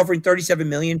 Yankees are offering $37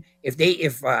 million, if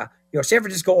San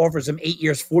Francisco offers them 8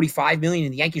 years, $45 million,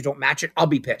 and the Yankees don't match it, I'll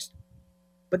be pissed.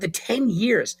 But the 10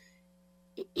 years,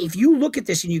 if you look at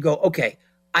this and you go, okay,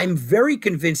 I'm very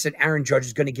convinced that Aaron Judge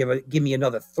is going to give me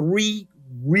another 3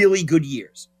 really good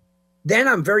years. Then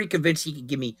I'm very convinced he can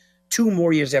give me 2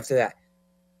 more years after that.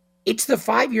 It's the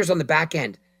 5 years on the back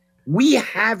end. We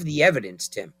have the evidence,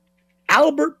 Tim.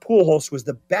 Albert Pujols was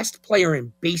the best player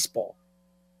in baseball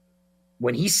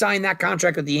when he signed that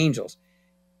contract with the Angels.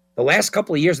 The last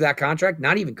couple of years of that contract,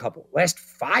 not even couple, last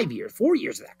 4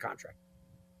 years of that contract,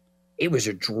 it was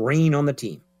a drain on the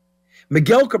team.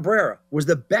 Miguel Cabrera was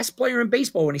the best player in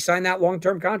baseball when he signed that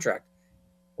long-term contract.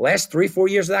 The last 3-4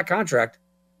 years of that contract,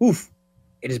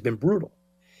 it has been brutal.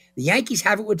 The Yankees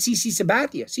have it with CeCe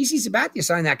Sabathia. CeCe Sabathia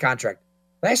signed that contract.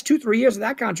 Last 2-3 years of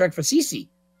that contract for CeCe,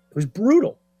 it was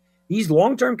brutal. These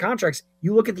long-term contracts,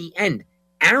 you look at the end.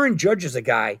 Aaron Judge is a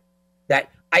guy that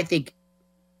I think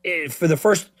for the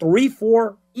first 3,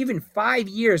 4, even 5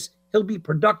 years, he'll be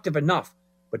productive enough.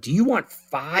 But do you want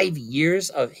 5 years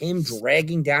of him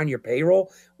dragging down your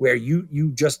payroll where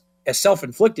you just, a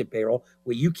self-inflicted payroll,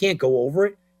 where you can't go over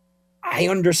it? I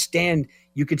understand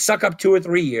you could suck up 2 or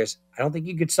 3 years. I don't think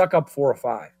you could suck up 4 or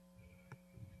 5.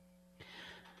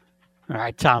 All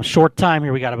right, Tom, short time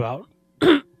here. We got about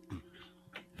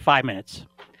 5 minutes.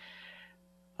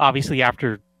 Obviously,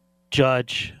 after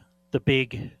Judge, the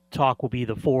big talk will be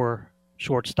the 4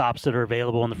 shortstops that are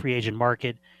available in the free agent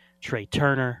market: Trey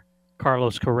Turner,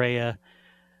 Carlos Correa,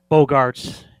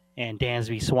 Bogarts, and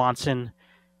Dansby Swanson.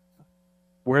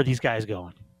 Where are these guys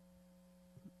going?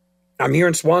 I'm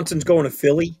hearing Swanson's going to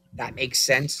Philly. That makes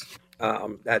sense.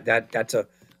 That's a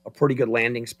pretty good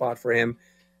landing spot for him.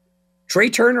 Trey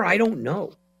Turner, I don't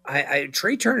know.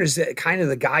 Trey Turner is kind of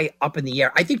the guy up in the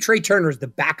air. I think Trey Turner is the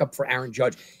backup for Aaron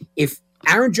Judge. If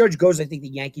Aaron Judge goes, I think the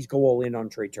Yankees go all in on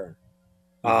Trey Turner.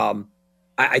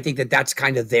 I think that's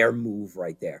kind of their move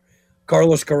right there.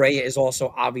 Carlos Correa is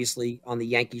also obviously on the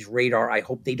Yankees' radar. I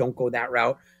hope they don't go that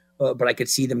route, but I could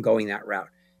see them going that route.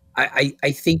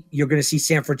 I think you're going to see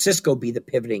San Francisco be the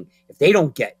pivoting. If they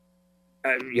don't get,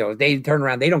 they turn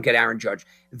around, they don't get Aaron Judge,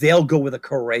 they'll go with a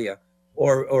Correa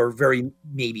or very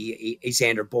maybe a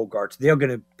Xander Bogaerts. They're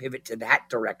going to pivot to that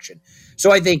direction.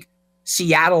 So I think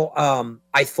Seattle,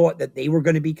 I thought that they were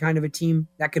going to be kind of a team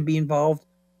that could be involved.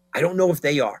 I don't know if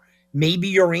they are. Maybe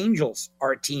your Angels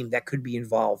are a team that could be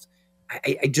involved.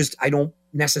 I don't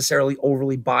necessarily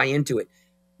overly buy into it.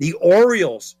 The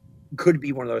Orioles could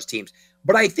be one of those teams.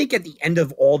 But I think at the end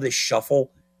of all this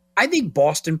shuffle, I think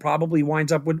Boston probably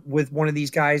winds up with one of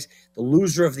these guys. The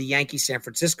loser of the Yankees-San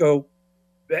Francisco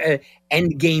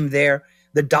end game there.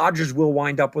 The Dodgers will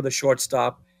wind up with a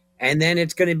shortstop. And then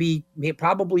it's going to be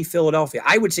probably Philadelphia.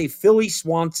 I would say Philly,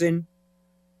 Swanson.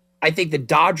 I think the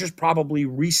Dodgers probably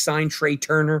re-sign Trey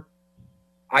Turner.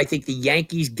 I think the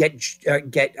Yankees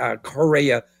get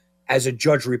Correa as a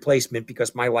Judge replacement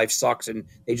because my life sucks and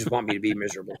they just want me to be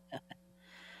miserable.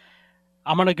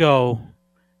 I'm going to go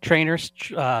Turner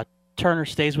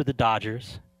stays with the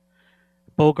Dodgers,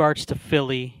 Bogarts to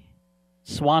Philly,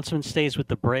 Swanson stays with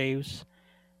the Braves,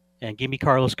 and give me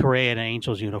Carlos Correa in an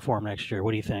Angels uniform next year.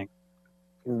 What do you think?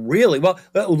 Really? Well,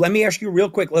 let me ask you real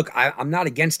quick. Look, I'm not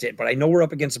against it, but I know we're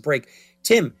up against a break.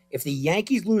 Tim, if the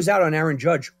Yankees lose out on Aaron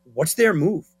Judge, what's their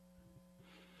move?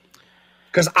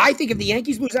 Because I think if the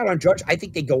Yankees lose out on Judge, I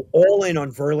think they go all in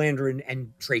on Verlander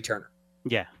and Trey Turner.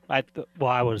 Yeah. I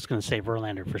was going to say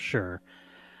Verlander for sure.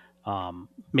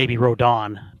 Maybe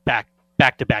Rodon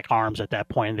back-to-back arms at that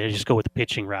point, and they just go with the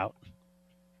pitching route.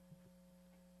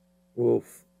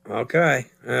 Oof. Okay.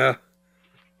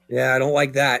 Yeah, I don't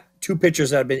like that. 2 pitchers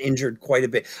that have been injured quite a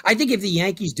bit. I think if the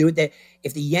Yankees do it,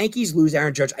 if the Yankees lose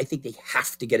Aaron Judge, I think they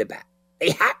have to get it back.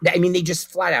 They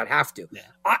just flat out have to. Yeah.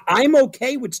 I'm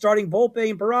okay with starting Volpe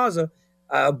and Peraza,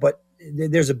 but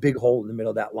there's a big hole in the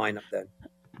middle of that lineup then.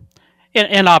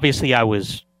 And obviously I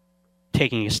was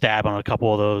taking a stab on a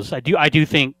couple of those. I do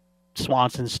think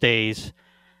Swanson stays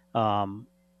in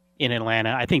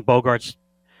Atlanta. I think Bogart's.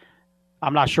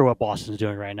 I'm not sure what Boston's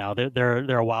doing right now.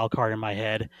 They're a wild card in my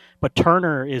head. But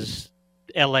Turner is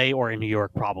L.A. or in New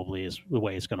York probably is the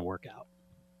way it's going to work out.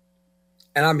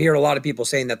 And I'm hearing a lot of people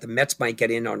saying that the Mets might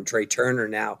get in on Trey Turner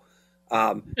now.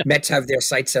 Mets have their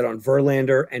sights set on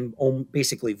Verlander and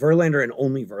basically Verlander and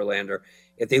only Verlander.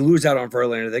 If they lose out on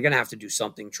Verlander, they're going to have to do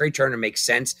something. Trey Turner makes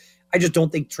sense. I just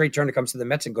don't think Trey Turner comes to the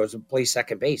Mets and goes and plays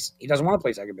second base. He doesn't want to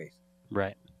play second base.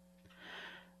 Right.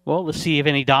 Well, let's see if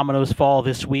any dominoes fall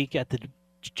this week at the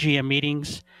GM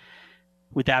meetings.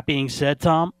 With that being said,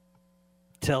 Tom,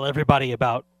 tell everybody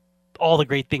about all the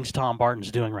great things Tom Barton's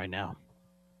doing right now.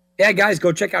 Yeah, guys,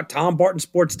 go check out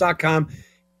TomBartonSports.com.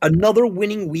 Another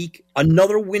winning week,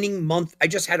 another winning month. I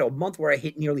just had a month where I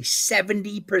hit nearly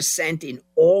 70% in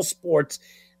all sports.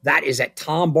 That is at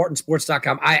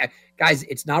TomBartonSports.com. Guys,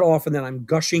 it's not often that I'm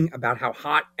gushing about how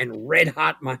hot and red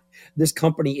hot this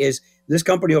company is. This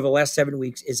company over the last 7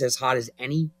 weeks is as hot as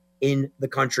any in the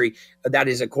country. That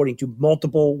is according to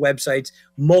multiple websites,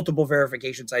 multiple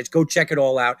verification sites. Go check it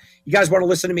all out. You guys want to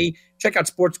listen to me? Check out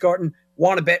Sports Garden,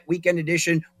 Wanna Bet Weekend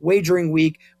Edition, Wagering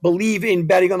Week, Believe in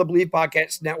Betting on the Believe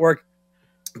Podcast Network.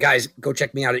 Guys, go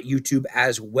check me out at YouTube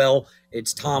as well.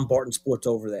 It's Tom Barton Sports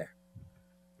over there.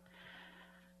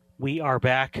 We are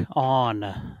back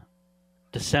on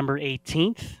December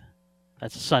 18th.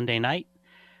 That's a Sunday night.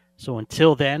 So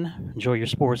until then, enjoy your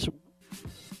sports.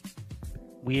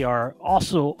 We are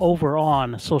also over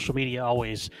on social media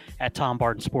always at Tom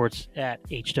Barton Sports, at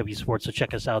HW Sports. So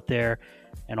check us out there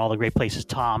and all the great places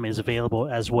Tom is available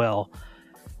as well.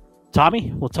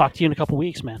 Tommy, we'll talk to you in a couple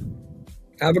weeks, man.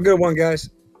 Have a good one,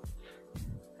 guys.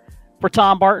 For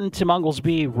Tom Barton, Tim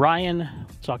Unglesby, Ryan,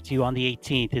 talk to you on the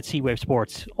 18th. It's Heatwave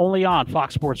Sports, only on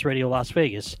Fox Sports Radio Las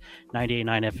Vegas,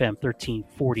 98.9 FM,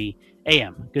 1340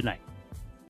 AM. Good night.